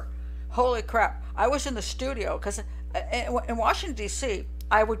remember, holy crap, I was in the studio because in Washington, D.C.,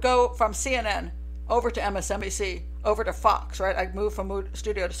 I would go from CNN over to MSNBC, over to Fox, right? I'd move from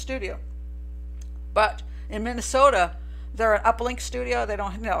studio to studio. But in Minnesota, they're an uplink studio. They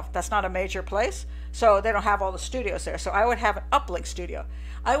don't, that's not a major place. So they don't have all the studios there. So I would have an uplink studio.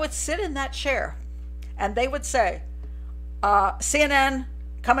 I would sit in that chair and they would say, CNN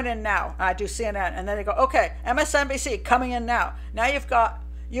coming in now. I do CNN. And then they go, okay, MSNBC coming in now. Now you've got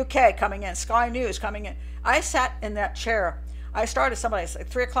UK coming in, Sky News coming in. I sat in that chair. I started somebody at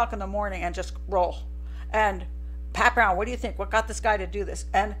 3 o'clock in the morning and just roll. And Pat Brown, what do you think? What got this guy to do this?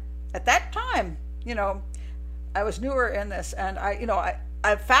 And at that time, I was newer in this, and I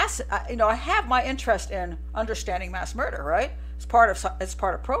have my interest in understanding mass murder, right? It's part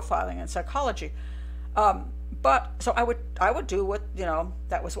of profiling and psychology. But so I would do what,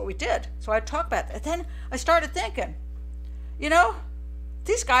 that was what we did. So I'd talk about that. And then I started thinking,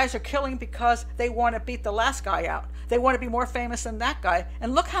 these guys are killing because they want to beat the last guy out. They want to be more famous than that guy.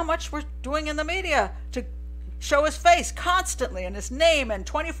 And look how much we're doing in the media to show his face constantly and his name and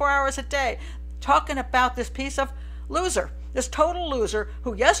 24 hours a day, talking about this piece of loser, this total loser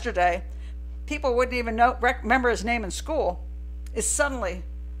who yesterday people wouldn't even remember his name in school, is suddenly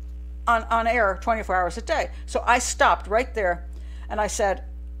on air 24 hours a day. So I stopped right there and I said,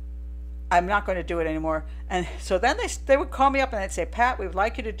 I'm not going to do it anymore. And so then they would call me up and they'd say, Pat, we would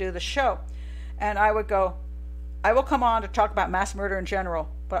like you to do the show. And I would go, I will come on to talk about mass murder in general,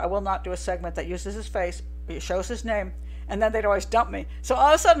 but I will not do a segment that uses his face, shows his name. And then they'd always dump me. So all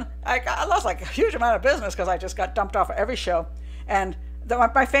of a sudden, I lost like a huge amount of business because I just got dumped off of every show. And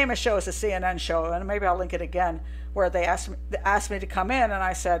my famous show is the CNN show, and maybe I'll link it again, where they asked me to come in, and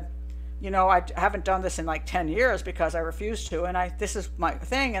I said, I haven't done this in like 10 years because I refused to, and this is my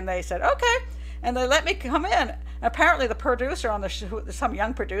thing. And they said, okay. And they let me come in. And apparently the producer on the show, some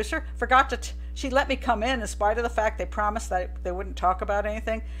young producer, forgot she let me come in spite of the fact they promised that they wouldn't talk about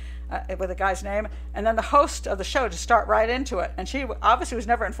anything with a guy's name. And then the host of the show just start right into it. And she obviously was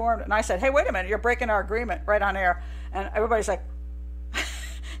never informed. And I said, hey, wait a minute, you're breaking our agreement right on air. And everybody's like,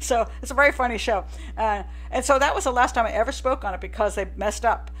 so it's a very funny show. And so that was the last time I ever spoke on it because they messed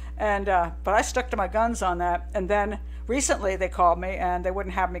up. And but I stuck to my guns on that. And then recently they called me and they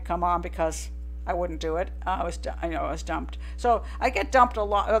wouldn't have me come on because I wouldn't do it. I was dumped. So I get dumped a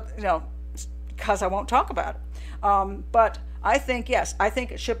lot, because I won't talk about it. But I think, yes,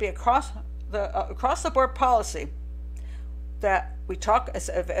 it should be across the board policy that we talk.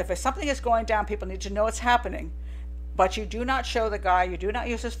 If something is going down, people need to know it's happening. But you do not show the guy. You do not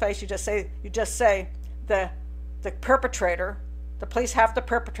use his face. You just say the perpetrator. The police have the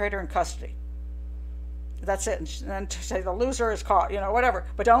perpetrator in custody. That's it. And then to say the loser is caught. Whatever.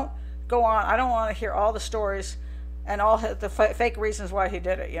 But don't go on. I don't want to hear all the stories and all the fake reasons why he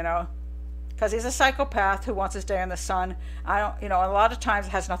did it. because he's a psychopath who wants his day in the sun. I don't, a lot of times it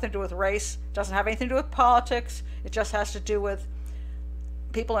has nothing to do with race, doesn't have anything to do with politics. It just has to do with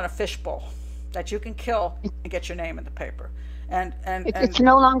people in a fishbowl that you can kill and get your name in the paper. And it's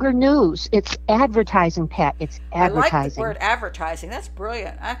no longer news. It's advertising, Pat. It's advertising. I like the word advertising. That's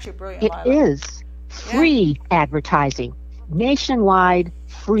brilliant. Actually brilliant, It Lila. is free advertising. Nationwide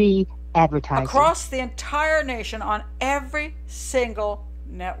free advertising. Across the entire nation on every single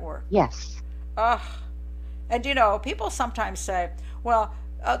network. Yes. And people sometimes say, well,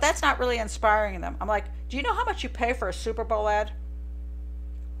 that's not really inspiring them. I'm like, do you know how much you pay for a Super Bowl ad?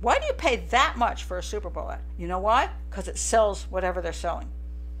 Why do you pay that much for a Super Bowl ad? You know why? Because it sells whatever they're selling.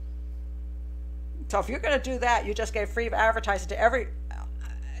 So if you're going to do that, you just gave free advertising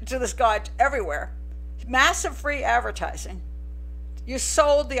to this guy everywhere. Massive free advertising. You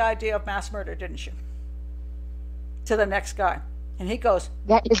sold the idea of mass murder, didn't you? To the next guy. And he goes,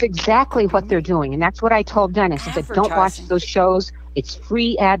 that is exactly what they're doing. And that's what I told Dennis. I said, don't watch those shows. It's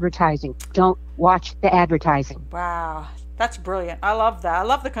free advertising. Don't watch the advertising. Wow. That's brilliant. I love that. I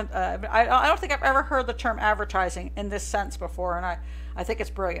love I don't think I've ever heard the term advertising in this sense before. And I think it's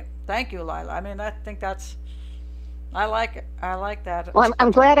brilliant. Thank you, Lila. I mean, I think I like it. I like that. Well,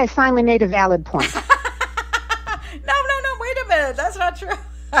 I'm glad I finally made a valid point. No, wait a minute. That's not true.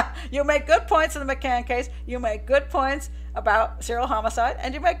 You make good points in the McCann case. You make good points about serial homicide.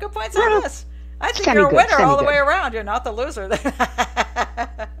 And you make good points on this. I think you're a winner all the way around. You're not the loser.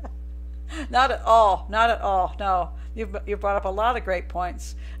 Not at all. Not at all. No. You brought up a lot of great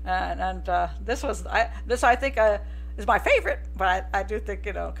points. And this I think is my favorite. But I do think,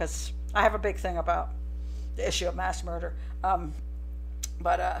 because I have a big thing about the issue of mass murder.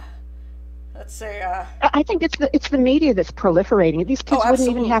 Let's say I think it's the media that's proliferating. These kids wouldn't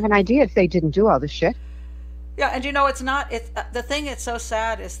even have an idea if they didn't do all this shit. Yeah, and it's not. It's the thing that's so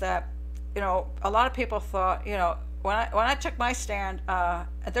sad is that a lot of people thought when I took my stand.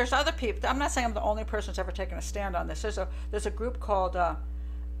 There's other people. I'm not saying I'm the only person who's ever taken a stand on this. There's a group called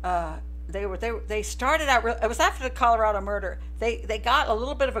they started out. It was after the Colorado murder. They got a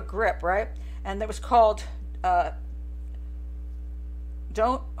little bit of a grip, right? And it was called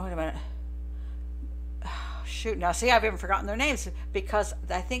don't wait a minute. Shoot, now see, I've even forgotten their names because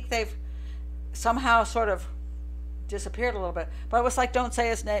I think they've somehow sort of disappeared a little bit. But it was like, don't say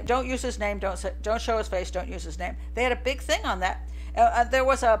his name, don't use his name, don't show his face, don't use his name. They had a big thing on that. There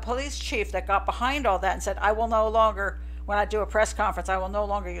was a police chief that got behind all that and said, I will no longer, when I do a press conference, I will no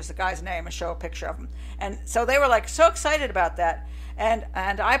longer use the guy's name and show a picture of him. And so they were like so excited about that. And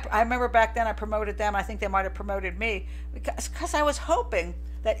I remember back then I promoted them. I think they might have promoted me because I was hoping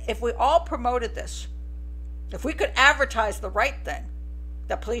that if we all promoted this, if we could advertise the right thing,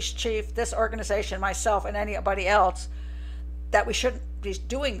 the police chief, this organization, myself, and anybody else, that we shouldn't be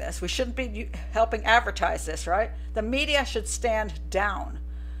doing this. We shouldn't be helping advertise this, right? The media should stand down.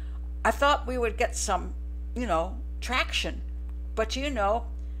 I thought we would get some, traction. But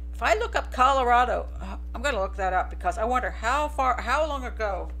if I look up Colorado, I'm going to look that up because I wonder how long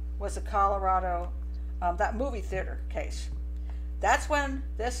ago was the Colorado, that movie theater case. That's when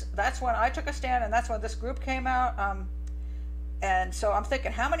I took a stand, and that's when this group came out. And so I'm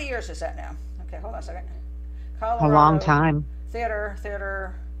thinking, how many years is that now? Okay, hold on a second. Colorado, a long time. Theater.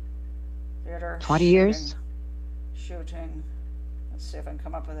 20 years? Shooting. Let's see if I can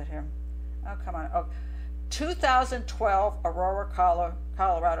come up with it here. Oh, come on. Oh, 2012 Aurora,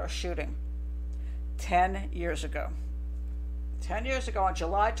 Colorado shooting. 10 years ago. 10 years ago on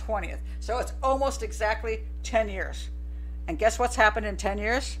July 20th. So it's almost exactly 10 years. And guess what's happened in 10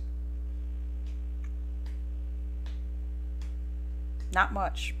 years? Not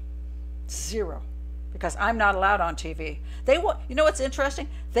much. Zero. Because I'm not allowed on TV. What's interesting?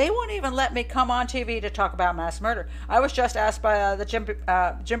 They won't even let me come on TV to talk about mass murder. I was just asked by the Jim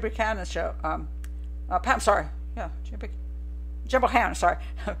Buchanan show. I'm sorry. Yeah, Jim Bohannon, sorry.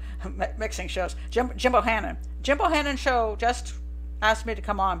 Mixing shows. Jim Bohannon. Jim Bohannon show just asked me to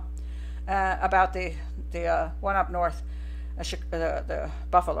come on about the one up north, the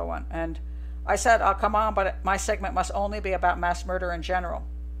Buffalo one. And I said, I'll come on, but my segment must only be about mass murder in general.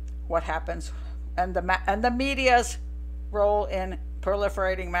 What happens, and the media's role in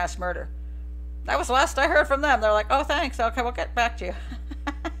proliferating mass murder. That was the last I heard from them. They're like, oh, thanks. Okay, we'll get back to you.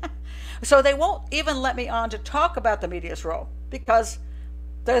 So they won't even let me on to talk about the media's role because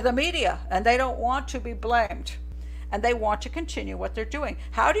they're the media and they don't want to be blamed. And they want to continue what they're doing.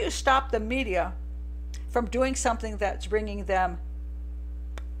 How do you stop the media from doing something that's bringing them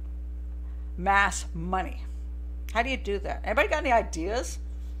mass money? How do you do that? Anybody got any ideas?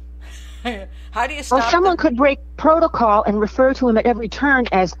 How do you stop Well, someone could break protocol and refer to him at every turn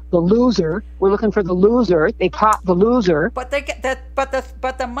as the loser. We're looking for the loser. They caught the loser. But they get that.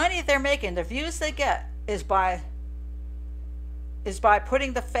 But the money they're making, the views they get, is by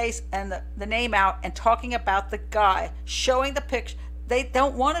putting the face and the name out and talking about the guy, showing the picture. They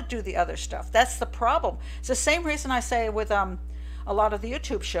don't want to do the other stuff. That's the problem. It's the same reason I say with a lot of the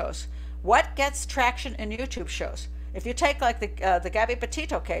YouTube shows. What gets traction in YouTube shows? If you take like the Gabby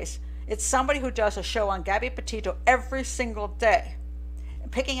Petito case, it's somebody who does a show on Gabby Petito every single day,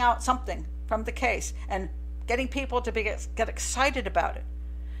 picking out something from the case and getting people to get excited about it.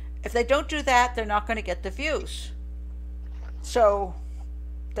 If they don't do that, they're not going to get the views. So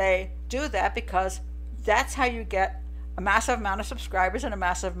they do that because that's how you get a massive amount of subscribers and a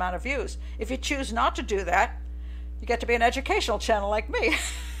massive amount of views. If you choose not to do that, you get to be an educational channel like me.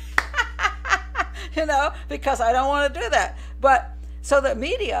 Because I don't want to do that. But so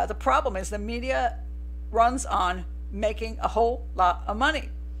the problem is the media runs on making a whole lot of money.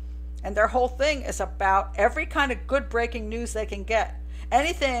 And their whole thing is about every kind of good breaking news they can get.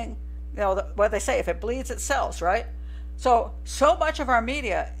 Anything, what they say, if it bleeds, it sells, right? So much of our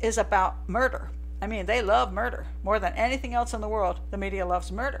media is about murder. I mean, they love murder more than anything else in the world. The media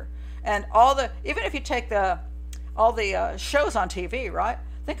loves murder. And even if you take all the shows on TV, right?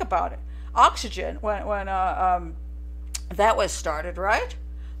 Think about it. Oxygen, when that was started, right?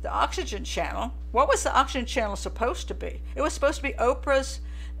 The Oxygen Channel. What was the Oxygen Channel supposed to be? It was supposed to be Oprah's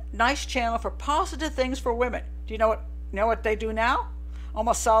nice channel for positive things for women. Do you know what they do now?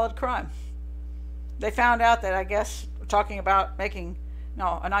 Almost solid crime. They found out that, I guess, talking about making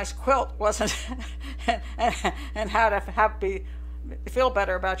a nice quilt wasn't and how to feel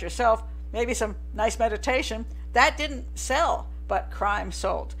better about yourself, maybe some nice meditation, that didn't sell, but crime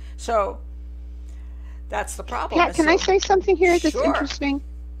sold. So that's the problem. Yeah, can I say something here that's interesting?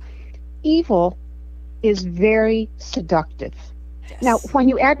 Evil is very seductive. Yes. Now, when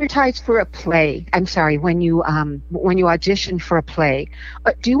you advertise for a play, when you audition for a play,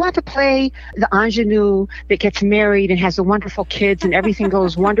 do you want to play the ingenue that gets married and has the wonderful kids and everything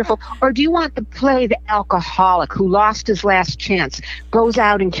goes wonderful? Or do you want to play the alcoholic who lost his last chance, goes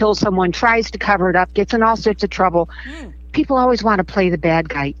out and kills someone, tries to cover it up, gets in all sorts of trouble? People always want to play the bad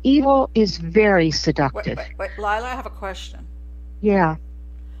guy. Evil is very seductive. Wait, Lila, I have a question. Yeah.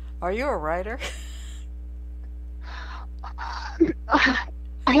 Are you a writer?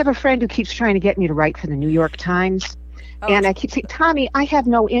 I have a friend who keeps trying to get me to write for the New York Times. And I keep saying, Tommy, I have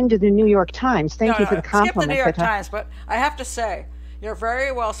no end to the New York Times. Thank you for the compliment. Skip the New York Times, but I have to say, you're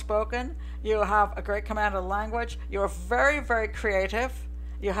very well spoken. You have a great command of the language. You're very, very creative.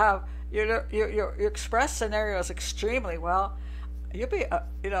 You express scenarios extremely well. You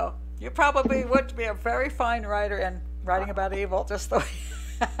probably would be a very fine writer and writing about evil, just the way.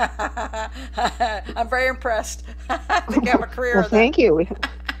 I'm very impressed. I think I have a career. Well, thank you.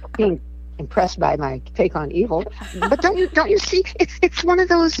 Being impressed by my take on evil, but don't you see? It's one of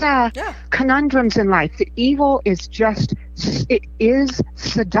those conundrums in life. That evil is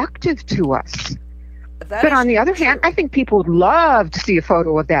seductive to us. But on the other hand, I think people would love to see a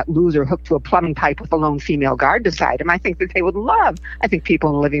photo of that loser hooked to a plumbing pipe with a lone female guard beside him. I think that they would love. I think people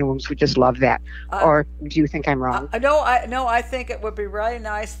in the living rooms would just love that. Or do you think I'm wrong? No, I think it would be really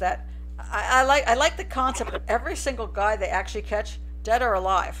nice that I like the concept of every single guy they actually catch, dead or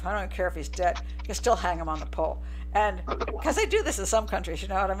alive. I don't care if he's dead. You can still hang him on the pole. And because they do this in some countries, you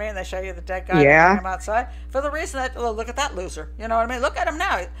know what I mean? They show you the dead guy and hang him outside for the reason that, look at that loser. You know what I mean? Look at him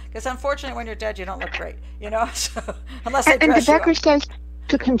now. Because unfortunately, when you're dead, you don't look great. So, unless they dress you up. And says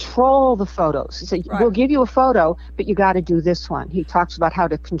to control the photos. So we'll give you a photo, but you got to do this one. He talks about how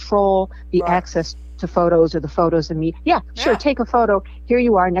to control the access to photos or the photos of me. Yeah, sure. Take a photo. Here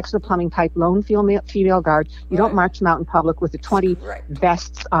you are next to the plumbing pipe, lone female guard. You don't march them out in public with the 20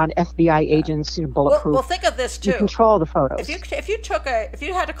 vests on FBI agents, bulletproof. Well, think of this too. You control the photos. If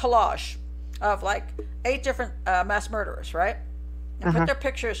you had a collage of like 8 different mass murderers, right? And put their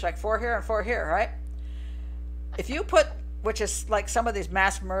pictures like 4 here and 4 here, right? If you put, which is like some of these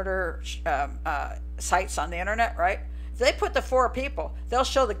mass murder sites on the internet, right? If they put the 4 people, they'll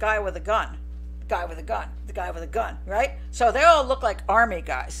show the guy with a gun. Guy with a gun, right? So they all look like army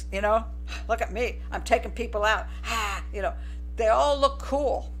guys, Look at me, I'm taking people out. They all look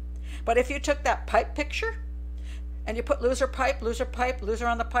cool. But if you took that pipe picture and you put loser pipe, loser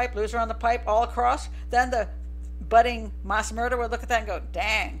on the pipe, loser on the pipe all across, then the budding mass murderer would look at that and go,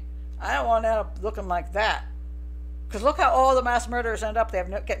 dang, I don't want to end up looking like that. Because look how all the mass murderers end up. They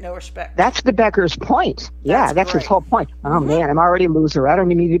get no respect. That's the Becker's point. Yeah, that's his whole point. Oh, man, I'm already a loser. I don't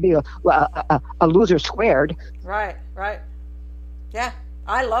need to be a loser squared. Right. Yeah.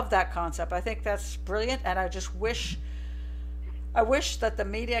 I love that concept. I think that's brilliant, and I wish that the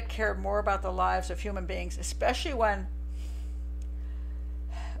media cared more about the lives of human beings, especially when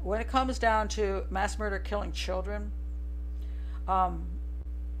it comes down to mass murder killing children.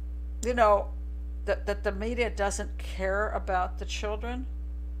 You know, that the media doesn't care about the children.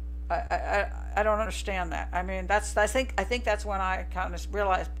 I don't understand that. I mean, I think that's when I kind of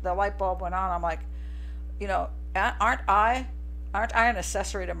realized the light bulb went on. I'm like, you know, aren't I an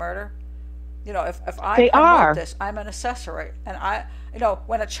accessory to murder? You know, if I promote this, I'm an accessory, and you know,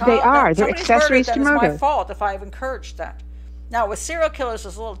 when a child, they're accessories to murder. It's my fault if I've encouraged that. Now with serial killers,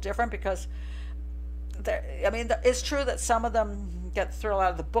 it's a little different because, it's true that some of them get thrill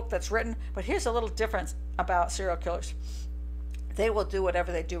out of the book that's written, but here's a little difference about serial killers. They will do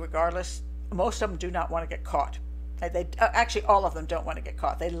whatever they do regardless. Most of them do not want to get caught. Actually, all of them don't want to get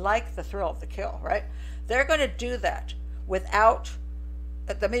caught. They like the thrill of the kill, right? They're going to do that without,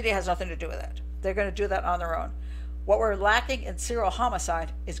 the media has nothing to do with that. They're going to do that on their own. What we're lacking in serial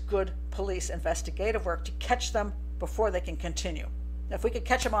homicide is good police investigative work to catch them before they can continue. If we could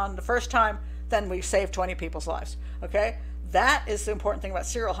catch them on the first time, then we save 20 people's lives, okay? That is the important thing about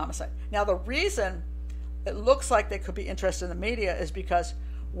serial homicide. Now, the reason it looks like they could be interested in the media is because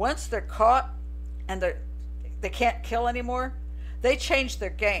once they're caught and they can't kill anymore, they change their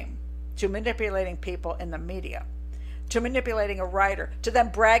game to manipulating people in the media, to manipulating a writer, to them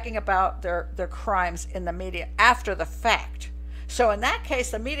bragging about their crimes in the media after the fact. So in that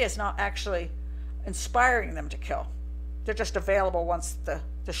case, the media is not actually inspiring them to kill. They're just available once that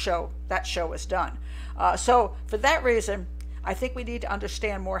show is done. So for that reason, I think we need to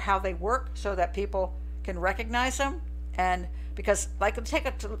understand more how they work so that people can recognize them. And because, like, take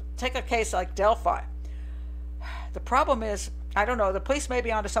a case like Delphi. The problem is, I don't know, the police may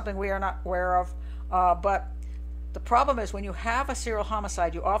be onto something we are not aware of, but the problem is when you have a serial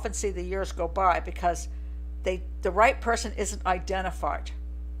homicide, you often see the years go by because the right person isn't identified.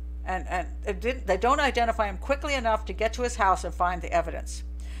 And they don't identify him quickly enough to get to his house and find the evidence.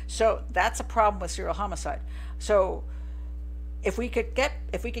 So that's a problem with serial homicide. So if we could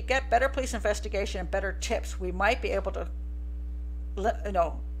get better police investigation and better tips, we might be able to,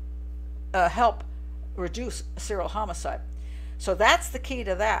 help reduce serial homicide. So that's the key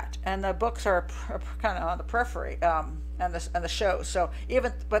to that. And the books are kind of on the periphery, and the shows. So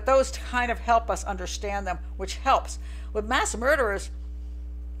but those kind of help us understand them, which helps. With mass murderers,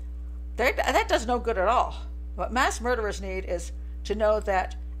 that does no good at all. What mass murderers need is to know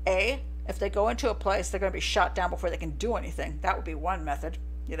that if they go into a place, they're going to be shot down before they can do anything. That would be one method.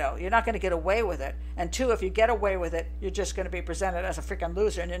 You know, you're not going to get away with it. And two, if you get away with it, you're just going to be presented as a freaking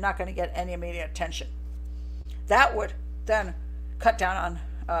loser, and you're not going to get any immediate attention. That would then cut down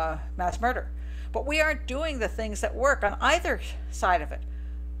on mass murder. But we aren't doing the things that work on either side of it.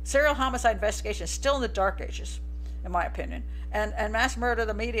 Serial homicide investigation is still in the dark ages, in my opinion, and mass murder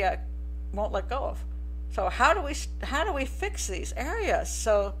the media won't let go of. So how do we fix these areas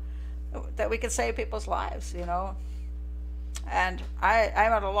so that we can save people's lives, you know? And I'm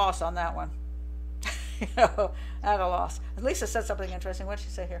at a loss on that one. At a loss. Lisa said something interesting. What did she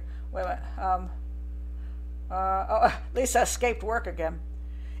say here? Wait a minute. Lisa escaped work again.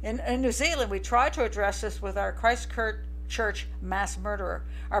 In New Zealand, we tried to address this with our Christchurch mass murderer.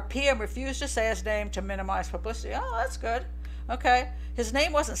 Our PM refused to say his name to minimize publicity. Oh, that's good. Okay. His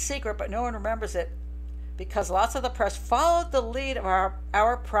name wasn't secret, but no one remembers it because lots of the press followed the lead of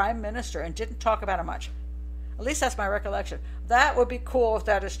our prime minister and didn't talk about it much. At least that's my recollection. That would be cool if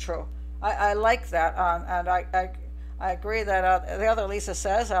that is true. I like that, and I agree that the other Lisa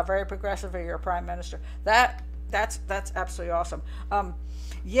says very progressive of your prime minister. That's absolutely awesome. Well,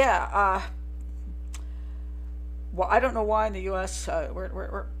 I don't know why in the U.S.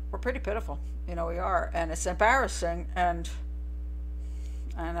 We're pretty pitiful. You know, we are, and it's embarrassing. And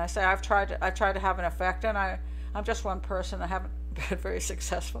I say I've tried to have an effect, and I'm just one person. I haven't been very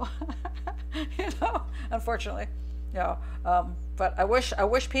successful. Unfortunately, but I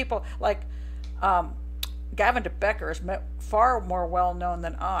wish people like Gavin de Becker is far more well known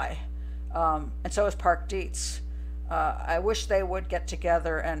than I, and so is Park Dietz. I wish they would get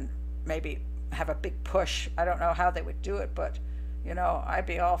together and maybe have a big push. I don't know how they would do it, but I'd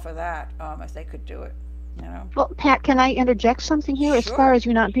be all for that if they could do it. Well, Pat, can I interject something here? Sure. As far as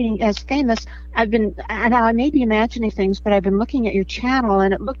you not being as famous, now I may be imagining things, but I've been looking at your channel,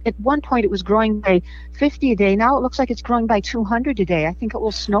 and it looked at one point it was growing by 50 a day. Now it looks like it's growing by 200 a day. I think it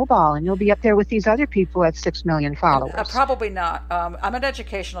will snowball, and you'll be up there with these other people at 6 million followers. Probably not. I'm an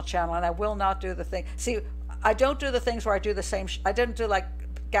educational channel, and I will not do the thing. See, I don't do the things where I do the same. I didn't do like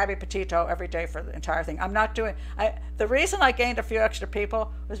Gabby Petito every day for the entire thing. I'm not doing. The reason I gained a few extra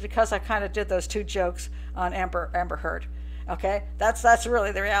people was because I kind of did those 2 jokes on Amber Heard. Okay, that's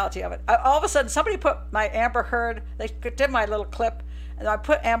really the reality of it. All of a sudden, somebody put my Amber Heard. They did my little clip, and I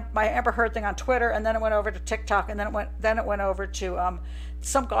put my Amber Heard thing on Twitter, and then it went over to TikTok, and then it went over to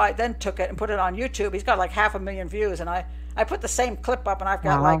some guy. Then took it and put it on YouTube. He's got like 500,000 views, and I put the same clip up, and I've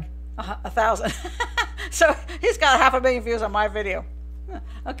got like 1,000. So he's got 500,000 views on my video.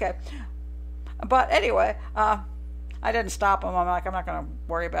 Okay, but anyway, I didn't stop him. I'm like, I'm not going to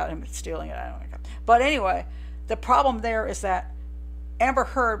worry about him stealing it. I don't know. But anyway, the problem there is that Amber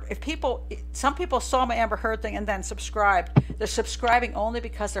Heard, some people saw my Amber Heard thing and then subscribed. They're subscribing only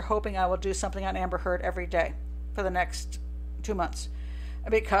because they're hoping I will do something on Amber Heard every day for the next 2 months.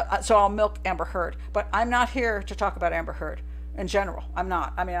 So I'll milk Amber Heard. But I'm not here to talk about Amber Heard in general. I'm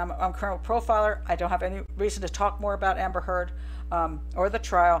not. I mean, I'm a criminal profiler. I don't have any reason to talk more about Amber Heard or the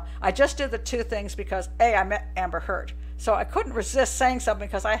trial. I just did the 2 things because, A, I met Amber Heard. So I couldn't resist saying something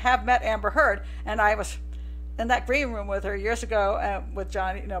because I have met Amber Heard, and I was in that green room with her years ago with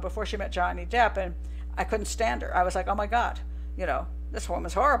Johnny, before she met Johnny Depp, and I couldn't stand her. I was like, oh my God, this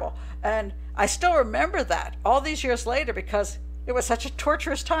woman's horrible. And I still remember that all these years later because it was such a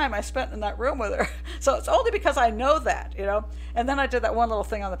torturous time I spent in that room with her. So it's only because I know that, And then I did that one little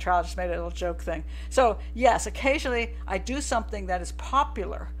thing on the trial, just made a little joke thing. So yes, occasionally I do something that is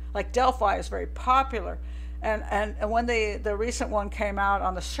popular, like Delphi is very popular. And when the recent one came out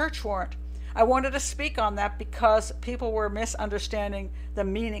on the search warrant, I wanted to speak on that because people were misunderstanding the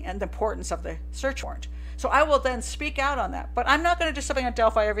meaning and the importance of the search warrant. So I will then speak out on that. But I'm not going to do something on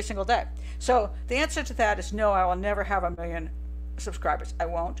Delphi every single day. So the answer to that is no, I will never have 1 million subscribers. I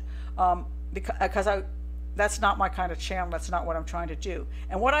won't. Because that's not my kind of channel. That's not what I'm trying to do.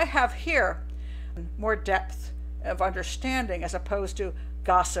 And what I have here, more depth of understanding as opposed to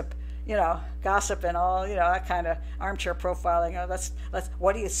gossip. Gossip and all, that kind of armchair profiling. Let's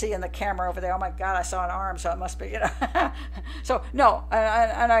what do you see in the camera over there? Oh my God, I saw an arm, so it must be, So no,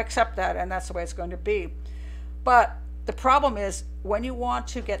 and I accept that, and that's the way it's going to be. But the problem is when you want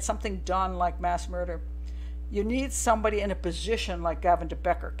to get something done like mass murder, you need somebody in a position like Gavin de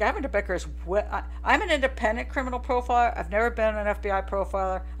Becker. Gavin de Becker is, I'm an independent criminal profiler. I've never been an FBI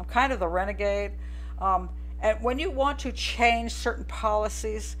profiler. I'm kind of the renegade. And when you want to change certain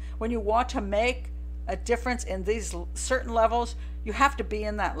policies, when you want to make a difference in these certain levels, you have to be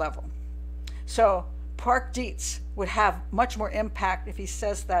in that level. So Park Dietz would have much more impact if he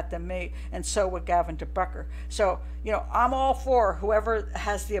says that than me, and so would Gavin de Becker. So, I'm all for whoever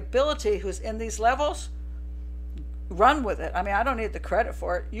has the ability, who's in these levels, run with it. I mean, I don't need the credit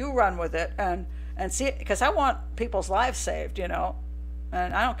for it. You run with it and see it, because I want people's lives saved, and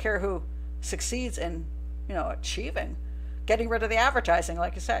I don't care who succeeds in achieving, getting rid of the advertising,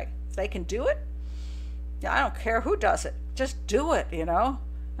 like you say. If they can do it, I don't care who does it. Just do it, I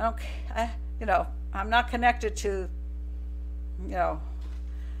don't, I'm not connected to,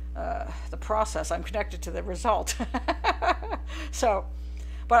 the process. I'm connected to the result. So,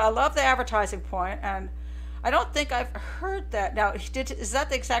 but I love the advertising point, and I don't think I've heard that. Now, is that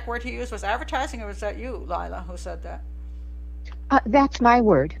the exact word he used? Was advertising, or was that you, Lila, who said that? That's my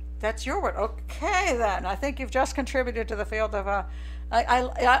word. That's your word. Okay, then. I think you've just contributed to the field of.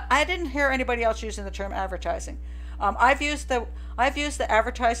 I didn't hear anybody else using the term advertising. I've used the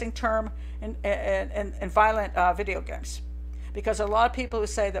advertising term in violent video games, because a lot of people who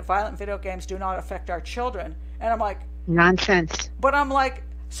say that violent video games do not affect our children, and I'm like, nonsense. But I'm like,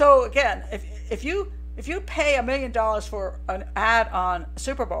 so again, if you pay $1 million for an ad on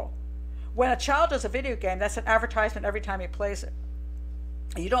Super Bowl, when a child does a video game, that's an advertisement every time he plays it.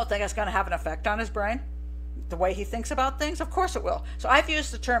 You don't think it's going to have an effect on his brain, the way he thinks about things? Of course it will. So I've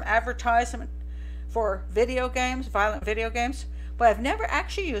used the term advertisement for video games, violent video games, but I've never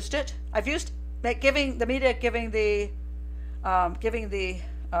actually used it. I've used giving the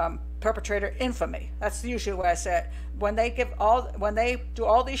perpetrator infamy. That's usually what I said. When they do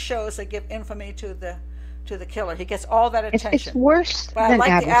all these shows, they give infamy to the killer. He gets all that attention. It's worse than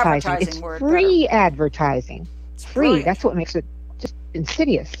advertising. It's free advertising. It's free. Brilliant. That's what makes it just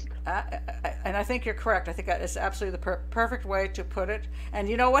insidious. And I think you're correct. I think that is absolutely the perfect way to put it. And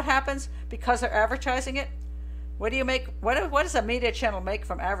you know what happens? Because they're advertising it, what do you make? What does a media channel make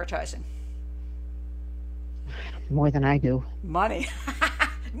from advertising? More than I do. Money.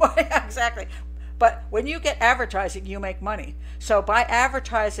 Exactly. But when you get advertising, you make money. So by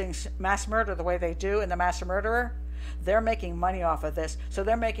advertising mass murder the way they do in The Mass Murderer, they're making money off of this. So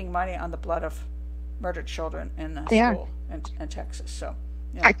they're making money on the blood of murdered children in the school in Texas. So,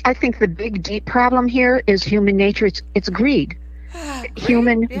 yeah. I think the big, deep problem here is human nature. It's greed.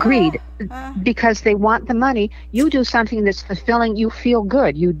 human greed, because they want the money. You do something that's fulfilling, you feel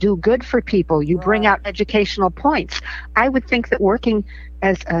good, you do good for people, you bring out educational points. I would think that working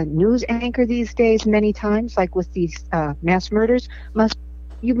as a news anchor these days, many times, like with these mass murders,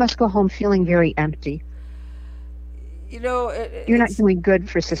 you must go home feeling very empty. You're not doing good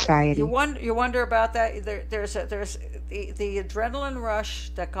for society. You wonder about that. There's the adrenaline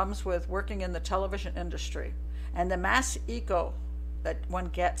rush that comes with working in the television industry, and the mass ego that one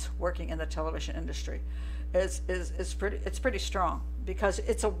gets working in the television industry is pretty strong, because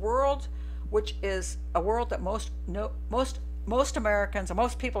it's a world which is a world that most Americans and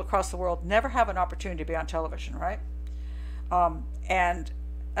most people across the world never have an opportunity to be on television, right? And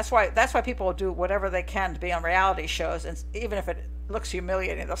that's why people will do whatever they can to be on reality shows, and even if it looks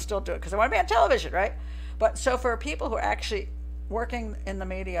humiliating, they'll still do it because they want to be on television, right? But so for people who are actually working in the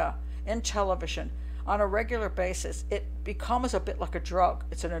media, in television, on a regular basis, it becomes a bit like a drug.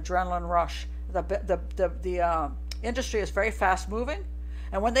 It's an adrenaline rush. The industry is very fast moving,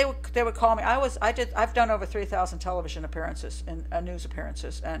 and when they would call me, I've done over 3,000 television appearances and news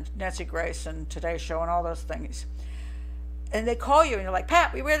appearances, and Nancy Grace and Today Show and all those things. And they call you and you're like,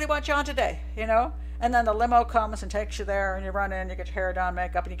 Pat, we really want you on today, And then the limo comes and takes you there, and you run in, you get your hair done,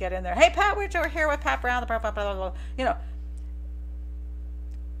 makeup, and you get in there. Hey, Pat, we're here with Pat Brown, blah, blah, blah, blah, blah.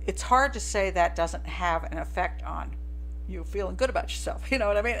 It's hard to say that doesn't have an effect on you feeling good about yourself, you know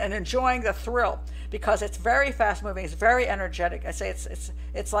what I mean? And enjoying the thrill, because it's very fast moving, it's very energetic. I say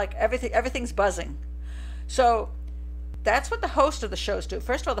it's like everything's buzzing. So that's what the host of the shows do.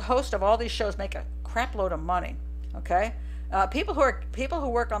 First of all, the host of all these shows make a crap load of money, okay? People who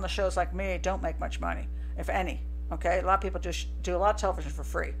work on the shows like me don't make much money, if any. Okay, a lot of people do a lot of television for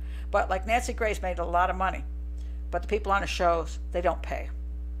free, but like Nancy Grace made a lot of money, but the people on the shows, they don't pay.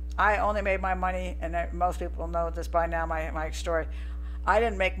 I only made my money, and most people know this by now. My story, I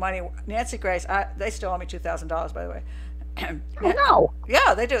didn't make money. Nancy Grace, they still owe me $2,000, by the way. Oh no!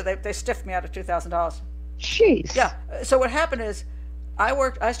 Yeah, they do. They stiffed me out of $2,000. Jeez. Yeah. So what happened is, I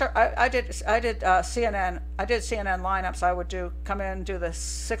did CNN. I did CNN lineups. I would come in, do the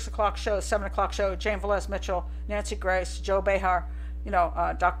 6 o'clock show, 7 o'clock show, Jane Velez Mitchell, Nancy Grace, Joe Behar,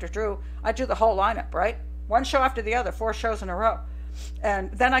 Dr. Drew. I do the whole lineup, right? One show after the other, 4 shows in a row. And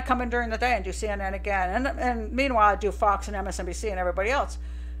then I come in during the day and do CNN again. And meanwhile, I do Fox and MSNBC and everybody else.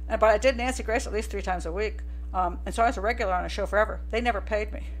 But I did Nancy Grace at least 3 times a week. And so I was a regular on a show forever. They never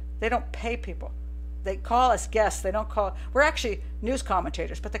paid me. They don't pay people. They call us guests. We're actually news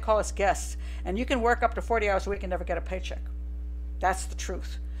commentators, but they call us guests. And you can work up to 40 hours a week and never get a paycheck. That's the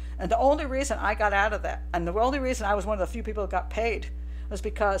truth. And the only reason I got out of that, and the only reason I was one of the few people who got paid, was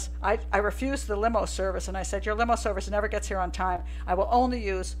because I refused the limo service, and I said, your limo service never gets here on time. I will only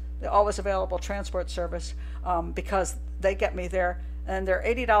use the always available transport service, because they get me there, and they're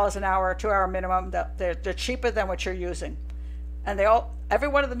 $80 an hour, 2-hour minimum. They're cheaper than what you're using. And every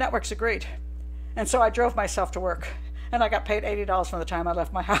one of the networks agreed. And so I drove myself to work, and I got paid $80 from the time I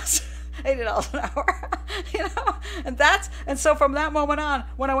left my house. $80 an hour, and so from that moment on,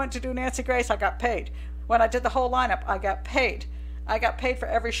 when I went to do Nancy Grace, I got paid. When I did the whole lineup, I got paid. I got paid for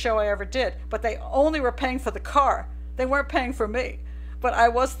every show I ever did, but they only were paying for the car. They weren't paying for me, but I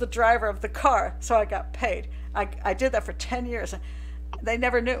was the driver of the car, so I got paid. I did that for 10 years. They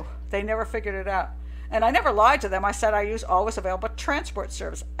never knew. They never figured it out. And I never lied to them. I said I use always available transport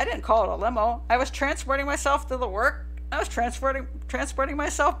service. I didn't call it a limo. I was transporting myself to the work. I was transporting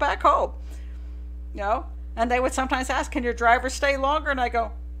myself back home. And they would sometimes ask, can your driver stay longer? And I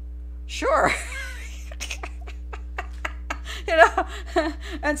go, sure.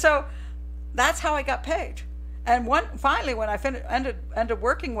 And so that's how I got paid. And finally, when I ended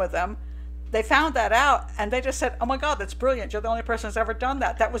working with them, they found that out, and they just said, oh my God, that's brilliant. You're the only person who's ever done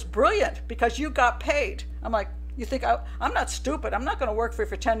that. That was brilliant, because you got paid. I'm like, you think I'm not stupid. I'm not going to work for you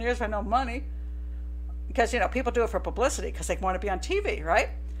for 10 years for no money. Because, people do it for publicity because they want to be on TV, right?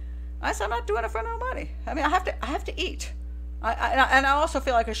 I said, I'm not doing it for no money. I mean, I have to eat. And I also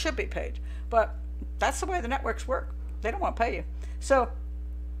feel like I should be paid. But that's the way the networks work. They don't want to pay you. So,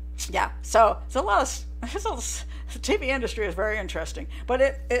 yeah. So it's a lot of... The TV industry is very interesting,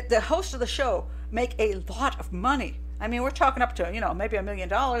 but the host of the show make a lot of money. I mean, we're talking up to, maybe $1 million,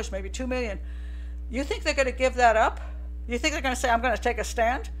 maybe $2 million. You think they're going to give that up? You think they're going to say, I'm going to take a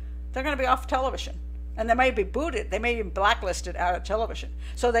stand? They're going to be off television, and they may be booted. They may be blacklisted out of television.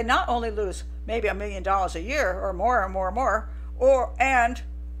 So they not only lose maybe $1 million a year or more, and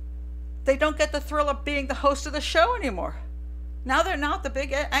they don't get the thrill of being the host of the show anymore. Now they're not the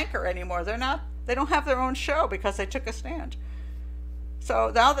big anchor anymore. They don't have their own show because they took a stand.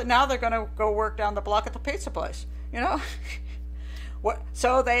 So now they're going to go work down the block at the pizza place,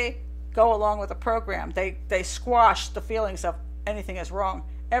 So they go along with the program. They squash the feelings of anything is wrong.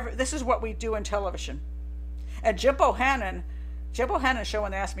 This is what we do in television. And Jim Bohannon show,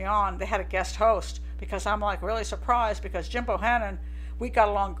 when they asked me on, they had a guest host, because I'm like really surprised, because Jim Bohannon, we got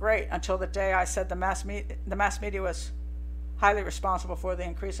along great until the day I said the mass media was highly responsible for the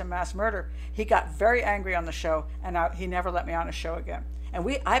increase in mass murder. He got very angry on the show, and he never let me on his show again.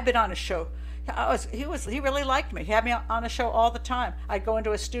 And I've been on his show. He really liked me. He had me on the show all the time. I'd go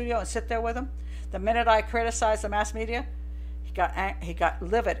into his studio and sit there with him. The minute I criticized the mass media, he got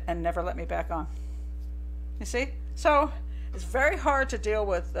livid and never let me back on. You see? So it's very hard to deal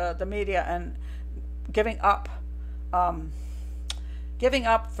with the media and giving up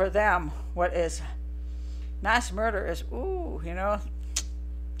for them what is mass murder is.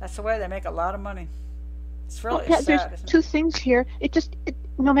 That's the way they make a lot of money. It's really sad. There's two things here.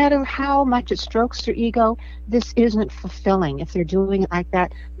 No matter how much it strokes their ego, this isn't fulfilling. If they're doing it like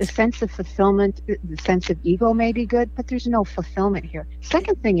that, the sense of fulfillment, the sense of ego may be good, but there's no fulfillment here.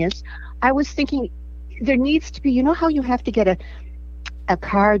 Second thing is, I was thinking there needs to be, how you have to get a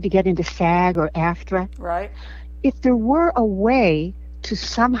card to get into SAG or AFTRA? Right. If there were a way to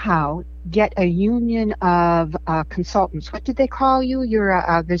somehow get a union of consultants, what did they call you?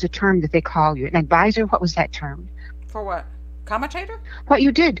 There's a term that they call you, an advisor. What was that term? For what? Commentator? What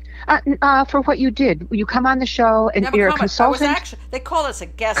you did. For what you did. You come on the show and you're a consultant. They call us a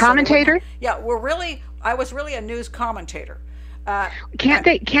guest. Commentator? So I was really a news commentator. Can't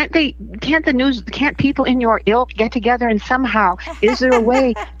people in your ilk get together and somehow, is there a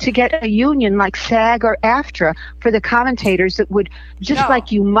way to get a union like SAG or AFTRA for the commentators that would,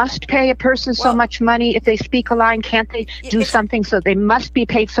 like you must pay a person so much money if they speak a line, can't they do something so they must be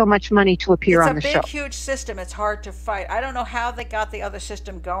paid so much money to appear on the show? It's a big, huge system. It's hard to fight. I don't know how they got the other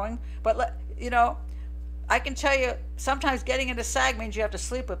system going, but I can tell you, sometimes getting into SAG means you have to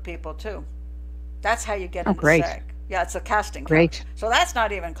sleep with people too. That's how you get into SAG. Yeah, it's a casting couch. So that's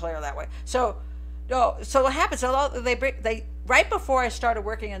not even clear that way. So what happens? They right before I started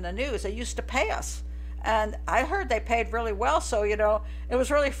working in the news, they used to pay us, and I heard they paid really well. So it was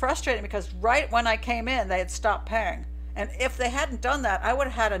really frustrating, because right when I came in, they had stopped paying. And if they hadn't done that, I would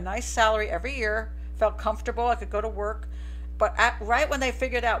have had a nice salary every year, felt comfortable, I could go to work. But right when they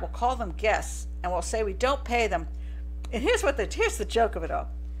figured out, we'll call them guests, and we'll say we don't pay them. And here's the joke of it all.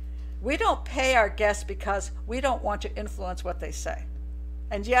 We don't pay our guests because we don't want to influence what they say.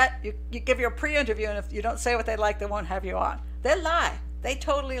 And yet, you give your pre-interview, and if you don't say what they like, they won't have you on. They lie. They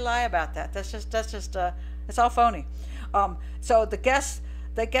totally lie about that. That's just it's all phony. So the guests,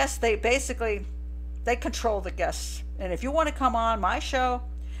 they basically, they control the guests. And if you want to come on my show,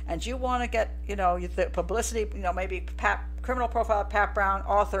 and you want to get, the publicity, maybe criminal profile of Pat Brown,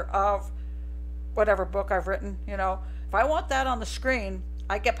 author of whatever book I've written, if I want that on the screen,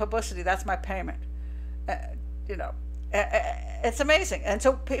 I get publicity. That's my payment. It's amazing. And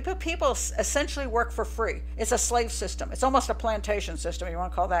so people essentially work for free. It's a slave system. It's almost a plantation system. You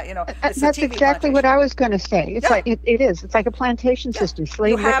want to call that? That's exactly what I was going to say. It's like it is. It's like a plantation system. Literal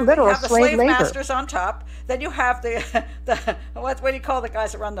you have the slave labor. Masters on top. Then you have the what do you call the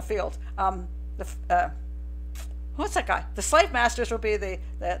guys that run the field? What's that guy? The slave masters will be the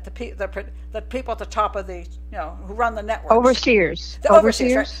people at the top of the who run the network. Overseers. The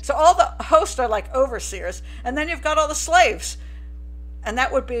overseers. Right? So all the hosts are like overseers, and then you've got all the slaves, and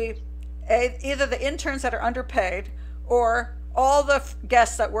that would be either the interns that are underpaid or all the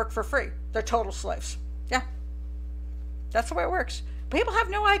guests that work for free. They're total slaves. Yeah, that's the way it works. People have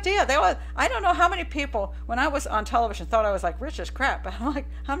no idea. I don't know how many people, when I was on television, thought I was like rich as crap. But I'm like,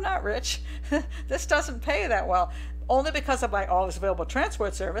 I'm not rich. This doesn't pay that well. Only because of my always available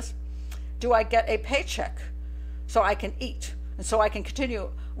transport service do I get a paycheck, so I can eat and so I can continue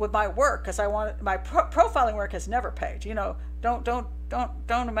with my work, because my profiling work has never paid. Don't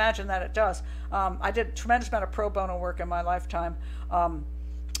imagine that it does. I did a tremendous amount of pro bono work in my lifetime,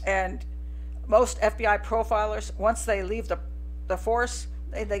 and most FBI profilers, once they leave the force,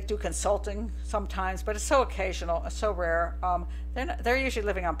 they do consulting sometimes, but it's so occasional, it's so rare. They're usually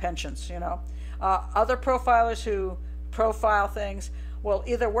living on pensions. Other profilers who profile things will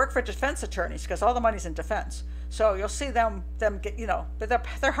either work for defense attorneys, because all the money's in defense. So you'll see them get,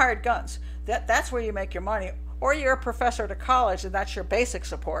 they're hired guns. That's where you make your money. Or you're a professor at a college, and that's your basic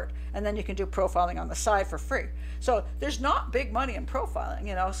support, and then you can do profiling on the side for free. So there's not big money in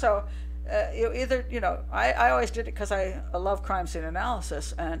profiling. So. I always did it because I love crime scene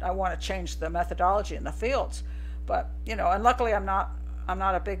analysis, and I want to change the methodology in the fields. But and luckily I'm not I'm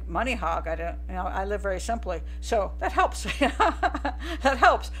not a big money hog. I don't, I live very simply, so that helps. That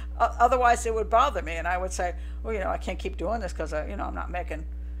helps. Otherwise, it would bother me, and I would say, well, I can't keep doing this because I'm not making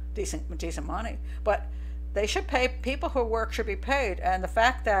decent money. But they should pay. People who work should be paid, and the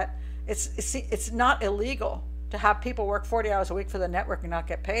fact that it's not illegal to have people work 40 hours a week for the network and not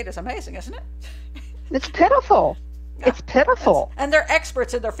get paid is amazing, isn't it? It's pitiful. Yeah, it's pitiful. And they're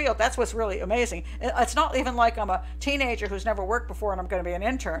experts in their field. That's what's really amazing. It's not even like I'm a teenager who's never worked before and I'm going to be an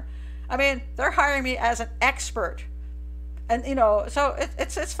intern. I mean, they're hiring me as an expert. And, so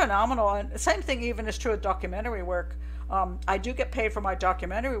it's phenomenal. And the same thing even is true with documentary work. I do get paid for my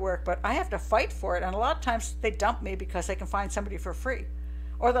documentary work, but I have to fight for it. And a lot of times they dump me because they can find somebody for free.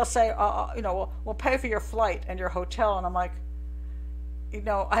 Or they'll say, we'll pay for your flight and your hotel. And I'm like,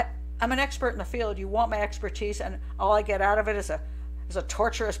 I'm an expert in the field. You want my expertise, and all I get out of it is a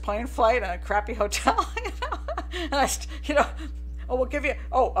torturous plane flight and a crappy hotel. And we'll give you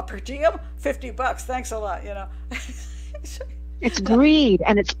a per diem, $50. Thanks a lot. It's greed,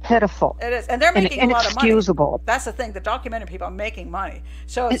 and it's pitiful. It is, and they're making a lot of money. Inexcusable. That's the thing. The documentary people are making money,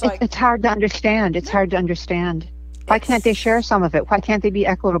 so it's hard to understand. It's hard to understand. Why can't they share some of it? Why can't they be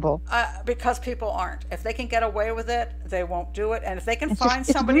equitable? Because people aren't. If they can get away with it, they won't do it. And if they can find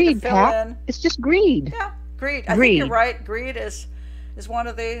it's somebody greed, to fill Pat. in, it's just greed. Yeah, greed. I think you're right. Greed is one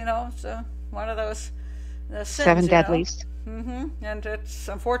of the one of those sins. 7 deadlies. And it's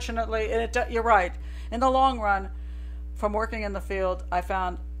unfortunately, you're right. In the long run, from working in the field, I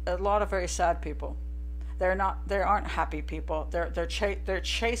found a lot of very sad people. They aren't happy people. They're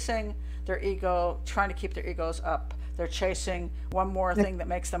chasing their ego, trying to keep their egos up. They're chasing one more thing that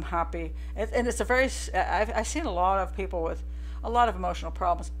makes them happy. And it's I've seen a lot of people with a lot of emotional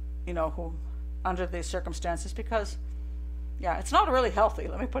problems, who under these circumstances, because it's not really healthy.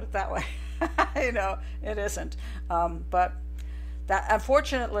 Let me put it that way. It isn't. But that,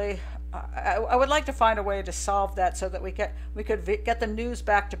 unfortunately, I would like to find a way to solve that so that we could get the news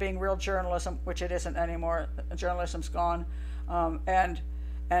back to being real journalism, which it isn't anymore. Journalism's gone, and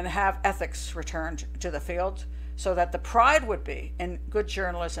have ethics returned to the field, so that the pride would be in good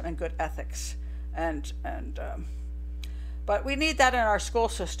journalism and good ethics, but we need that in our school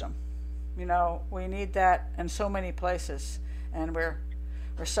system. We need that in so many places, and we're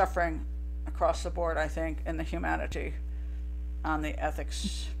suffering across the board, I think, in the humanity on the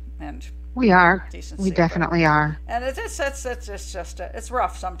ethics and we are. Decency, we definitely are. And it's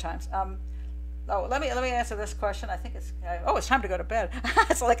rough sometimes. Let me answer this question. I think it's time to go to bed.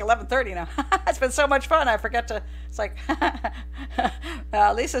 It's like 11:30 now. It's been so much fun. I forget to. It's like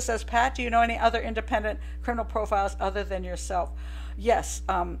Lisa says, Pat, do you know any other independent criminal profiles other than yourself? Yes.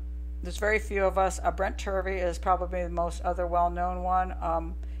 There's very few of us. Brent Turvey is probably the most other well-known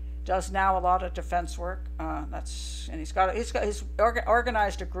one. Does now a lot of defense work. He's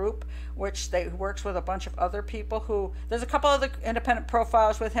organized a group which works with a bunch of other people there's a couple other independent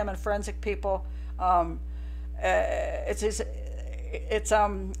profiles with him and forensic people. I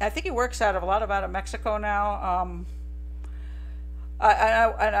think he works out of Mexico now.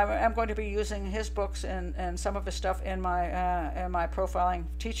 I'm going to be using his books and some of his stuff in my profiling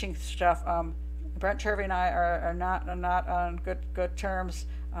teaching stuff. Brent Turvey and I are not on good terms.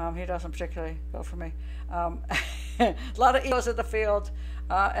 He doesn't particularly go for me. A lot of egos in the field,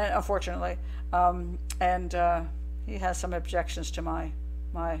 and unfortunately, he has some objections to my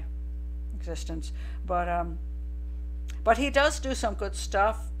existence. But he does do some good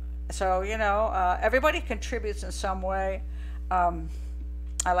stuff. So everybody contributes in some way.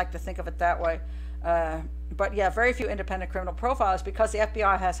 I like to think of it that way. But very few independent criminal profiles, because the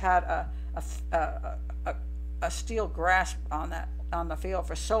FBI has had a steel grasp on the field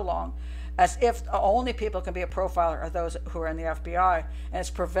for so long, as if the only people who can be a profiler are those who are in the FBI, and it's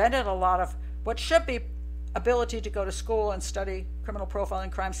prevented a lot of what should be ability to go to school and study criminal profiling,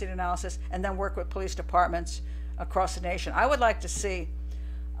 crime scene analysis, and then work with police departments across the nation. I would like to see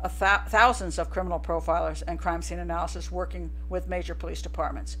thousands of criminal profilers and crime scene analysis working with major police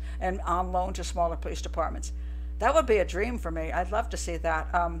departments and on loan to smaller police departments. That would be a dream for me. I'd love to see that.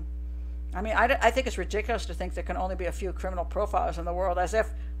 I think it's ridiculous to think there can only be a few criminal profilers in the world, as if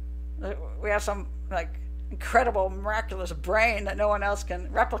we have some incredible, miraculous brain that no one else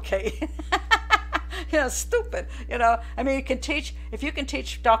can replicate. Stupid. If you can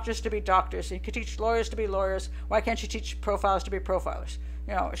teach doctors to be doctors, you can teach lawyers to be lawyers, why can't you teach profilers to be profilers?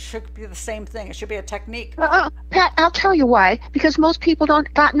 It should be the same thing. It should be a technique. Pat, I'll tell you why. Because most people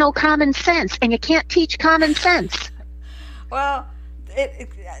got no common sense, and you can't teach common sense. Well,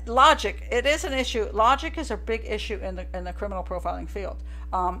 logic. It is an issue. Logic is a big issue in the criminal profiling field.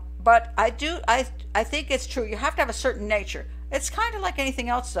 But I think it's true. You have to have a certain nature. It's kind of like anything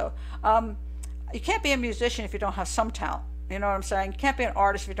else, though. You can't be a musician if you don't have some talent. You know what I'm saying? You can't be an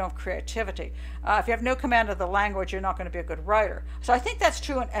artist if you don't have creativity. If you have no command of the language, you're not going to be a good writer. So I think that's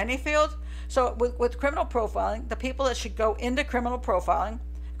true in any field. So with criminal profiling, the people that should go into criminal profiling,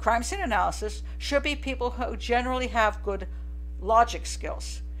 crime scene analysis, should be people who generally have good logic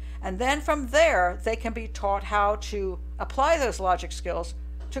skills. And then from there, they can be taught how to apply those logic skills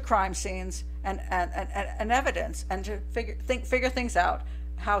to crime scenes and evidence, and to figure things out,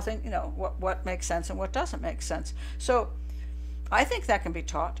 what makes sense and what doesn't make sense. So I think that can be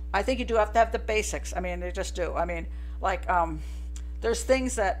taught. I think you do have to have the basics. I mean, they just do. I mean, like, there's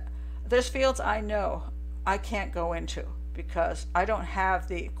fields I know I can't go into because I don't have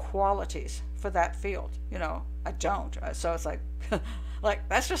the qualities for that field. I don't. So it's like, like,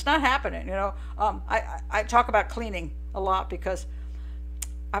 that's just not happening. I talk about cleaning a lot because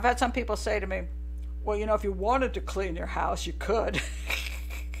I've had some people say to me, well, if you wanted to clean your house, you could.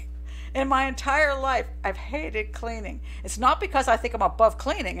 In my entire life, I've hated cleaning. It's not because I think I'm above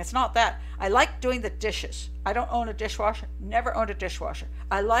cleaning. It's not that. I like doing the dishes. I don't own a dishwasher, never owned a dishwasher.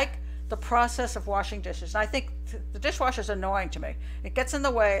 I like the process of washing dishes. And I think the dishwasher is annoying to me. It gets in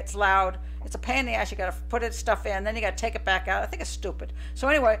the way, it's loud, it's a pain in the ass. You got to put stuff in, then you got to take it back out. I think it's stupid. So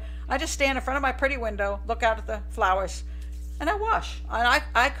anyway, I just stand in front of my pretty window, look out at the flowers, and I wash.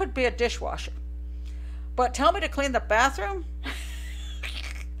 I could be a dishwasher. But tell me to clean the bathroom?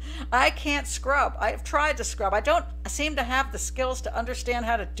 I can't scrub. I've tried to scrub. I don't seem to have the skills to understand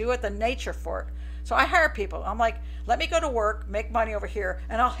how to do it, the nature for it. So I hire people. I'm like, let me go to work, make money over here,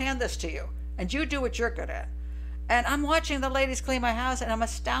 and I'll hand this to you. And you do what you're good at. And I'm watching the ladies clean my house, and I'm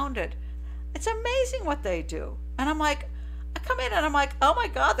astounded. It's amazing what they do. And I'm like, I come in and I'm like, oh my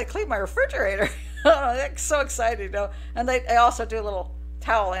God, they cleaned my refrigerator. They're so excited, And they also do little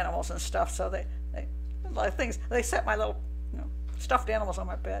towel animals and stuff. So they set my little stuffed animals on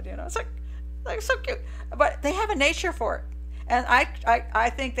my bed. It's like they're so cute. But they have a nature for it, and I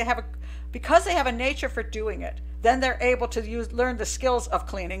think because they have a nature for doing it, then they're able to learn the skills of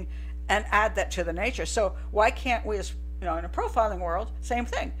cleaning and add that to the nature. So why can't we, as in a profiling world, same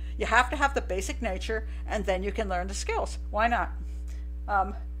thing? You have to have the basic nature, and then you can learn the skills. Why not?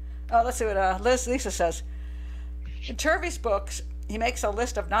 Let's see what Lisa says. In Turvey's books, he makes a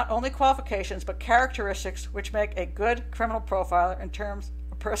list of not only qualifications, but characteristics which make a good criminal profiler in terms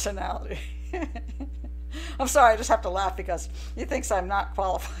of personality. I'm sorry, I just have to laugh because he thinks I'm not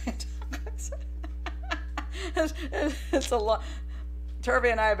qualified. It's a lot. Turvey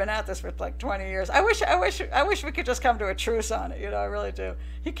and I have been at this for like 20 years. I wish we could just come to a truce on it. I really do.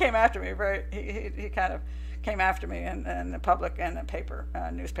 He came after me he kind of came after me in the public and the paper,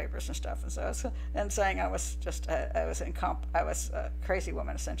 newspapers and stuff, and saying I was a crazy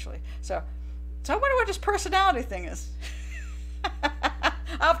woman essentially. So I wonder what his personality thing is.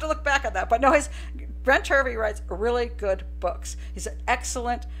 I'll have to look back at that. But no, Brent Turvey writes really good books. He's an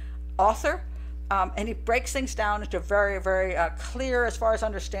excellent author. And he breaks things down into very, very clear as far as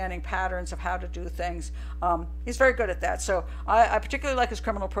understanding patterns of how to do things. He's very good at that. So I particularly like his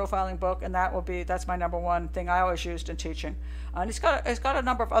criminal profiling book, and that's my number one thing I always used in teaching. And he's got a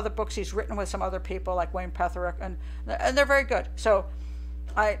number of other books he's written with some other people like Wayne Petherick, and they're very good. So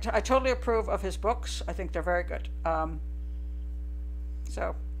I totally approve of his books. I think they're very good.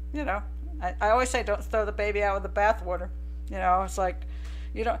 So I always say don't throw the baby out with the bathwater. It's like.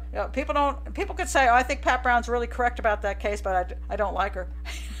 People could say, oh, I think Pat Brown's really correct about that case, but I don't like her.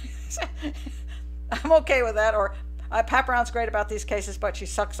 I'm okay with that. Or Pat Brown's great about these cases, but she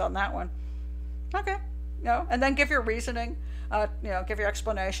sucks on that one. Okay. And then give your reasoning, give your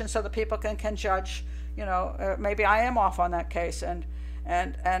explanation so that people can judge, maybe I am off on that case and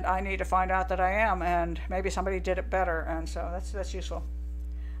I need to find out that I am, and maybe somebody did it better. And so that's useful.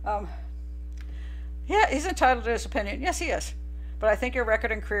 Yeah, he's entitled to his opinion. Yes, he is. But I think your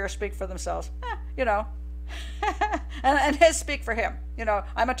record and career speak for themselves, and his speak for him.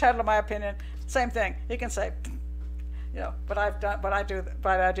 I'm entitled to my opinion. Same thing. He can say, but I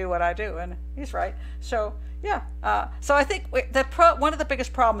do what I do, and he's right. So yeah. So I think one of the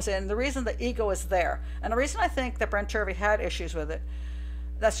biggest problems, and the reason the ego is there, and the reason I think that Brent Turvey had issues with it,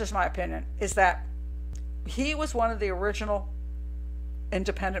 that's just my opinion, is that he was one of the original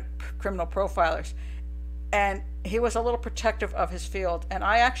independent criminal profilers. And he was a little protective of his field. And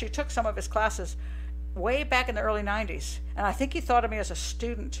I actually took some of his classes way back in the early 90s. And I think he thought of me as a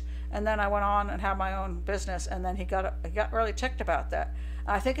student. And then I went on and had my own business. And then he got really ticked about that.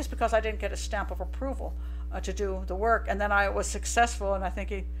 And I think it's because I didn't get a stamp of approval to do the work. And then I was successful, and I think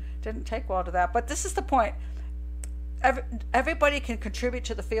he didn't take well to that. But this is the point. everybody can contribute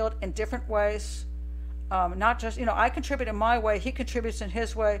to the field in different ways. Not just, I contribute in my way. He contributes in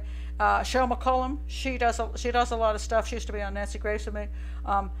his way. Cheryl McCollum, she does a lot of stuff. She used to be on Nancy Grace with me.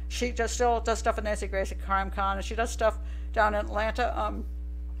 She still does stuff with Nancy Grace at Crime Con, and she does stuff down in Atlanta.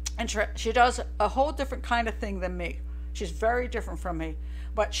 And she does a whole different kind of thing than me. She's very different from me,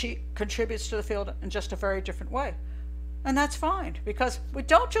 but she contributes to the field in just a very different way. And that's fine, because we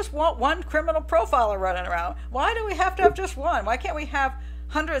don't just want one criminal profiler running around. Why do we have to have just one? Why can't we have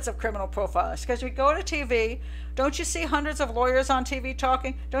hundreds of criminal profilers? Because we go to TV, don't you see hundreds of lawyers on TV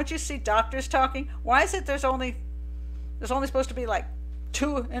talking? Don't you see doctors talking? Why is it there's only supposed to be like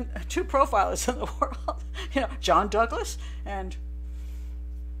two profilers in the world? John Douglas, and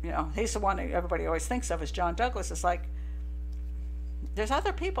he's the one that everybody always thinks of as John Douglas. It's like, there's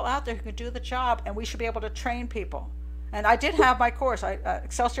other people out there who can do the job, and we should be able to train people. And I did have my course.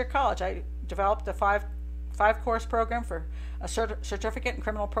 Excelsior College, I developed a five course program for a certificate in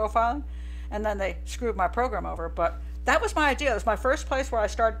criminal profiling, and then they screwed my program over. But that was my idea. It was my first place where I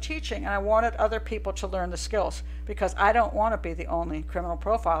started teaching, and I wanted other people to learn the skills, because I don't want to be the only criminal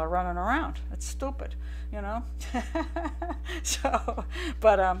profiler running around. It's stupid, So,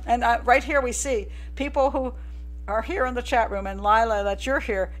 but right here we see people who are here in the chat room, and Lila, that you're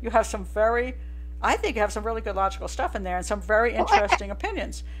here, you have I think you have some really good logical stuff in there, and some very interesting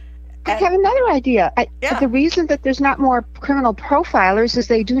opinions. I have another idea. The reason that there's not more criminal profilers is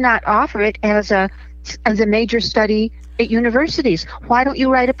they do not offer it as a major study at universities. Why don't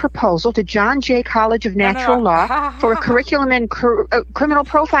you write a proposal to John Jay College of Natural Law for a curriculum in criminal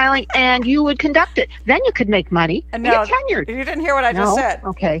profiling, and you would conduct it? Then you could make money and get tenured. You didn't hear what I just said.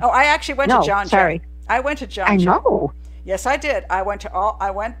 Okay. Oh, I actually went to John Jay. I went to John Jay. I know. Yes, I did. I went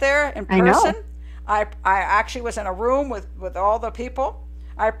there in person. I know. I actually was in a room with all the people.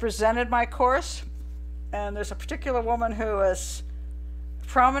 I presented my course, and there's a particular woman who is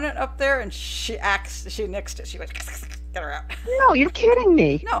prominent up there, and she nixed it. She went, get her out. No, you're kidding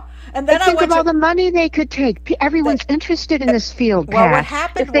me. No. And then think of all the money they could take. Everyone's interested in this field, Pat. Well, what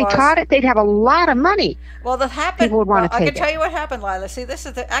happened if they taught it, they'd have a lot of money. Well, people would want to take it. I can tell you what happened, Lila. See,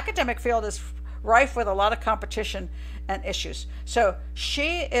 the academic field is rife with a lot of competition and issues. So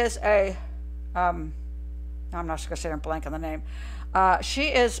she is I'm not just going to sit there and blank on the name. She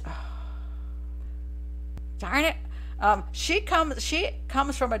is, darn it. She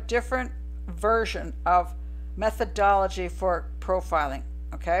comes from a different version of methodology for profiling.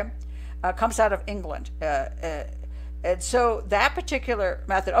 Okay, comes out of England, and so that particular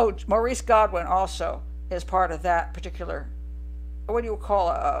method. Oh, Maurice Godwin also is part of that particular. What do you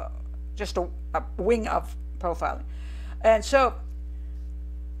call just a wing of profiling? And so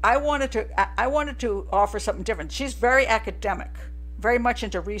I wanted to offer something different. She's very academic, very much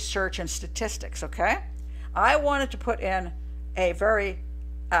into research and statistics, okay? I wanted to put in a very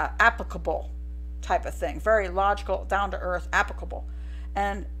applicable type of thing, very logical, down-to-earth, applicable.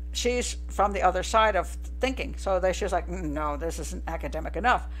 And she's from the other side of thinking, so she was like, no, this isn't academic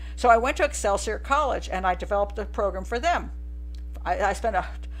enough. So I went to Excelsior College, and I developed a program for them. I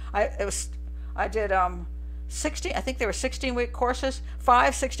did 16, I think there were 16-week courses,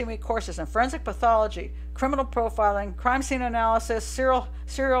 5 16-week courses in forensic pathology, criminal profiling, crime scene analysis, serial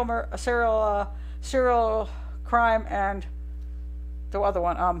crime, and the other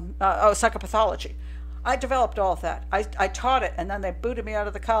one, psychopathology. I developed all of that. I taught it, and then they booted me out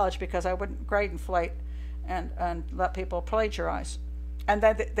of the college because I wouldn't grade inflate and let people plagiarize. And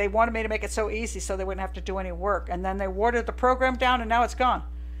then they wanted me to make it so easy so they wouldn't have to do any work. And then they watered the program down, and now it's gone.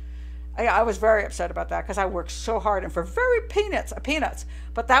 I was very upset about that because I worked so hard and for very peanuts.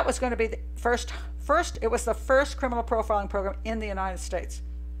 But that was going to be the first. It was the first criminal profiling program in the United States.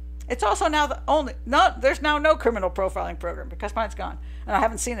 It's also now there's now no criminal profiling program because mine's gone, and I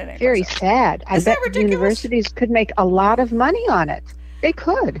haven't seen it anymore. Very sad. I bet universities could make a lot of money on it. They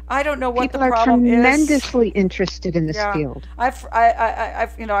could. I don't know what the problem is. People are tremendously interested in this field. I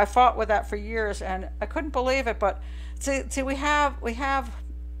fought with that for years, and I couldn't believe it. But see, we have.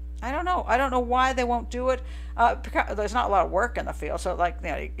 I don't know why they won't do it. Because there's not a lot of work in the field. So,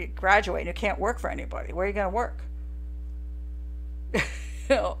 you graduate and you can't work for anybody. Where are you going to work?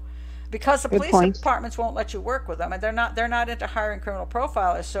 Because the police departments won't let you work with them, and they're not into hiring criminal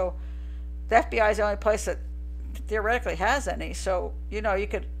profilers. So, the FBI is the only place that theoretically has any. So,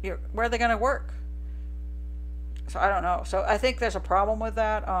 where are they going to work? So I don't know. So I think there's a problem with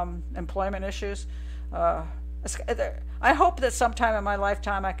that. Employment issues. I hope that sometime in my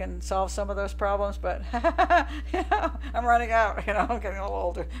lifetime I can solve some of those problems, but I'm running out. I'm getting a little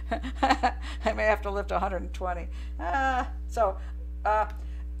older. I may have to live to 120.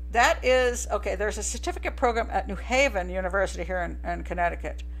 That is, okay, there's a certificate program at New Haven University here in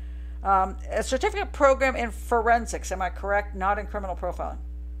Connecticut. A certificate program in forensics, am I correct? Not in criminal profiling.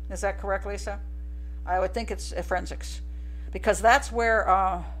 Is that correct, Lisa? I would think it's forensics, because that's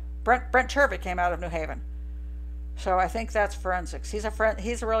where Brent Turvey came out of New Haven. So I think that's forensics.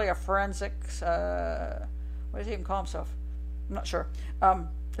 He's really a forensics, what does he even call himself? I'm not sure.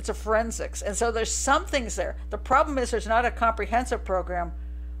 It's a forensics. And so there's some things there. The problem is there's not a comprehensive program,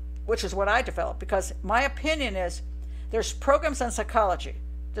 which is what I developed, because my opinion is there's programs on psychology,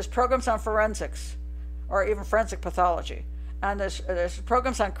 there's programs on forensics, or even forensic pathology, and there's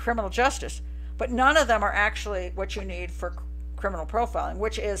programs on criminal justice, but none of them are actually what you need for criminal profiling,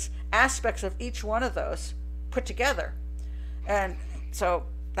 which is aspects of each one of those put together. And so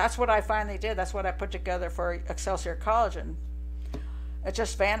that's what I finally did. That's what I put together for Excelsior College, and it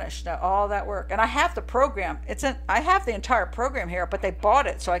just vanished, all that work. And I have the program. I have the entire program here, but they bought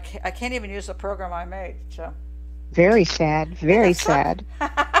it, so I can't even use the program I made. So very sad. Very sad.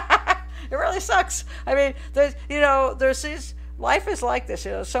 It really sucks. I mean, there's these. Life is like this.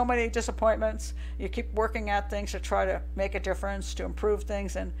 So many disappointments. You keep working at things to try to make a difference, to improve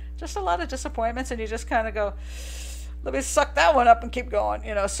things, and just a lot of disappointments. And you just kind of go, "Let me suck that one up and keep going."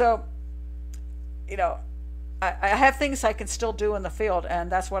 So, I have things I can still do in the field,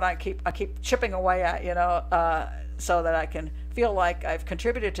 and that's what I keep chipping away at, so that I can feel like I've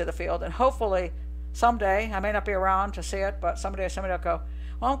contributed to the field, and hopefully someday, I may not be around to see it, but someday somebody will go,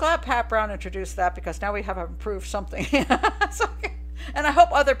 "Well, I'm glad Pat Brown introduced that, because now we have improved something." So, and I hope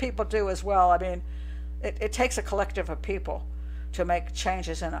other people do as well. I mean, it takes a collective of people to make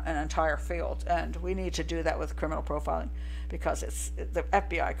changes in an entire field, and we need to do that with criminal profiling, because the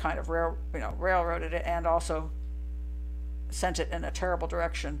FBI kind of railroaded it, and also sent it in a terrible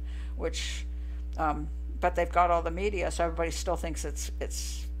direction, which but they've got all the media, so everybody still thinks it's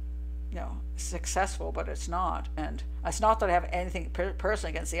successful, but it's not. And it's not that I have anything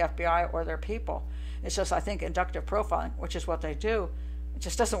personally against the FBI or their people. It's just, I think inductive profiling, which is what they do, it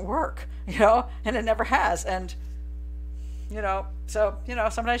just doesn't work, and it never has. And so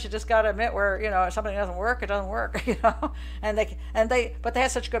sometimes you just got to admit where if something doesn't work, it doesn't work, and but they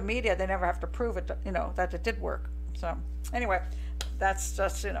have such good media, they never have to prove it, that it did work. So anyway, that's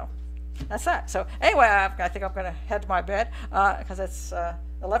just that's that. So anyway, I think I'm going to head to my bed, because it's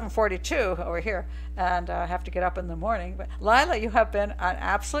 11:42 over here, and I have to get up in the morning. But Lila, you have been an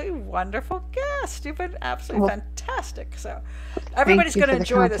absolutely wonderful guest. You've been absolutely fantastic. So everybody's going to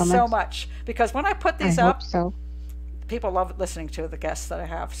enjoy this so much, because when I put these up, people love listening to the guests that I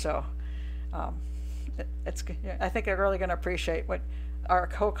have. So I think they're really going to appreciate what our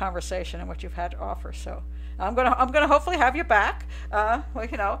co-conversation and what you've had to offer. So I'm gonna hopefully have you back. I'll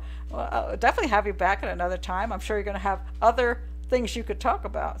definitely have you back at another time. I'm sure you're going to have other things you could talk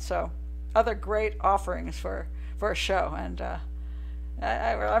about. So other great offerings for a show, and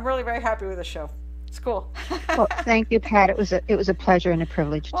I'm really very happy with the show. It's cool. Well, thank you, Pat. It was a pleasure and a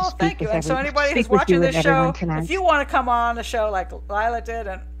privilege to speak thank you. with And so anybody who's watching this show, if you want to come on the show like Lila did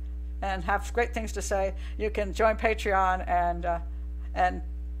and have great things to say, you can join Patreon and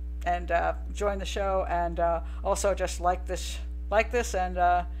join the show, and also just like this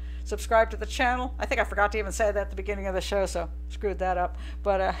and subscribe to the channel. I think I forgot to even say that at the beginning of the show, so screwed that up.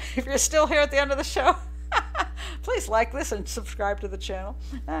 But if you're still here at the end of the show, please like this and subscribe to the channel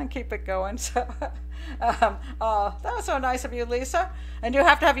and keep it going. So that was so nice of you, Lisa. And I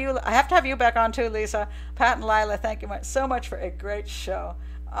have to have you back on too, Lisa. Pat and Lila, thank you so much for a great show.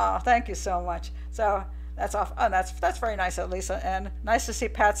 Thank you so much. So that's off. Oh, that's very nice of Lisa, and nice to see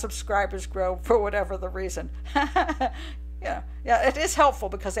Pat's subscribers grow for whatever the reason. Yeah, it is helpful,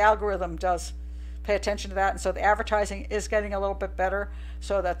 because the algorithm does pay attention to that, and so the advertising is getting a little bit better,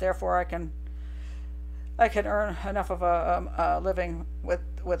 so that therefore I can earn enough of a living with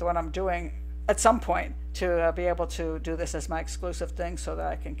what I'm doing at some point to be able to do this as my exclusive thing, so that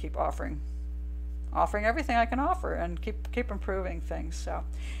I can keep offering everything I can offer and keep improving things. So.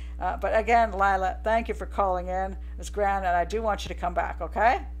 But again, Lila, thank you for calling in. It's grand, and I do want you to come back,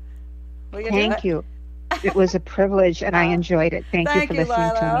 okay? Will you do that? Thank you. It was a privilege, and I enjoyed it. Thank you for listening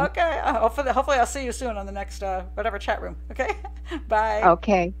Lila. to me. Okay. Hopefully I'll see you soon on the next whatever chat room. Okay? Bye.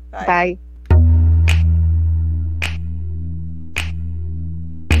 Okay. Bye.